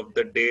presentation of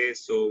the day.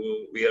 So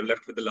we are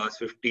left with the last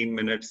 15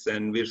 minutes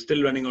and we're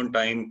still running on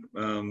time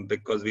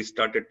because we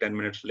started 10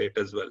 minutes late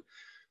as well.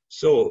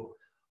 So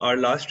our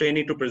last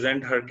trainee to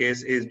present her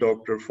case is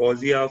Dr.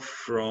 Fauzia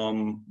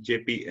from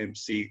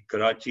JPMC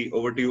Karachi.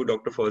 Over to you,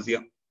 Dr.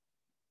 Fauzia.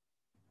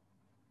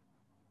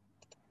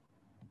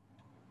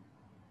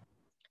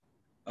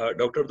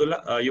 Dr.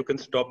 Abdullah, you can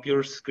stop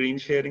your screen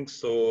sharing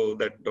so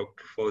that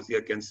Dr.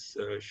 Fauzia can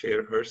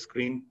share her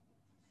screen.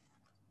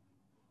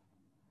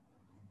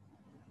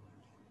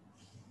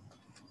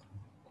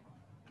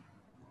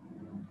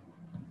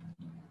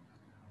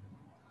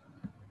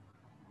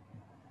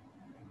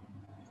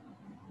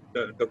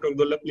 Dr.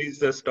 Abdullah,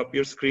 please stop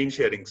your screen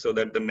sharing so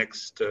that the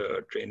next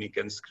trainee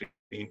can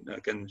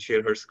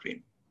share her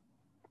screen.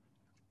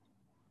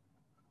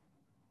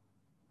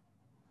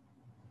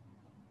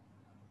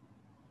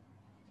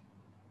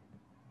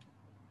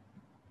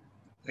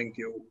 Thank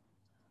you.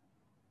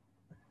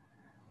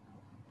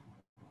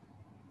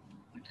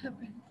 What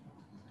happened?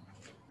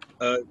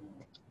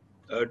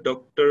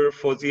 Dr.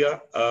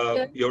 Fauzia,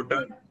 Yeah. your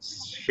turn.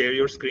 Share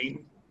your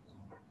screen.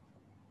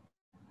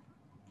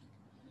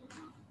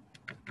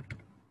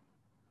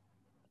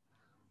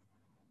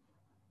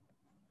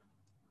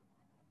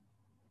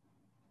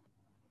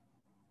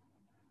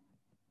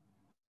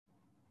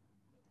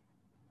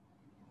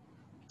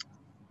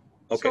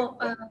 Okay. So,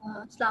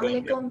 Assalamu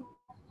alaikum.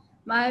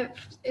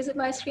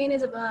 My screen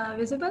is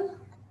visible?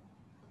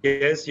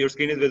 Yes, your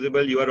screen is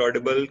visible. You are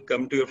audible.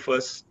 Come to your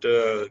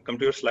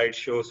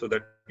slideshow so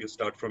that you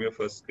start from your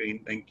first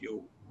screen. Thank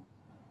you.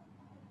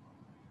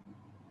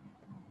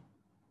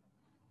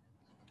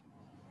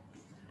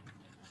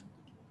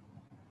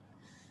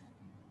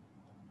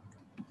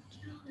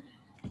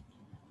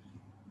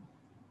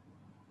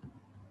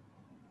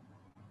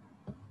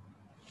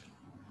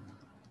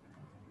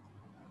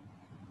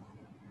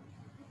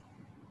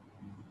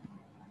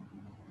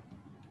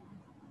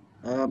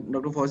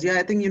 Dr. Fauzia,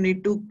 I think you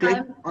need to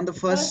click on the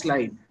first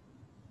slide.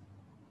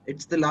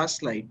 It's the last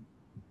slide.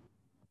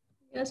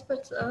 Yes,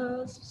 but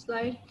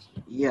slide.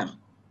 Yeah.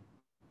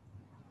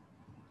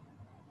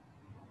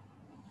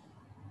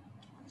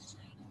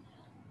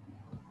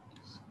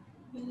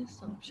 Where is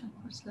the option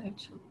for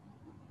slideshow?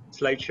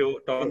 Slideshow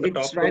on the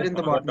top. It's right in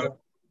the bottom.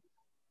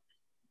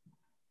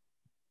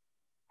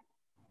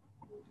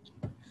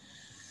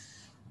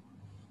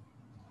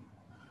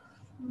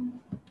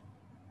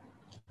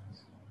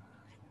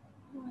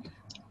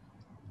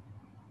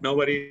 No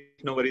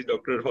worries,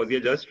 Dr.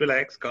 Fauzia. Just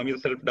relax, calm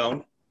yourself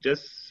down.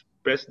 Just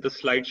press the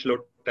slideshow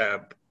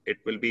tab. It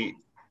will be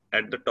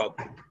at the top,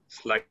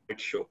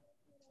 slideshow.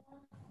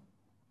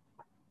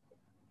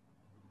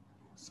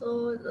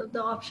 So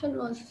the option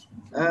was.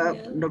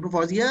 Dr.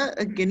 Fauzia,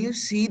 can you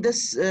see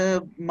this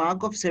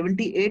mark of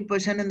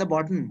 78% in the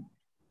bottom?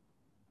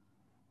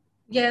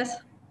 Yes.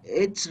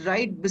 It's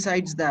right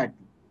besides that.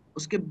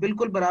 Uske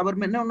bilkul barabar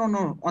mein.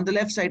 No. On the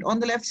left side.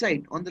 On the left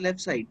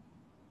side.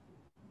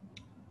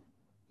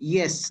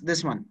 Yes,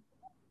 this one.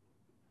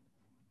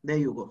 There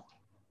you go.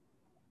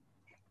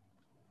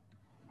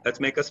 Let's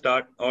make a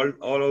start. All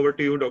over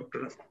to you,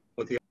 Dr.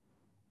 Fauzia.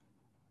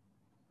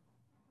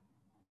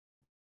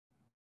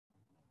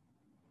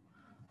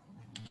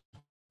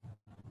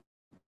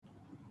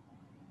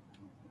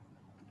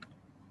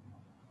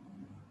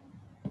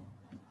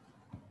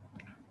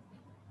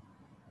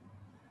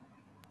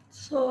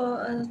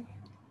 So,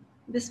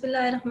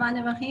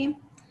 Bismillahirrahmanirrahim.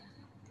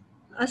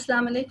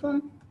 Assalamu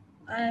alaikum.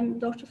 I am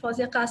Dr.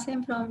 Fauzia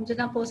Qasim from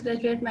Jinnah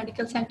Postgraduate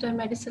Medical Center,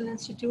 Medical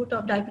Institute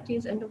of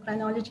Diabetes,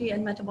 Endocrinology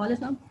and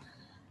Metabolism.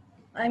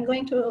 I'm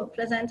going to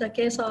present a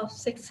case of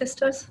 6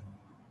 sisters.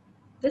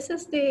 This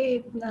is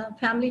the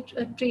family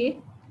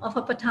tree of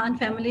a Pathan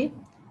family.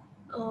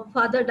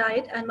 Father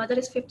died and mother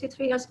is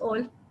 53 years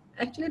old.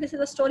 Actually, this is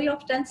a story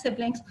of 10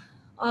 siblings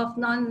of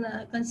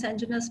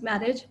non-consanguineous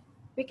marriage.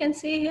 We can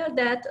see here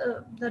that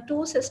the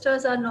 2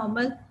 sisters are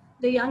normal.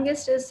 The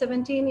youngest is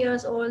 17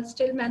 years old,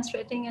 still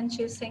menstruating, and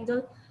she's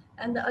single.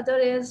 And the other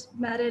is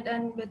married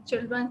and with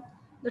children.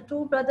 The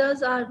 2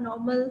 brothers are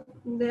normal.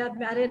 They are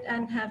married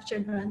and have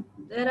children.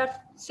 There are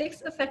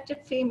 6 affected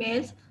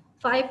females,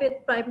 5 with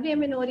primary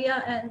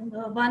amenorrhea and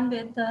 1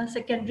 with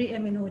secondary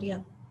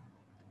amenorrhea.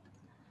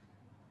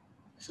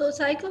 So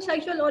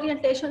psychosexual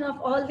orientation of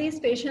all these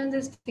patients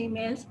is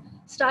females,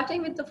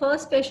 starting with the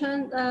first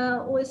patient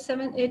who is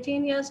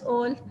 18 years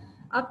old,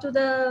 up to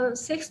the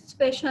 6th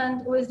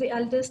patient who is the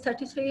eldest,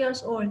 33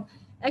 years old.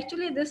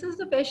 Actually, this is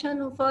the patient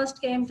who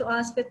first came to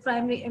us with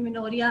primary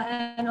amenorrhea,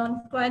 and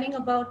on inquiring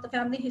about the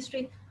family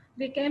history,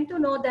 we came to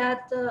know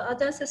that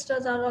other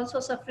sisters are also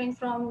suffering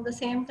from the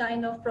same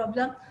kind of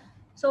problem.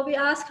 So we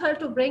asked her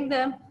to bring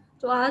them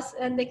to us,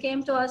 and they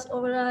came to us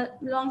over a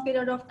long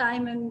period of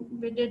time, and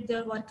we did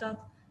their workup.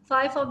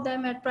 5 of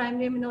them had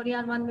primary amenorrhea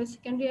and 1 with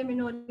secondary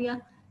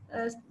amenorrhea.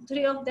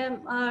 3 of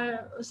them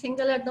are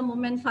single at the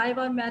moment, 5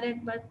 are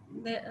married, but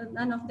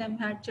none of them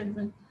had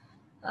children.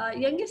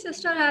 Youngest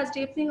sister has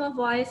deepening of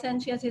voice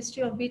and she has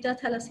history of beta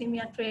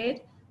thalassemia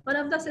trait. One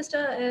of the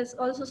sister is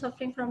also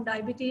suffering from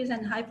diabetes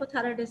and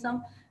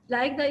hypothyroidism.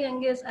 Like the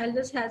youngest,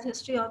 eldest has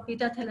history of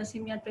beta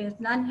thalassemia trait.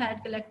 None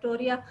had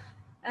galactorrhea.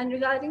 And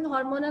regarding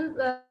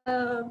hormonal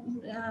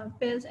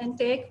pills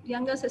intake,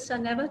 younger sister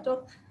never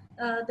took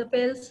the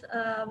pills,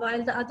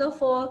 while the other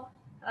 4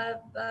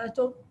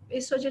 took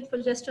estrogen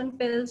progesterone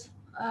pills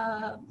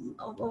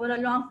over a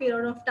long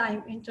period of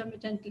time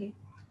intermittently.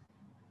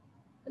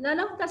 None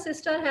of the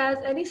sister has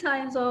any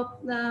signs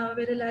of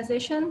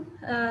virilization.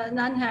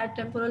 None had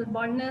temporal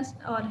baldness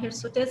or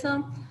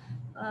hirsutism,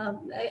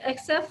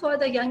 except for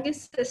the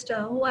youngest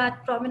sister who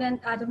had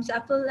prominent Adam's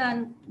apple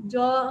and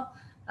jaw,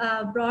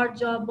 broad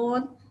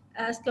jawbone.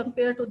 As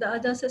compared to the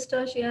other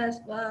sister, she has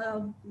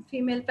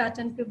female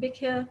pattern pubic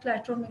hair,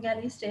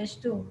 cleidocromegalic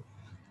stage 2.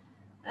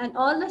 And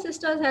all the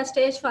sisters had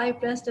stage 5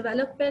 breast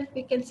development.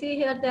 We can see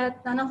here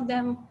that none of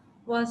them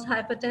was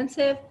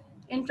hypertensive.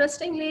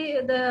 Interestingly,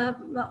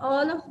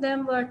 all of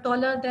them were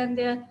taller than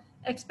their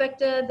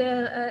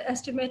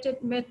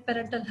estimated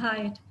mid-parental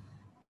height.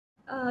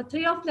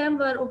 3 of them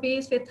were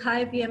obese with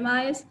high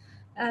BMIs,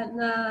 and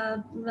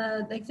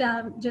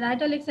the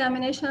genital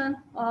examination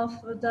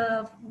of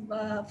the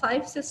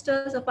 5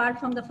 sisters, apart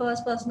from the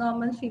first, was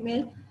normal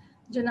female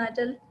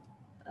genital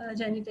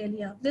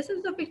genitalia. This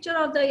is the picture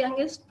of the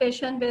youngest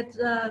patient with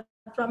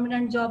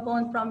prominent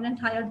jawbone,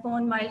 prominent hyoid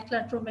bone, mild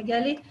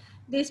cleidocromegaly.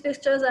 These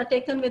pictures are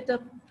taken with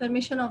the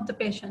permission of the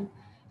patient.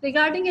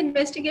 Regarding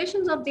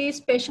investigations of these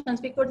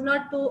patients, we could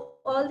not do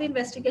all the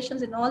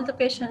investigations in all the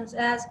patients,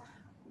 as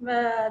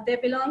they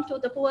belong to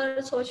the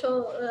poor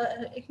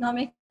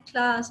socio-economic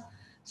class.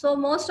 So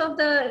most of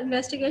the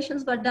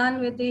investigations were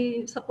done with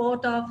the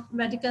support of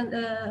Medicine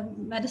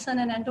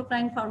and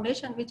Endocrine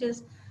Foundation, which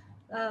is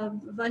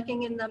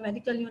working in the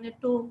medical unit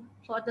too,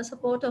 for the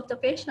support of the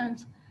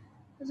patients.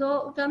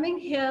 So coming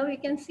here, we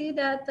can see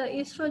that the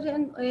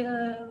estradiol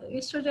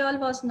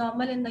was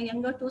normal in the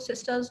younger 2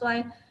 sisters,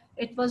 while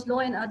it was low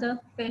in other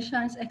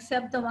patients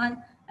except the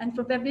one, and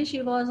probably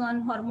she was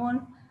on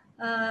hormone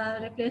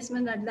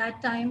replacement at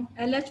that time.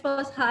 LH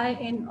was high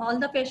in all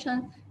the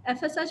patients.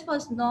 FSH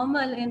was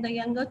normal in the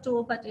younger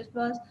 2, but it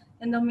was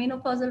in the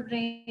menopausal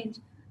range.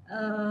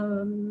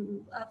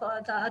 The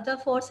other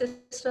 4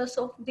 sisters,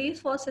 so these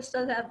 4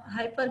 sisters have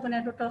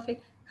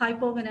hypergonadotrophic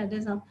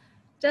hypogonadism.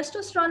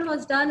 Testosterone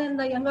was done in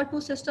the younger 2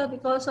 sisters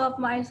because of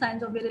mild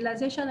signs of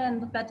virilization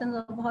and the patterns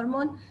of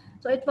hormone.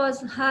 So it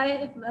was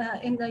high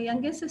in the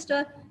youngest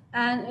sister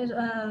and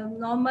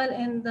normal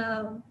in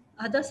the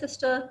other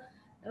sister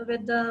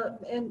with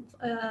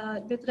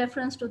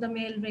reference to the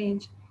male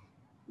range.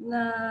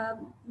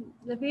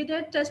 We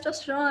did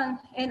testosterone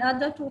in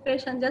other 2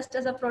 patients just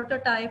as a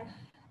prototype,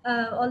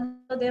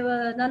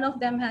 although none of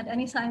them had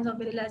any signs of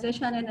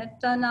virilization, and it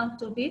turned out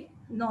to be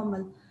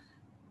normal.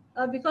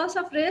 Because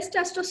of raised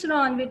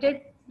testosterone, we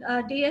did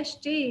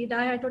DHT,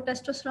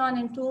 dihydrotestosterone,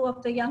 in 2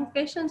 of the young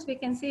patients. We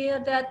can see here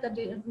that the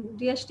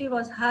DHT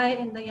was high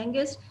in the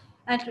youngest,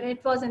 and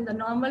it was in the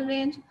normal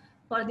range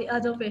for the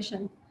other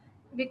patient.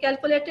 We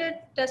calculated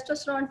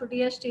testosterone to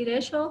DHT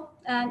ratio,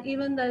 and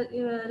even the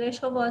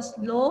ratio was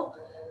low,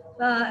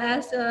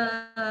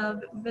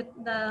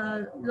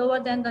 lower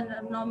than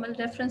the normal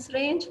reference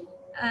range.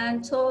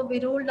 And so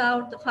we ruled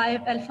out the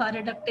 5-alpha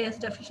reductase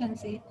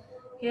deficiency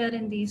here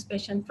in these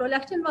patients.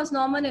 Prolactin was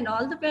normal in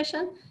all the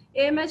patients.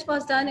 AMH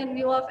was done in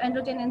view of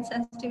androgen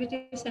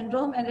insensitivity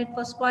syndrome, and it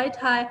was quite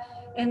high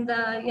in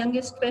the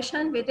youngest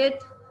patient. We did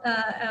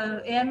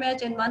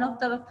AMH in one of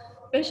the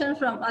patients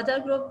from other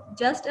group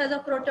just as a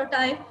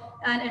prototype,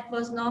 and it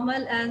was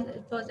normal as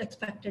it was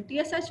expected.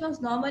 TSH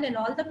was normal in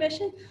all the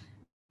patients.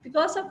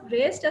 Because of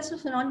raised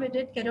testosterone, we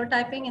did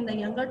karyotyping in the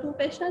younger 2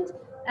 patients,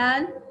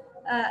 and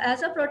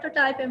as a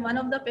prototype in one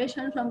of the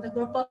patients from the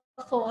group of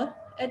 4,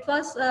 it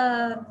was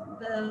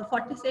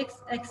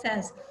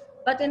 46XS.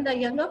 But in the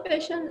younger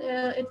patient,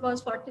 it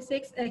was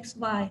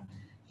 46XY.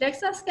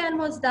 DEXA scan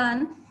was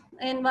done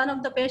in one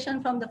of the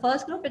patients from the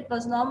first group. It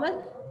was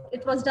normal.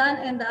 It was done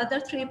in the other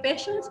 3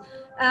 patients,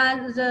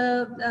 and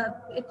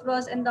it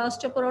was in the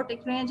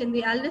osteoporotic range in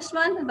the eldest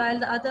one, while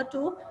the other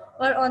 2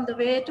 were on the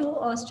way to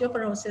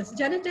osteoporosis.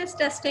 Genetics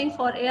testing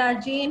for AR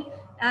gene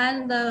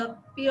and the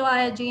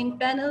POI gene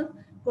panel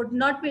could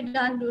not be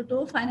done due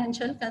to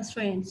financial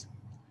constraints.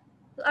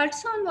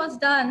 Ultrasound was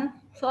done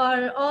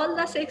for all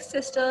the 6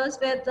 sisters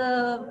with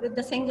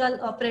the single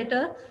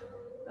operator.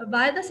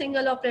 By the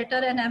single operator,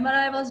 and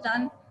MRI was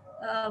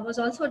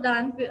also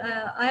done.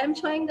 I am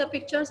showing the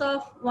pictures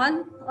of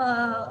one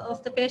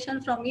of the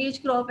patient from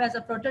each group as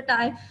a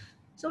prototype.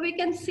 So we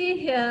can see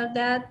here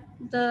that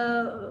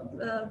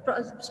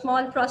the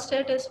small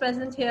prostate is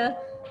present here,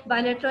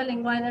 bilateral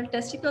inguinal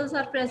testicles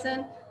are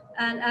present,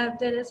 and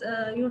there is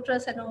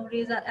uterus and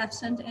ovaries are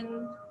absent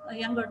in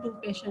younger 2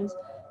 patients.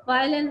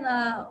 While in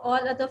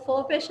all other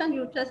 4 patients,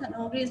 uterus and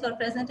ovaries were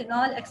present in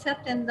all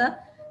except in the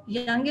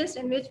youngest,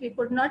 in which we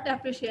could not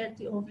appreciate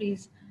the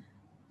ovaries.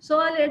 So,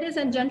 ladies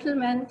and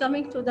gentlemen,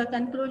 coming to the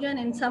conclusion,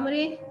 in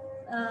summary,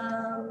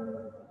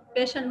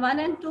 patient 1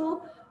 and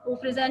 2 who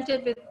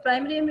presented with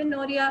primary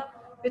amenorrhea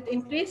with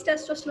increased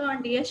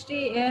testosterone,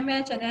 DHT,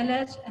 AMH, and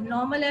LH, and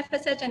normal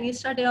FSH and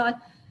estradiol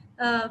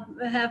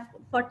have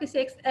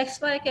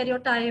 46XY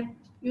karyotype,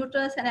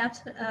 uterus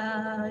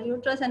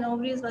and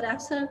ovaries were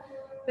absent,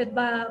 with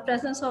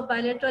presence of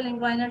bilateral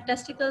inguinal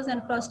testicles,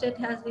 and prostate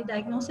has the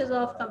diagnosis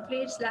of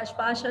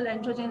complete/partial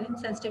androgen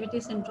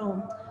insensitivity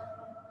syndrome.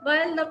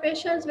 While the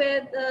patients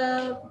with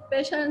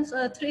patients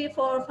 3,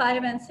 4,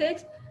 5, and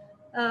 6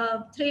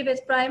 3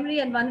 with primary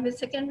and 1 with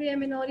secondary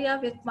amenorrhea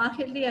with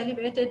markedly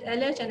elevated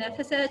LH and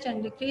FSH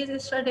and decreased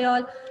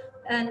estradiol,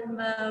 and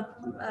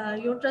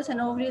uterus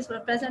and ovaries were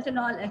present in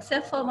all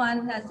except for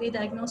one as the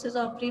diagnosis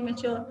of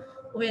premature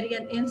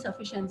ovarian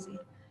insufficiency.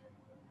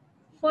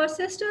 For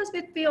sisters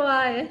with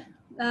POI,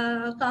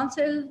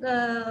 counsel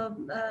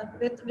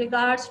with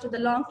regards to the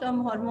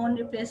long-term hormone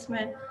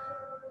replacement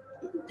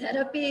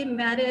therapy,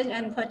 marriage,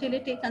 and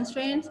fertility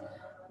constraints,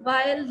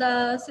 while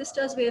the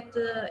sisters with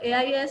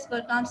AIS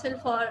were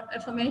counseled for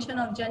affirmation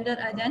of gender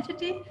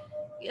identity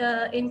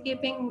in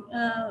keeping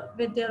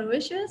with their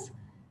wishes,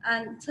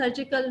 and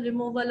surgical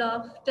removal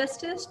of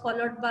testes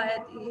followed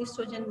by the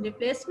estrogen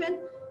replacement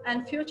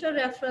and future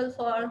referral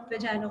for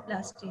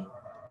vaginoplasty.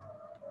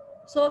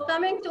 So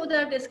coming to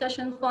the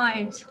discussion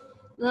points,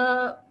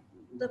 the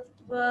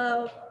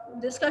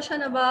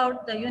discussion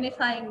about the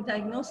unifying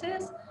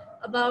diagnosis,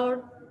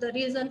 about the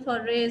reason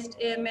for raised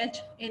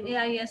AMH in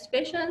AIS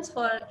patients,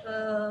 for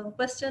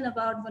question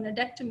about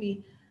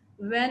gonadectomy,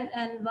 when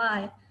and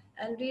why,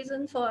 and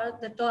reason for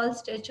the tall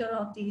stature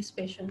of these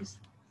patients.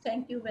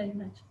 Thank you very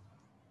much.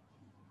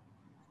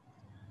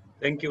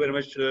 Thank you very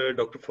much,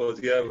 Dr.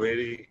 Fauzia.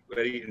 Very,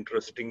 very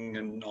interesting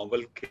and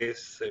novel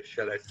case,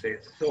 shall I say.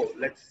 So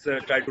let's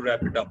try to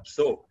wrap it up.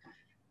 So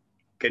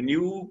can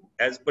you,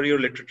 as per your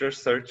literature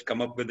search,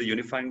 come up with a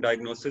unifying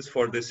diagnosis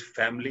for this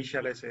family,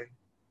 shall I say?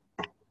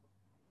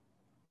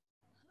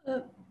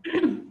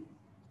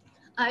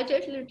 I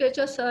did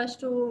literature search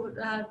to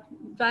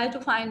try to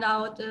find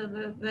out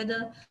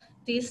whether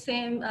these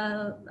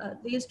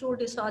two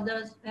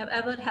disorders have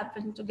ever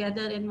happened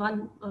together in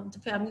one of the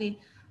family,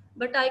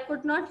 but I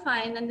could not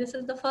find, and this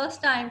is the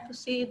first time to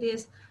see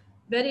these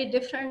very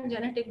different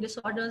genetic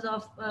disorders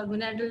of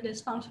gonadal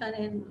dysfunction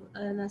in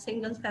a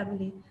single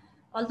family.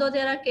 Although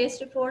there are case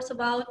reports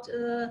about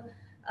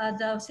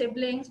the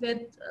siblings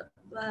with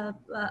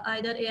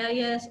either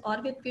AIS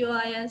or with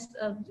POIS,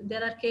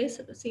 there are case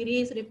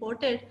series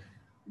reported,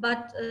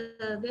 but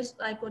this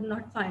I could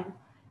not find.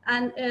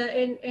 And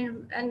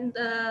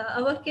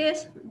our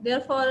case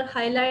therefore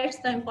highlights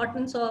the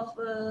importance of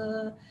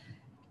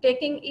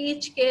taking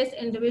each case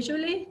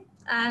individually,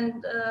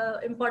 and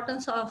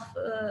importance of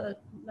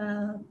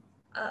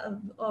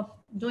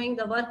doing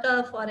the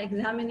workup for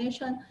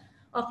examination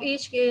of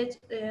each case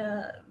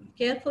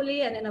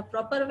carefully and in a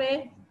proper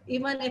way,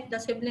 even if the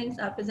siblings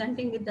are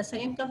presenting with the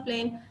same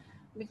complaint,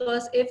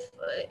 because if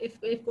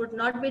it could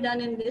not be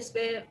done in this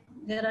way,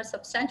 there are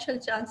substantial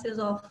chances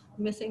of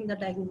missing the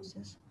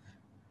diagnosis.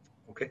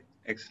 Okay,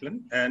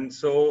 excellent. And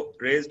so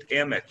raised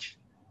AMH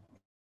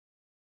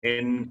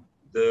in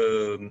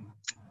the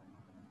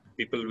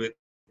people with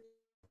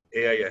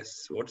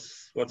AIS,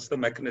 what's the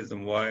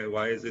mechanism?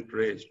 Why is it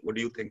raised? What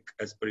do you think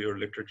as per your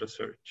literature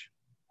search?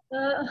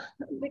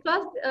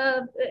 Because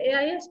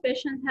AIS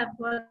patients have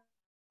got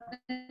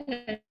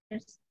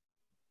hairs.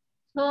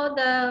 So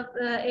the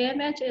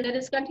AMH, there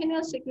is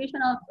continuous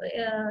secretion of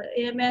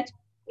AMH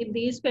in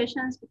these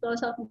patients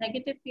because of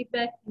negative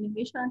feedback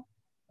inhibition,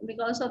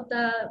 because of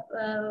the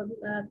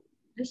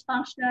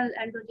dysfunctional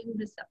androgen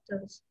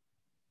receptors.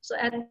 So,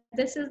 and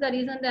this is the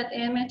reason that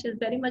AMH is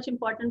very much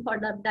important for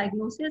the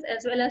diagnosis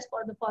as well as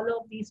for the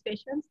follow-up of these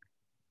patients.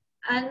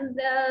 And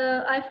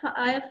I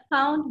have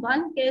found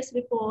one case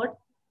report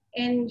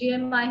in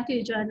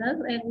GMIT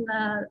journal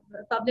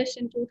published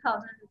in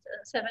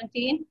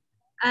 2017,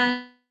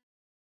 and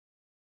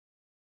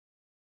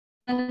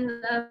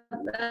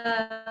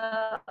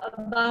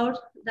about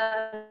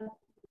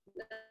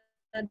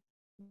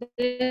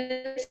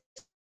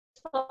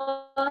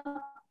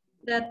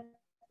that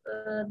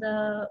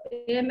the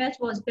AMH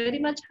was very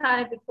much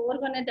high before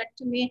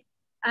gonadectomy,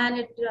 and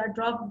it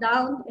dropped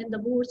down in the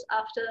boots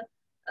after.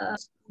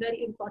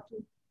 Very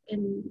important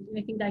in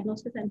making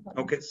diagnosis and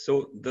follow-up. Okay,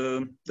 so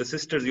the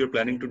sisters you're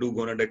planning to do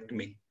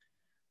gonadectomy,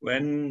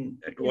 when,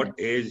 at what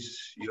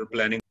age you're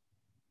planning?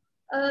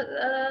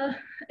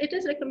 It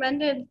is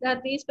recommended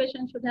that these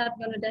patients should have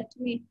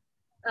gonadectomy.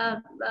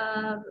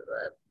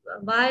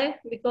 Why?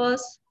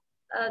 Because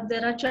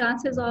there are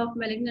chances of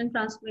malignant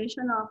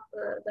transformation of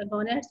the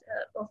gonads,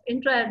 of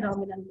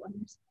intra-abdominal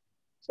gonads.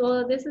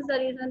 So this is the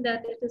reason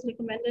that it is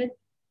recommended,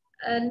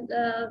 and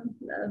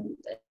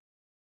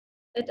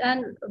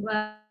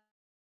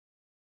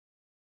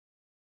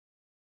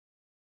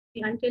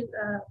until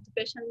the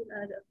patient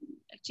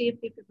achieves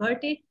the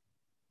puberty.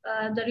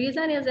 The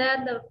reason is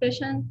that the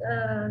patient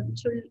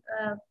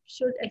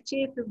should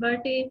achieve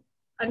puberty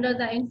under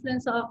the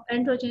influence of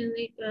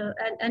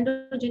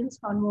endogenous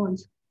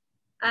hormones.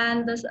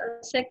 And the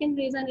second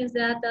reason is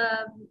that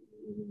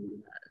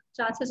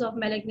chances of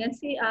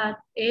malignancy are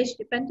age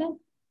dependent.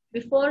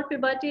 Before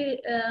puberty,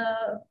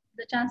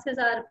 the chances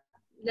are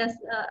less,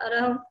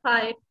 around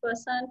 5%,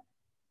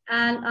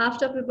 and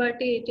after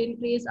puberty it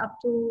increases up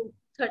to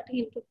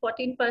 13 to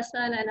 14%,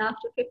 and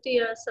after 50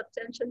 years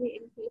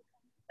substantially increase.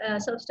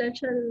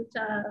 Substantial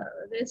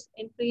risk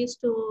increase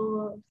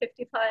to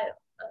 55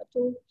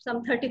 to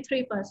some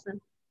 33%.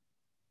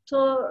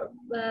 So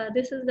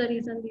this is the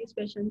reason these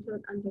patients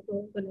should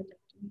undergo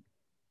gonadectomy.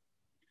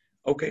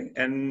 Okay,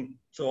 and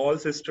So all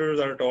sisters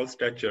are tall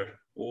stature.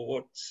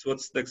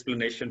 What's the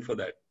explanation for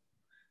that?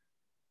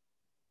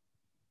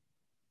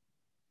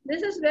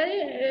 This is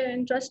very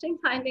interesting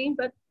finding,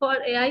 but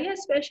for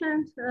AIS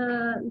patients,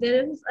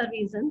 there is a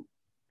reason.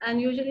 And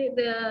usually,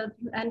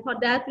 and for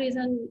that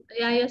reason,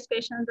 AIS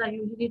patients are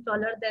usually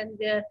taller than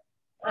their,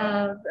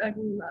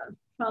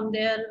 from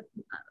their,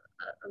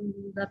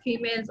 the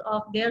females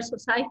of their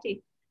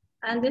society.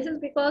 And this is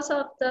because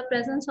of the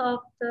presence of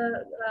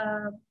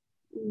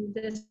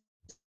this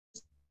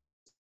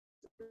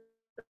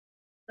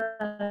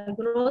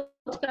growth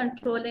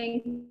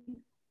controlling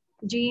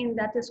gene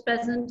that is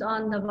present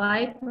on the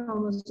Y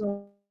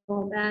chromosome,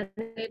 and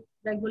it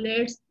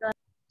regulates the.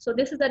 So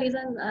this is the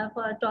reason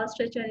for tall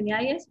stature in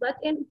AIS. But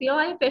in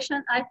POI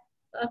patient, I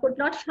could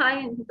not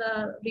find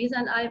the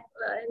reason.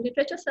 In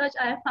literature search,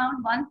 I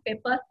found one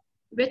paper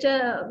which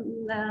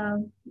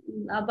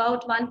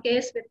about one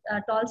case with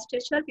tall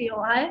stature,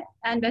 POI,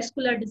 and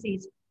vascular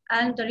disease.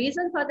 And the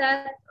reason for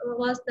that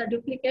was the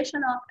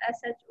duplication of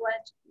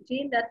SHOH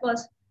gene that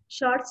was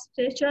short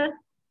stature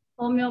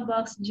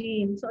homeobox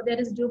gene. So there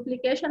is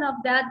duplication of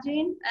that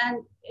gene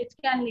and it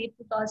can lead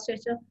to tall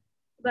stature.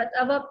 But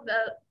our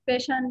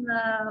patient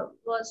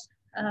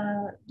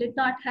did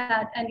not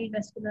have any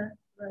vascular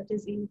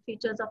disease,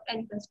 features of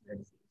any vascular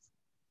disease.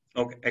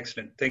 Okay,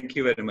 excellent. Thank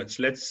you very much.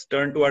 Let's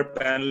turn to our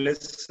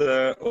panelists.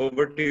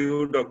 Over to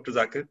you, Dr.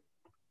 Zakir.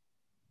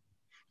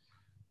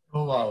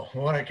 Oh, wow,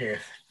 what a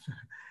case.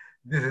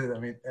 This is, I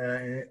mean,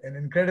 an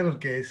incredible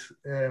case.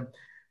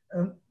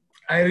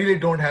 I really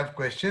don't have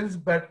questions,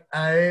 but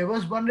I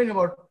was wondering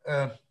about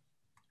a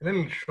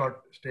little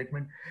short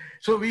statement.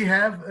 So we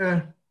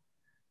have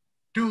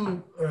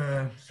two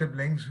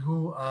siblings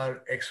who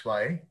are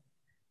XY,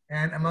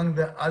 and among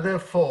the other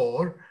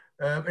four,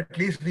 at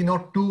least we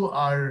know two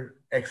are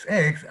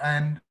XX,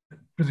 and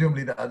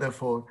presumably the other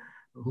four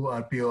who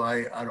are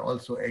POI are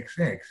also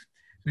XX.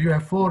 So you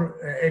have four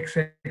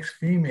XX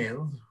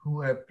females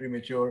who have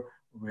premature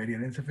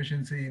ovarian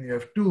insufficiency, and you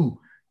have two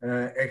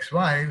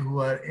XY who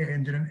are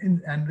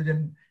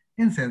androgen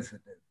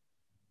insensitive.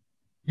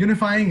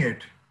 Unifying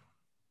it,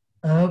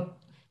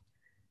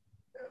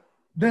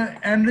 the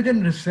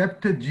androgen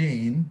receptor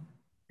gene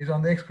is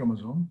on the X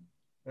chromosome,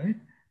 right?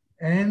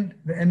 And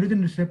the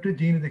androgen receptor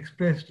gene is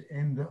expressed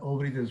in the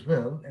ovaries as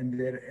well. And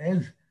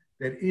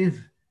there is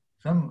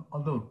some,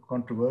 although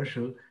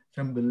controversial,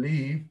 some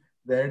belief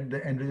that the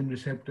androgen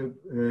receptor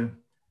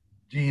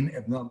gene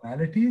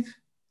abnormalities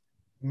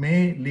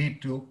may lead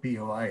to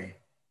POI.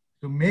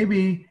 So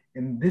maybe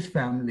in this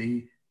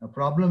family, a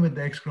problem with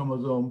the X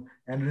chromosome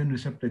androgen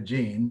receptor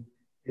gene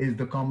is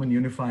the common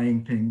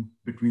unifying thing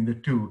between the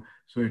two.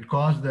 So it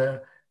caused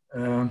the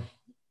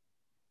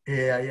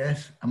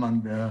AIS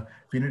among the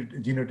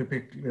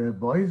genotypic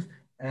boys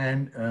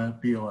and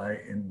POI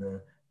in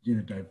the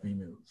genotype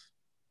females.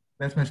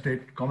 That's my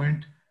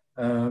comment.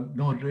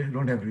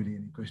 Don't have really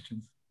any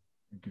questions.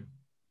 Thank you.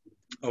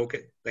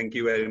 Okay, thank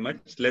you very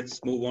much.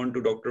 Let's move on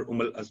to Dr.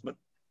 Azmat.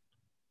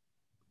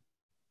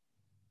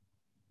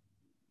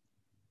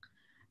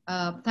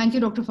 Thank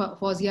you, Dr.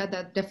 Fawzia.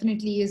 That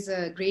definitely is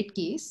a great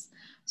case.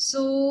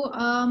 So,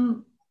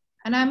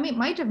 and I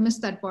might have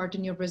missed that part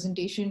in your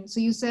presentation. So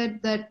you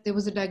said that there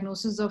was a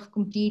diagnosis of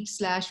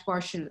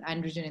complete/partial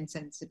androgen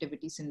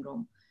insensitivity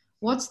syndrome.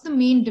 What's the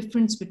main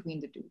difference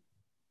between the two?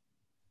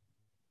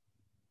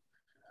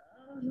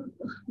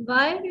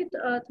 Why we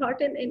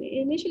thought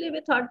initially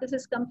we thought this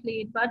is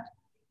complete, but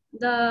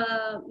the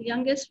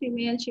youngest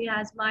female, she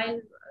has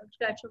mild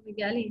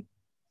splenomegaly.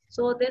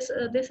 So this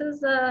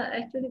is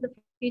actually the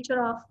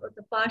feature of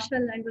the partial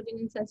androgen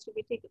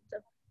insensitivity.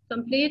 The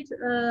complete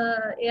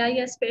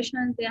AIS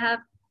patients, they have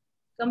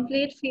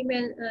complete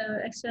female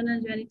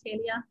external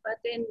genitalia, but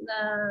in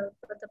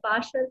the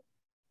partial,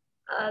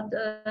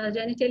 the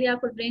genitalia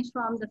could range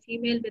from the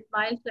female with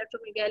mild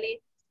splenomegaly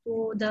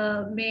to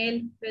the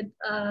male with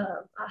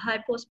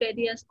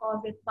hypospadias or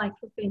with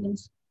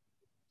microphalanx.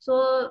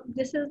 So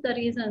this is the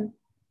reason.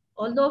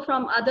 Although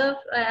from other,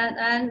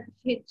 and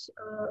she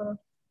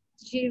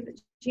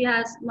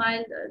has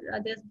mild,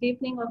 there's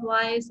deepening of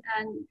voice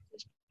and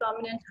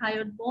prominent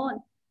hyoid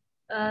bone.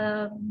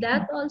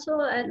 That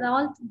also, and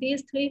all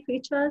these three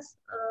features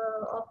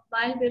of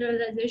mild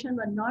virilization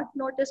were not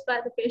noticed by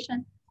the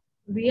patient.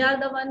 We are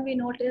the one we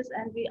noticed,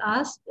 and we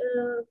asked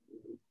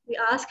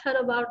her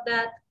about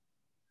that.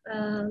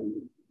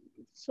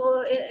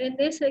 So in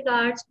this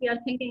regards, we are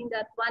thinking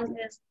that one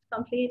is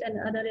complete and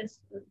other is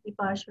the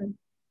partial.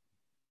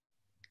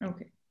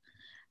 Okay.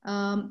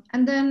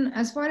 And then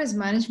as far as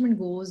management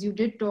goes, you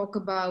did talk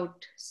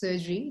about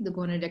surgery, the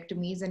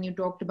gonadectomies, and you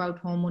talked about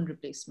hormone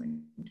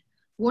replacement.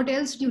 What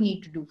else do you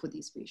need to do for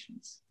these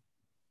patients?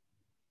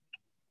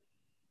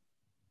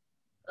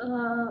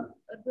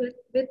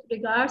 With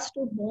regards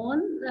to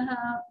bone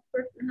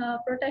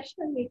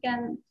protection, we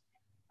can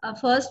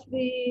first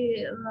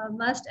we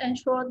must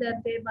ensure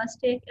that they must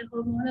take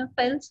hormonal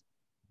pills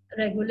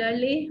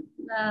regularly.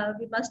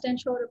 We must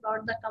ensure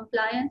about the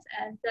compliance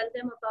and tell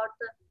them about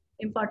the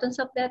importance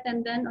of that,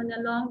 and then on the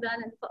long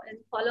run and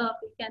follow up,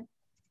 we can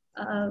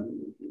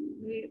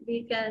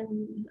we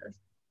can,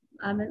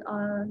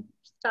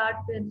 start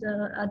with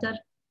other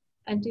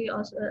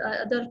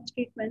other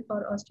treatment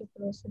for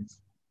osteoporosis.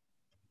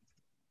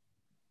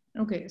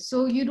 Okay,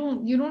 so you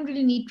don't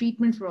really need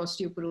treatment for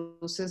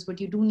osteoporosis,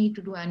 but you do need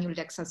to do annual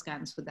DEXA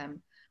scans for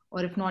them,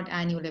 or if not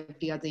annual,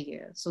 every other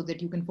year, so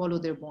that you can follow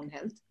their bone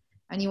health.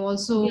 And you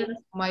also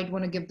might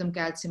want to give them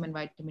calcium and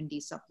vitamin D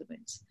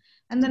supplements.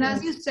 And then,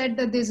 as you said,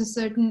 that there's a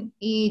certain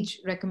age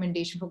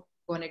recommendation for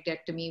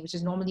gonadectomy, which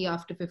is normally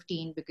after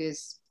 15,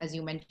 because as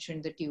you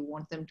mentioned that you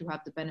want them to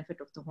have the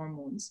benefit of the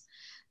hormones.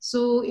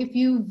 So if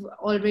you've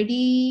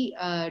already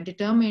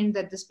determined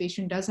that this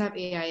patient does have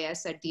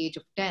AIS at the age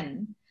of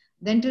 10,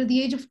 then till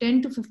the age of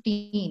 10 to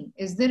 15,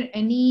 is there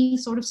any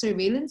sort of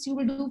surveillance you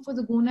will do for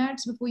the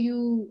gonads before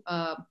you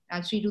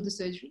actually do the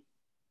surgery?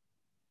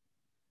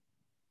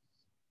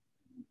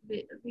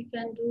 We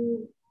can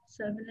do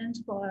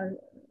surveillance for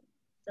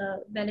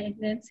the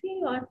malignancy,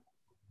 or?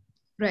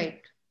 Right.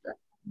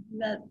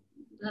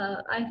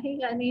 I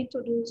think I need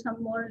to do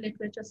some more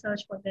literature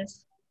search for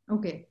this.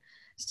 Okay.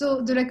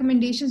 So the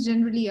recommendations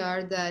generally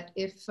are that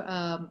if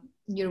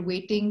you're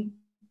waiting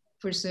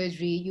for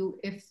surgery,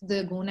 if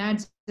the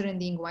gonads are in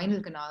the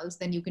inguinal canals,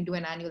 then you can do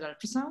an annual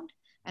ultrasound.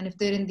 And if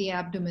they're in the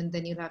abdomen,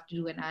 then you'll have to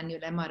do an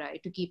annual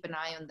MRI to keep an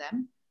eye on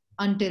them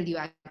until you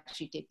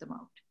actually take them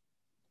out.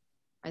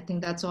 I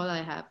think that's all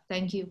I have.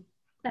 Thank you.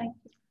 Thank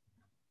you.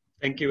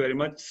 Thank you very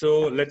much.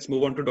 So let's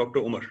move on to Dr.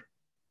 Umar.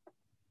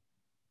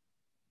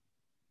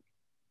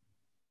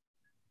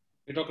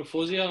 Dr.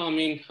 Fozia, I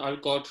mean,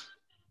 I've got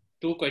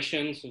two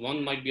questions.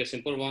 One might be a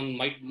simple one,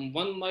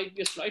 one might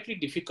be a slightly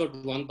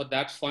difficult one, but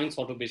that's fine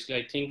sort of basically.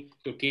 I think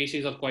your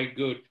cases are quite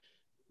good.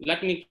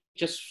 Let me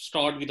just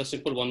start with a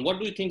simple one. What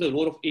do you think the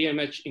role of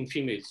AMH in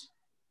females?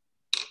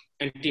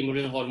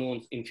 Anti-mullerian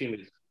hormones in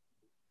females?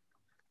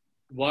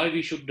 Why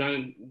we should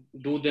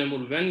do them, or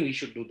when we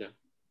should do them?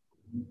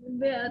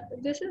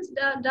 This is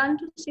done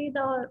to see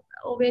the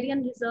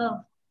ovarian reserve.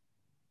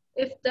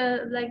 If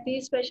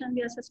these patients,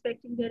 we are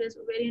suspecting there is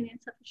ovarian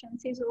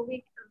insufficiency, so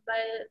we, by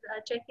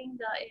checking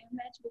the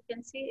AMH, we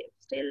can see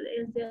still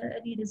is there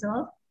any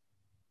reserve,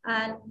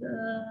 and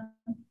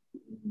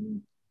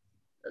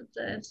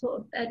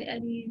so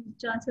any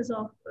chances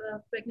of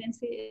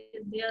pregnancy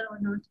is there or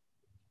not.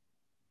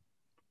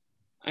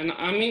 And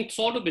I mean,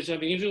 sort of, I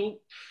mean,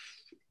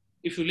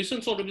 if you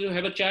listen, sort of, you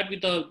have a chat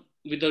with the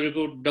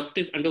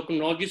reproductive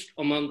endocrinologist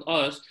among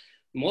us,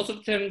 most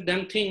of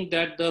them think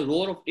that the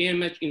role of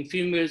AMH in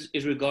females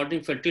is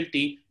regarding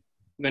fertility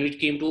when it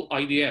came to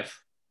IVF.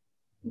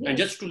 Yes. And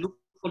just to look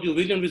for the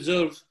ovarian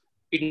reserves,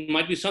 it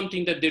might be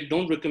something that they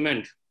don't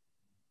recommend.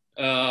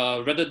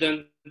 Rather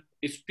than,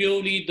 it's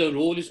purely the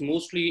role is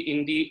mostly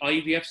in the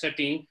IVF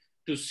setting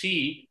to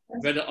see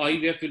whether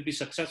IVF will be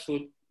successful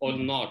or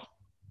not.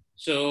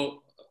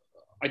 So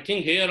I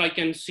think here I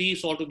can see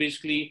sort of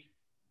basically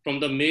from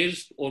the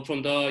males or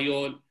from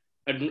your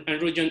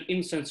androgen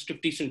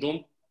insensitivity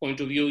syndrome point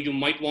of view, you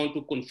might want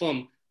to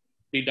confirm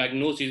the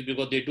diagnosis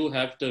because they do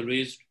have the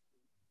raised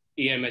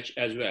AMH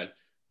as well.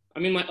 I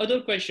mean, my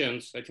other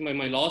questions, I think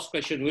my last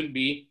question will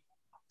be,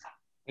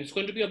 it's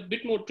going to be a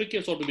bit more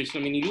tricky sort of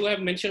basically. I mean, you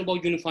have mentioned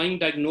about unifying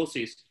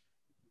diagnosis.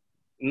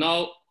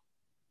 Now,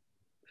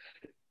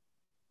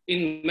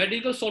 in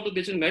medical sort of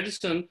basic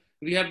medicine,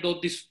 we have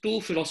got this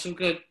two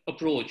philosophical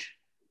approach.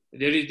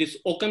 There is this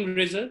Occam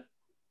razor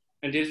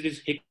and there is this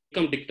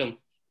Hickam dictum.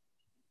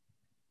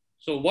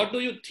 So what do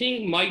you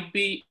think might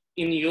be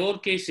in your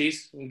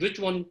cases, which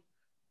one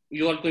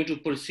you are going to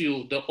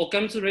pursue, the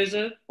Occam's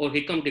razor or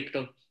Hickam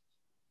dictum?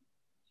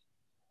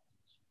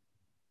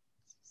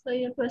 So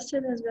your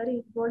question is very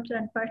important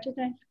and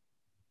pertinent,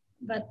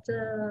 but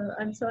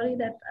I'm sorry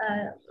that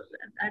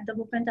at the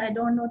moment I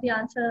don't know the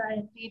answer.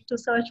 I need to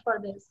search for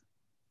this.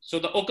 So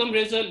the Occam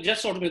razor,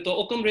 just sort of, the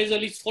Occam razor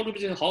is sort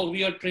of how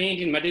we are trained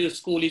in medical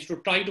school, is to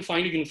try to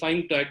find a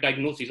unifying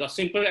diagnosis, a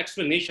simple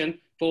explanation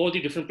for all the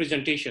different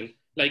presentation.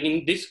 Like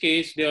in this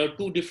case, there are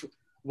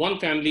one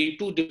family,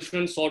 two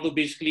different sort of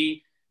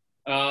basically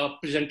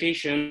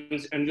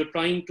presentations, and you're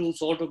trying to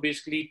sort of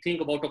basically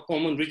think about a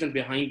common reason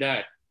behind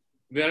that.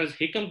 Whereas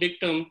Hickam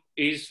dictum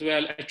is,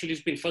 well, actually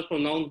it's been first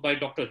pronounced by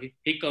Dr.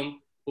 Hickam,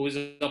 who is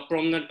a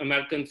prominent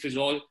American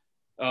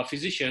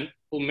physician,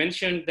 who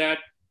mentioned that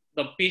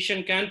the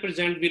patient can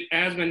present with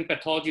as many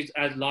pathologies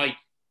as like,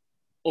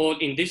 or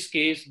in this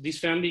case, this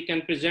family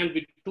can present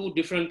with two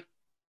different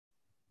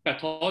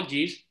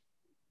pathologies,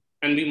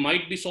 and we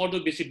might be sort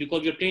of basic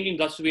because we are trained in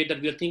that way that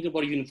we are thinking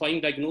about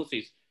unifying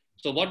diagnosis.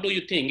 So what do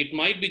you think? It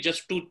might be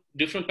just two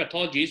different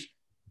pathologies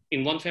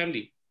in one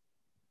family.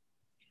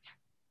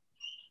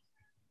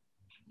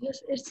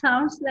 Yes, it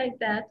sounds like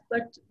that,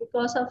 but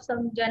because of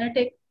some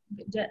genetic,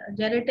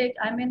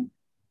 I mean,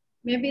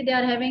 maybe they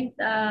are having,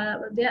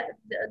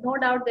 no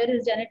doubt there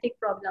is genetic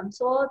problem.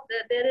 So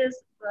there is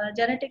a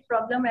genetic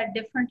problem at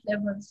different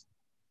levels.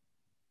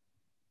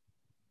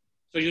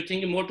 So you're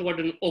thinking more toward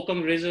an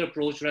Occam razor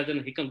approach rather than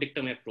a Hickam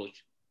dictum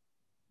approach?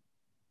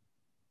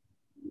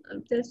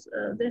 This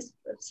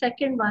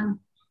second one.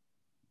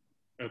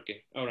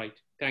 Okay, all right,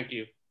 thank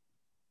you.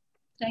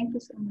 Thank you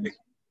so much.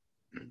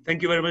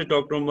 Thank you very much,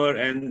 Dr. Umar,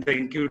 and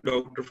thank you,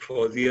 Dr.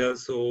 Fawzia.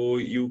 So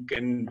you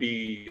can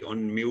be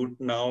on mute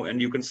now,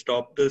 and you can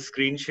stop the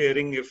screen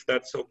sharing if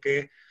that's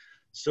okay.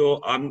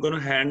 So I'm going to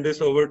hand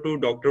this over to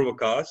Dr.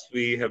 Waqas.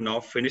 We have now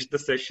finished the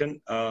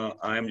session.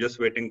 I am just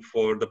waiting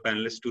for the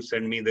panelists to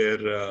send me their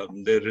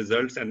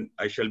results, and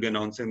I shall be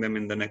announcing them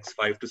in the next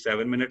 5 to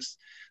 7 minutes.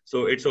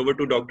 So it's over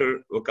to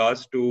Dr.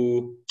 Waqas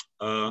to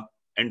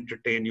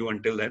entertain you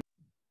until then.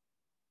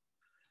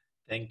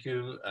 Thank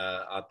you,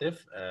 Atif.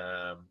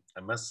 I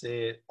must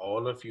say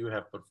all of you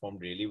have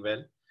performed really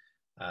well,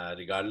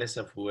 regardless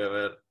of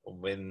whoever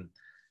win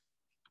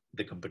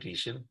the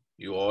competition.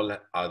 You all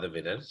are the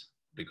winners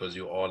because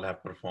you all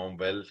have performed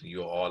well.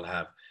 You all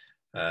have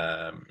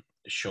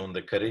shown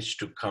the courage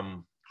to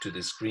come to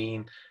the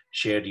screen,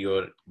 shared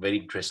your very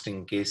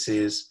interesting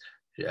cases,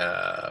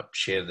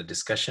 share the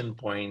discussion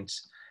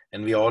points,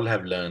 and we all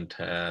have learned.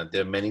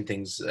 There are many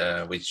things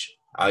which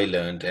I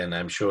learned, and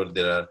I'm sure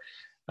there are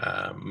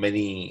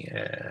many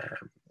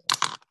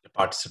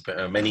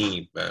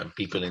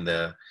people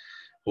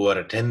who are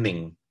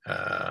attending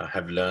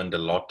have learned a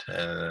lot.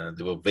 There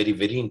were very,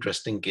 very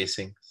interesting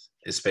casings,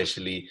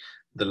 especially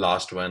the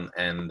last one,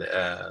 and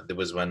there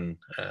was one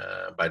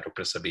by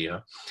Dr.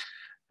 Sabiha.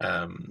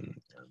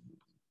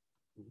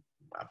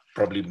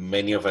 Probably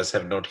many of us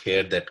have not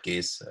heard that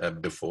case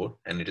before,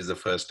 and it is the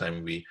first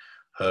time we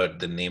heard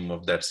the name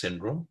of that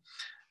syndrome.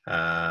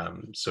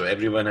 So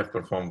everyone have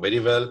performed very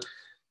well.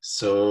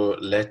 So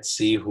let's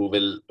see who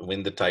will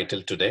win the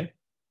title today.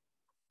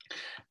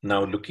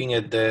 Now, looking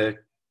at the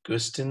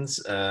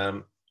questions,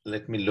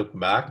 let me look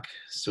back.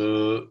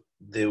 So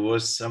there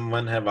was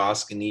someone have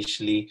asked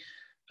initially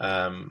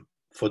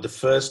for the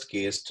first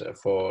case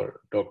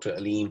for Dr.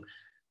 Aleem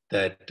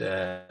that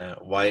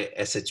why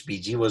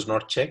SHBG was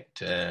not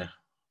checked.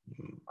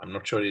 I'm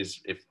not sure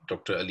if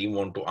Dr. Aleem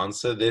want to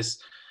answer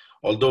this,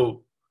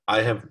 although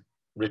I have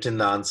written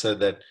the answer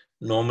that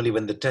normally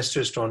when the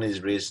testosterone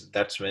is raised,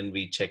 that's when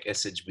we check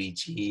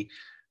SHBG.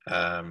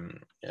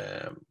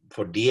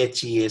 For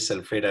DHEA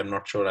sulfate, I'm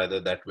not sure either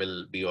that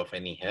will be of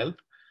any help.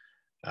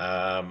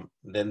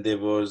 Then there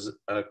was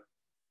a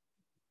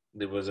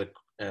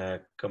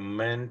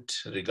comment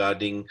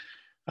regarding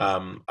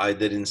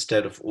either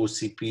instead of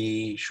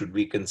OCP, should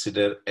we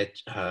consider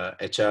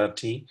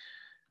HRT?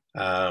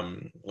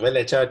 Well,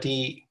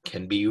 HRT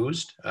can be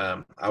used.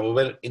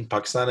 However, in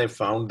Pakistan, I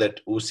found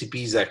that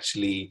OCP is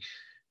actually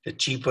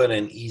cheaper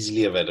and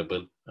easily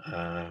available,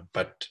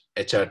 but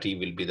HRT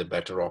will be the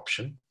better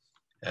option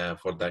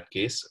for that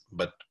case,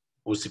 but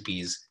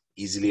OCP is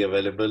easily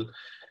available.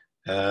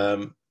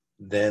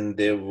 Then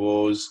there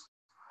was,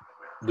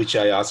 which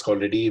I asked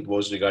already,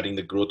 was regarding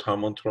the growth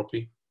hormone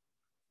therapy.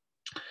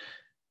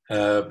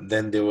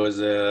 Then there was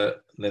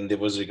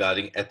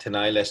regarding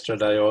ethinyl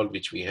estradiol,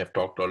 which we have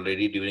talked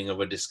already during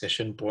our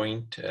discussion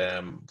point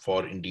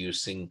for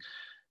inducing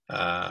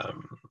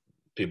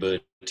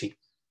puberty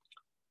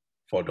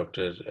for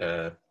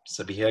Dr.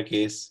 Sabiha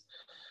case.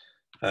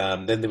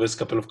 Then there was a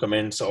couple of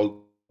comments,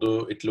 although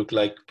it looked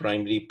like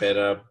primary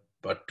para,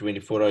 but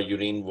 24-hour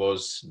urine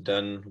was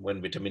done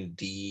when vitamin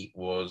D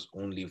was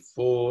only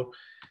 4.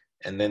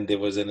 And then there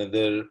was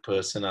another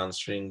person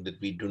answering that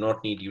we do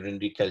not need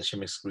urinary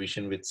calcium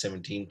excretion with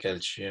 17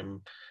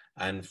 calcium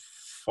and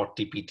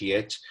 40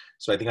 PTH.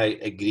 So I think I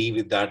agree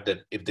with that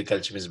if the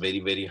calcium is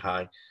very, very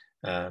high,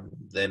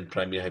 then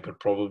primary hyper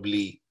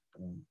probably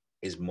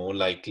is more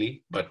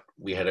likely, but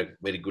we had a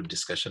very good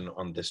discussion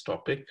on this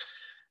topic.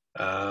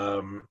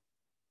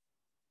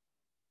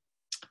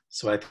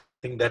 So I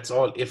think that's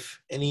all.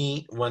 If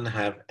anyone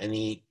have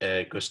any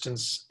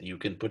questions, you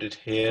can put it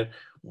here.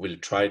 We'll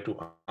try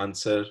to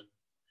answer.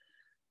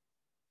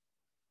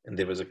 And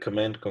there was a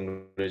comment,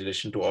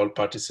 congratulations to all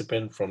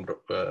participants from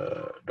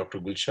Dr.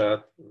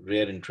 Gulshad.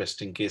 Rare,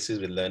 interesting cases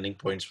with learning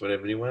points for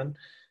everyone.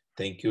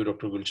 Thank you,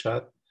 Dr.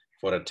 Gulshad,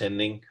 for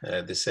attending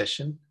this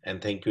session.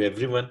 And thank you,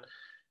 everyone,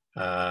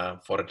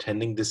 for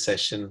attending this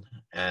session.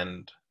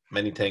 And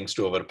many thanks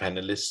to our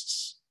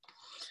panelists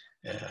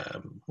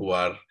who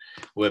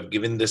have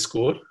given the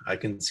score. I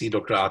can see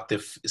Dr.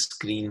 Atif's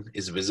screen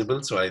is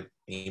visible, so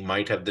he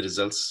might have the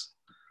results.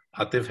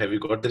 Atif, have you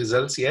got the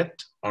results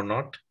yet or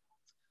not?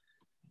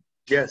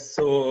 Yes,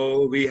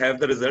 so we have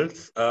the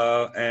results,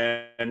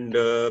 and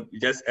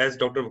just as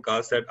Dr.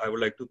 Waqas said, I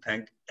would like to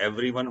thank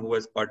everyone who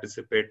has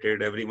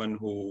participated, everyone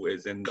who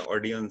is in the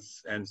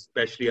audience, and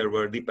especially our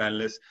worthy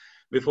panelists.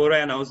 Before I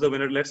announce the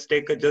winner, let's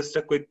take just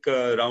a quick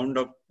round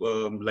of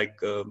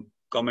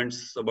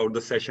comments about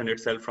the session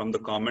itself from the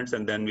comments,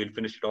 and then we'll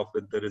finish it off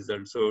with the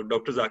results. So,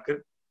 Dr.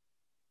 Zakir.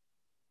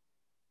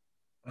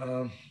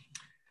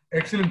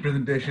 Excellent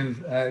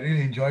presentations. I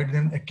really enjoyed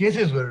them. The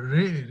cases were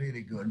really,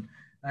 really good.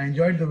 I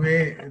enjoyed the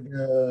way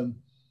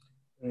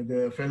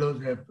the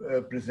fellows have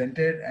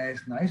presented, and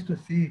it's nice to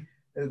see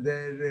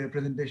their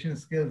presentation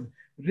skills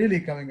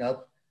really coming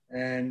up,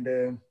 and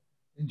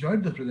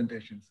enjoyed the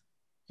presentations.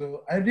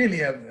 So I really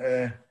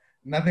have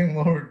nothing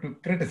more to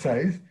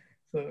criticize,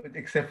 so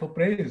except for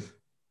praise.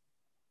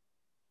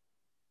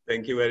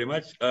 Thank you very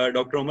much.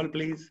 Dr. Omal,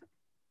 please.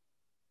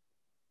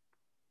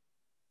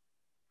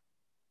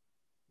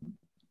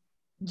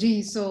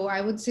 Gee, so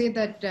I would say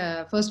that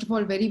first of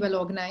all, very well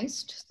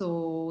organized.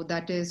 So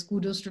that is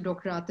kudos to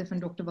Dr. Atif and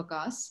Dr.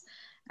 Waqas.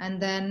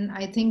 And then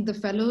I think the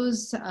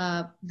fellows,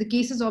 the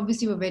cases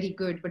obviously were very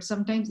good, but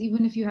sometimes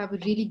even if you have a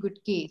really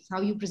good case,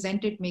 how you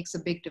present it makes a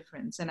big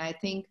difference. And I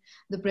think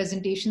the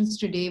presentations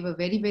today were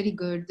very, very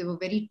good. They were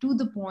very to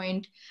the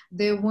point.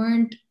 There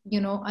weren't,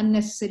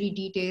 unnecessary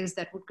details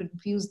that would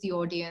confuse the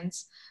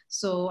audience.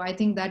 So I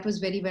think that was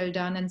very well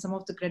done. And some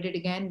of the credit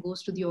again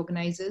goes to the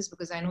organizers,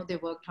 because I know they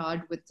worked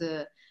hard with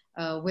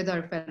with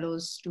our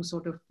fellows to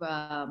sort of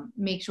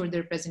make sure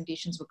their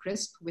presentations were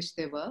crisp, which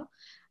they were.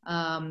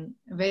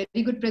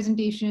 Very good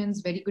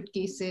presentations, very good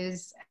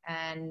cases.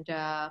 And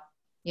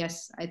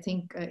yes, I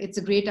think it's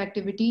a great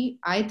activity.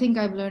 I think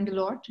I've learned a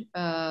lot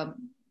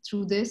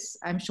through this.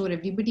 I'm sure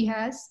everybody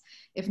has.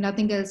 If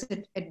nothing else,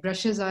 it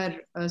brushes our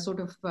sort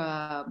of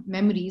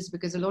memories,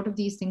 because a lot of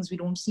these things we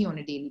don't see on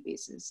a daily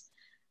basis.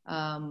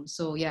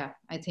 So yeah,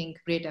 I think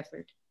great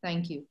effort.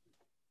 Thank you.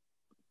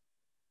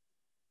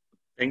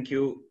 Thank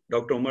you,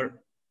 Dr. Omar.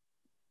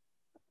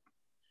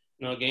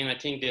 Now, again, I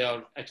think they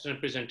are excellent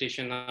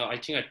presentation. I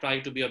think I try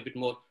to be a bit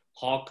more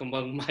hawk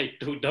among my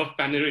two dove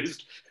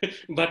panelists,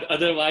 but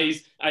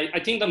otherwise, I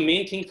think the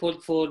main thing for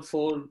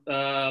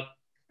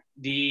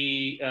the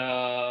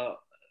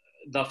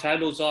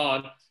fellows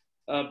are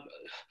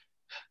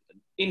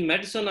in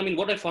medicine. I mean,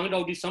 what I found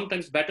out is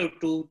sometimes better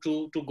to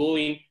go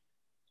in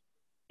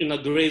a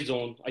gray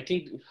zone. I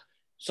think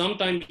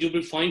sometimes you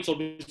will find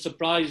sort of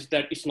surprised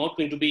that it's not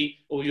going to be,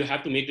 oh, you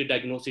have to make the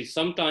diagnosis.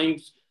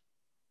 Sometimes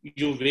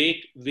you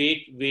wait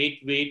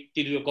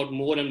till you've got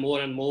more and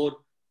more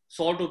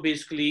sort of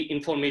basically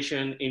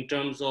information in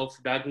terms of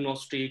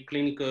diagnostic,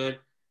 clinical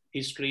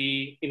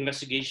history,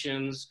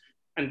 investigations,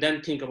 and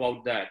then think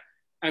about that.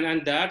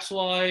 And that's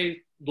why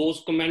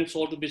those comments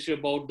sort of basically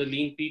about the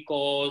lean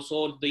PCOS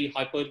or the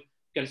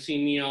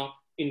hypercalcemia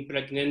in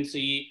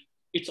pregnancy,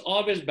 it's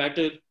always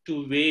better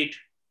to wait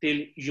till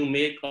you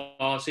make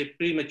a, say,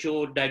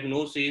 premature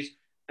diagnosis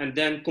and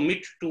then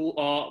commit to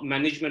a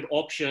management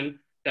option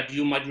that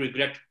you might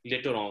regret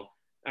later on.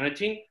 And I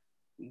think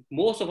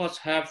most of us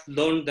have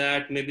learned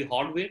that maybe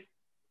hard way.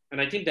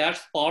 And I think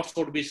that's part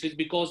sort of basically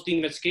because the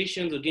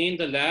investigations, again,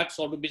 the labs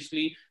sort of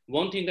basically,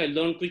 one thing I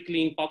learned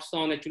quickly in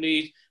Pakistan actually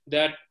is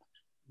that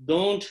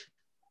don't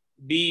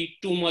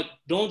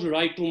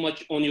rely too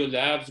much on your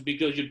labs,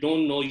 because you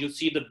don't know, you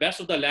see the best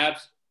of the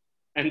labs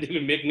and they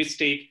will make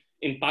mistake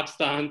in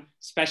Pakistan,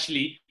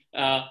 especially.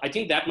 I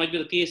think that might be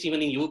the case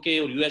even in UK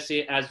or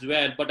USA as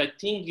well. But I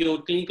think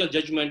your clinical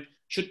judgment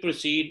should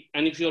proceed.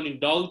 And if you're in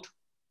doubt,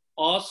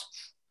 ask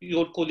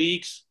your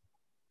colleagues.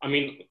 I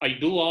mean, I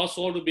do ask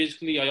sort of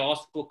basically, I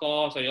ask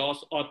Waqas, I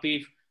ask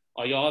Atif,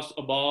 I ask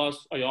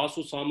Abbas, I ask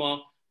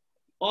Usama,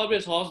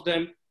 always ask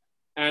them.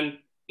 And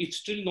if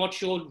still not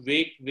sure,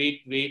 wait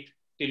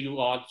till you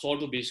are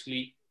sort of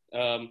basically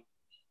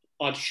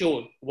are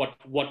sure what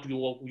you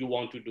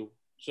want to do.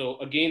 So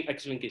again,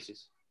 excellent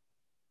cases.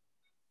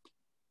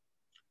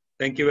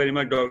 Thank you very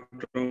much,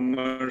 Dr.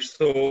 Umar.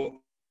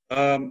 So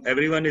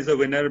everyone is a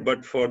winner,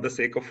 but for the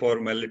sake of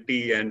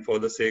formality and for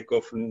the sake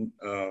of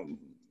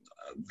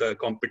the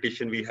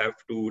competition, we have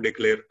to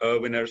declare a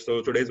winner.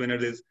 So today's winner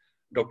is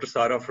Dr.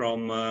 Sara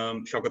from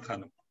Shaukat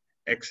Khanum.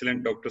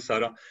 Excellent, Dr.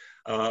 Sara.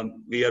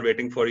 We are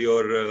waiting for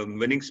your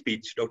winning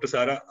speech. Dr.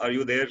 Sara, are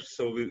you there?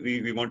 So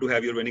we want to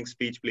have your winning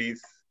speech,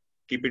 please.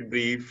 Keep it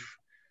brief.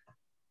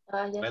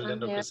 Yes, well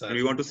done, I'm here. and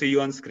we want to see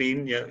you on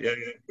screen. Yeah,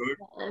 good.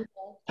 And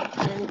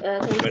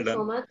thank you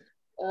so much.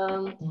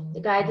 The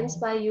guidance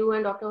by you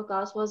and Dr.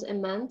 Waqas was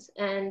immense,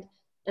 and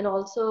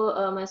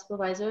also my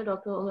supervisor,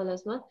 Dr.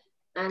 Azmat.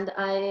 And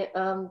I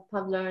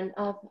have learned,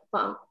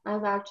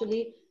 I've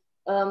actually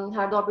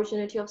had the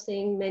opportunity of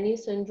seeing many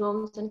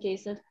syndromes and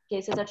cases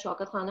at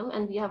Shaukat Khanum,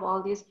 and we have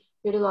all these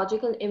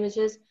radiological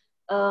images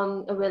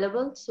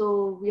available,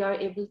 so we are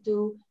able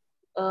to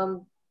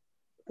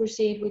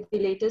proceed with the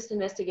latest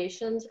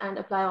investigations and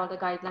apply all the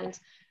guidelines.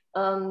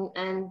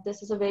 And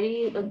this is a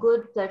very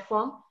good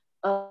platform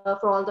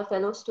for all the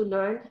fellows to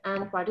learn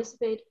and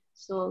participate.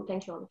 So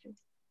thank you all of you.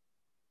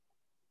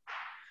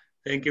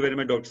 Thank you very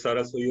much, Dr.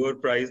 Sara. So your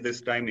prize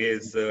this time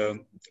is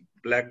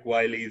Black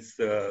Wiley's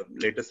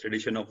latest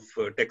edition of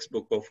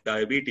textbook of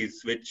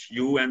diabetes, which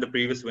you and the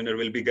previous winner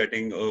will be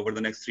getting over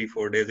the next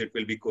 3-4 days. It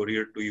will be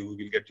couriered to you.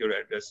 You'll get your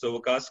address. So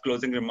Waqas,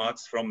 closing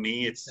remarks from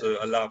me. It's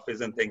Allah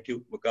Hafiz and thank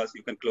you. Waqas,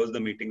 you can close the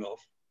meeting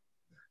off.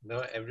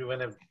 No, everyone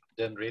have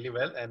done really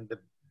well. And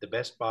the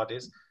best part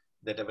is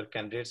that our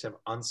candidates have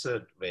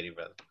answered very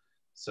well.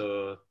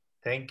 So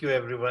thank you,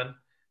 everyone.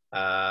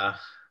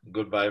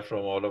 Goodbye from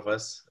all of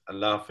us.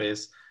 Allah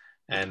Hafiz.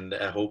 And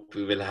I hope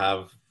we will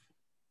have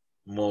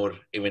more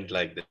event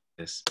like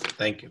this.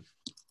 Thank you.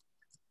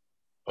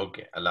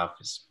 Okay, Allah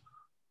Hafiz.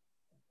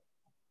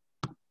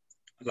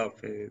 Allah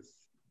Hafiz.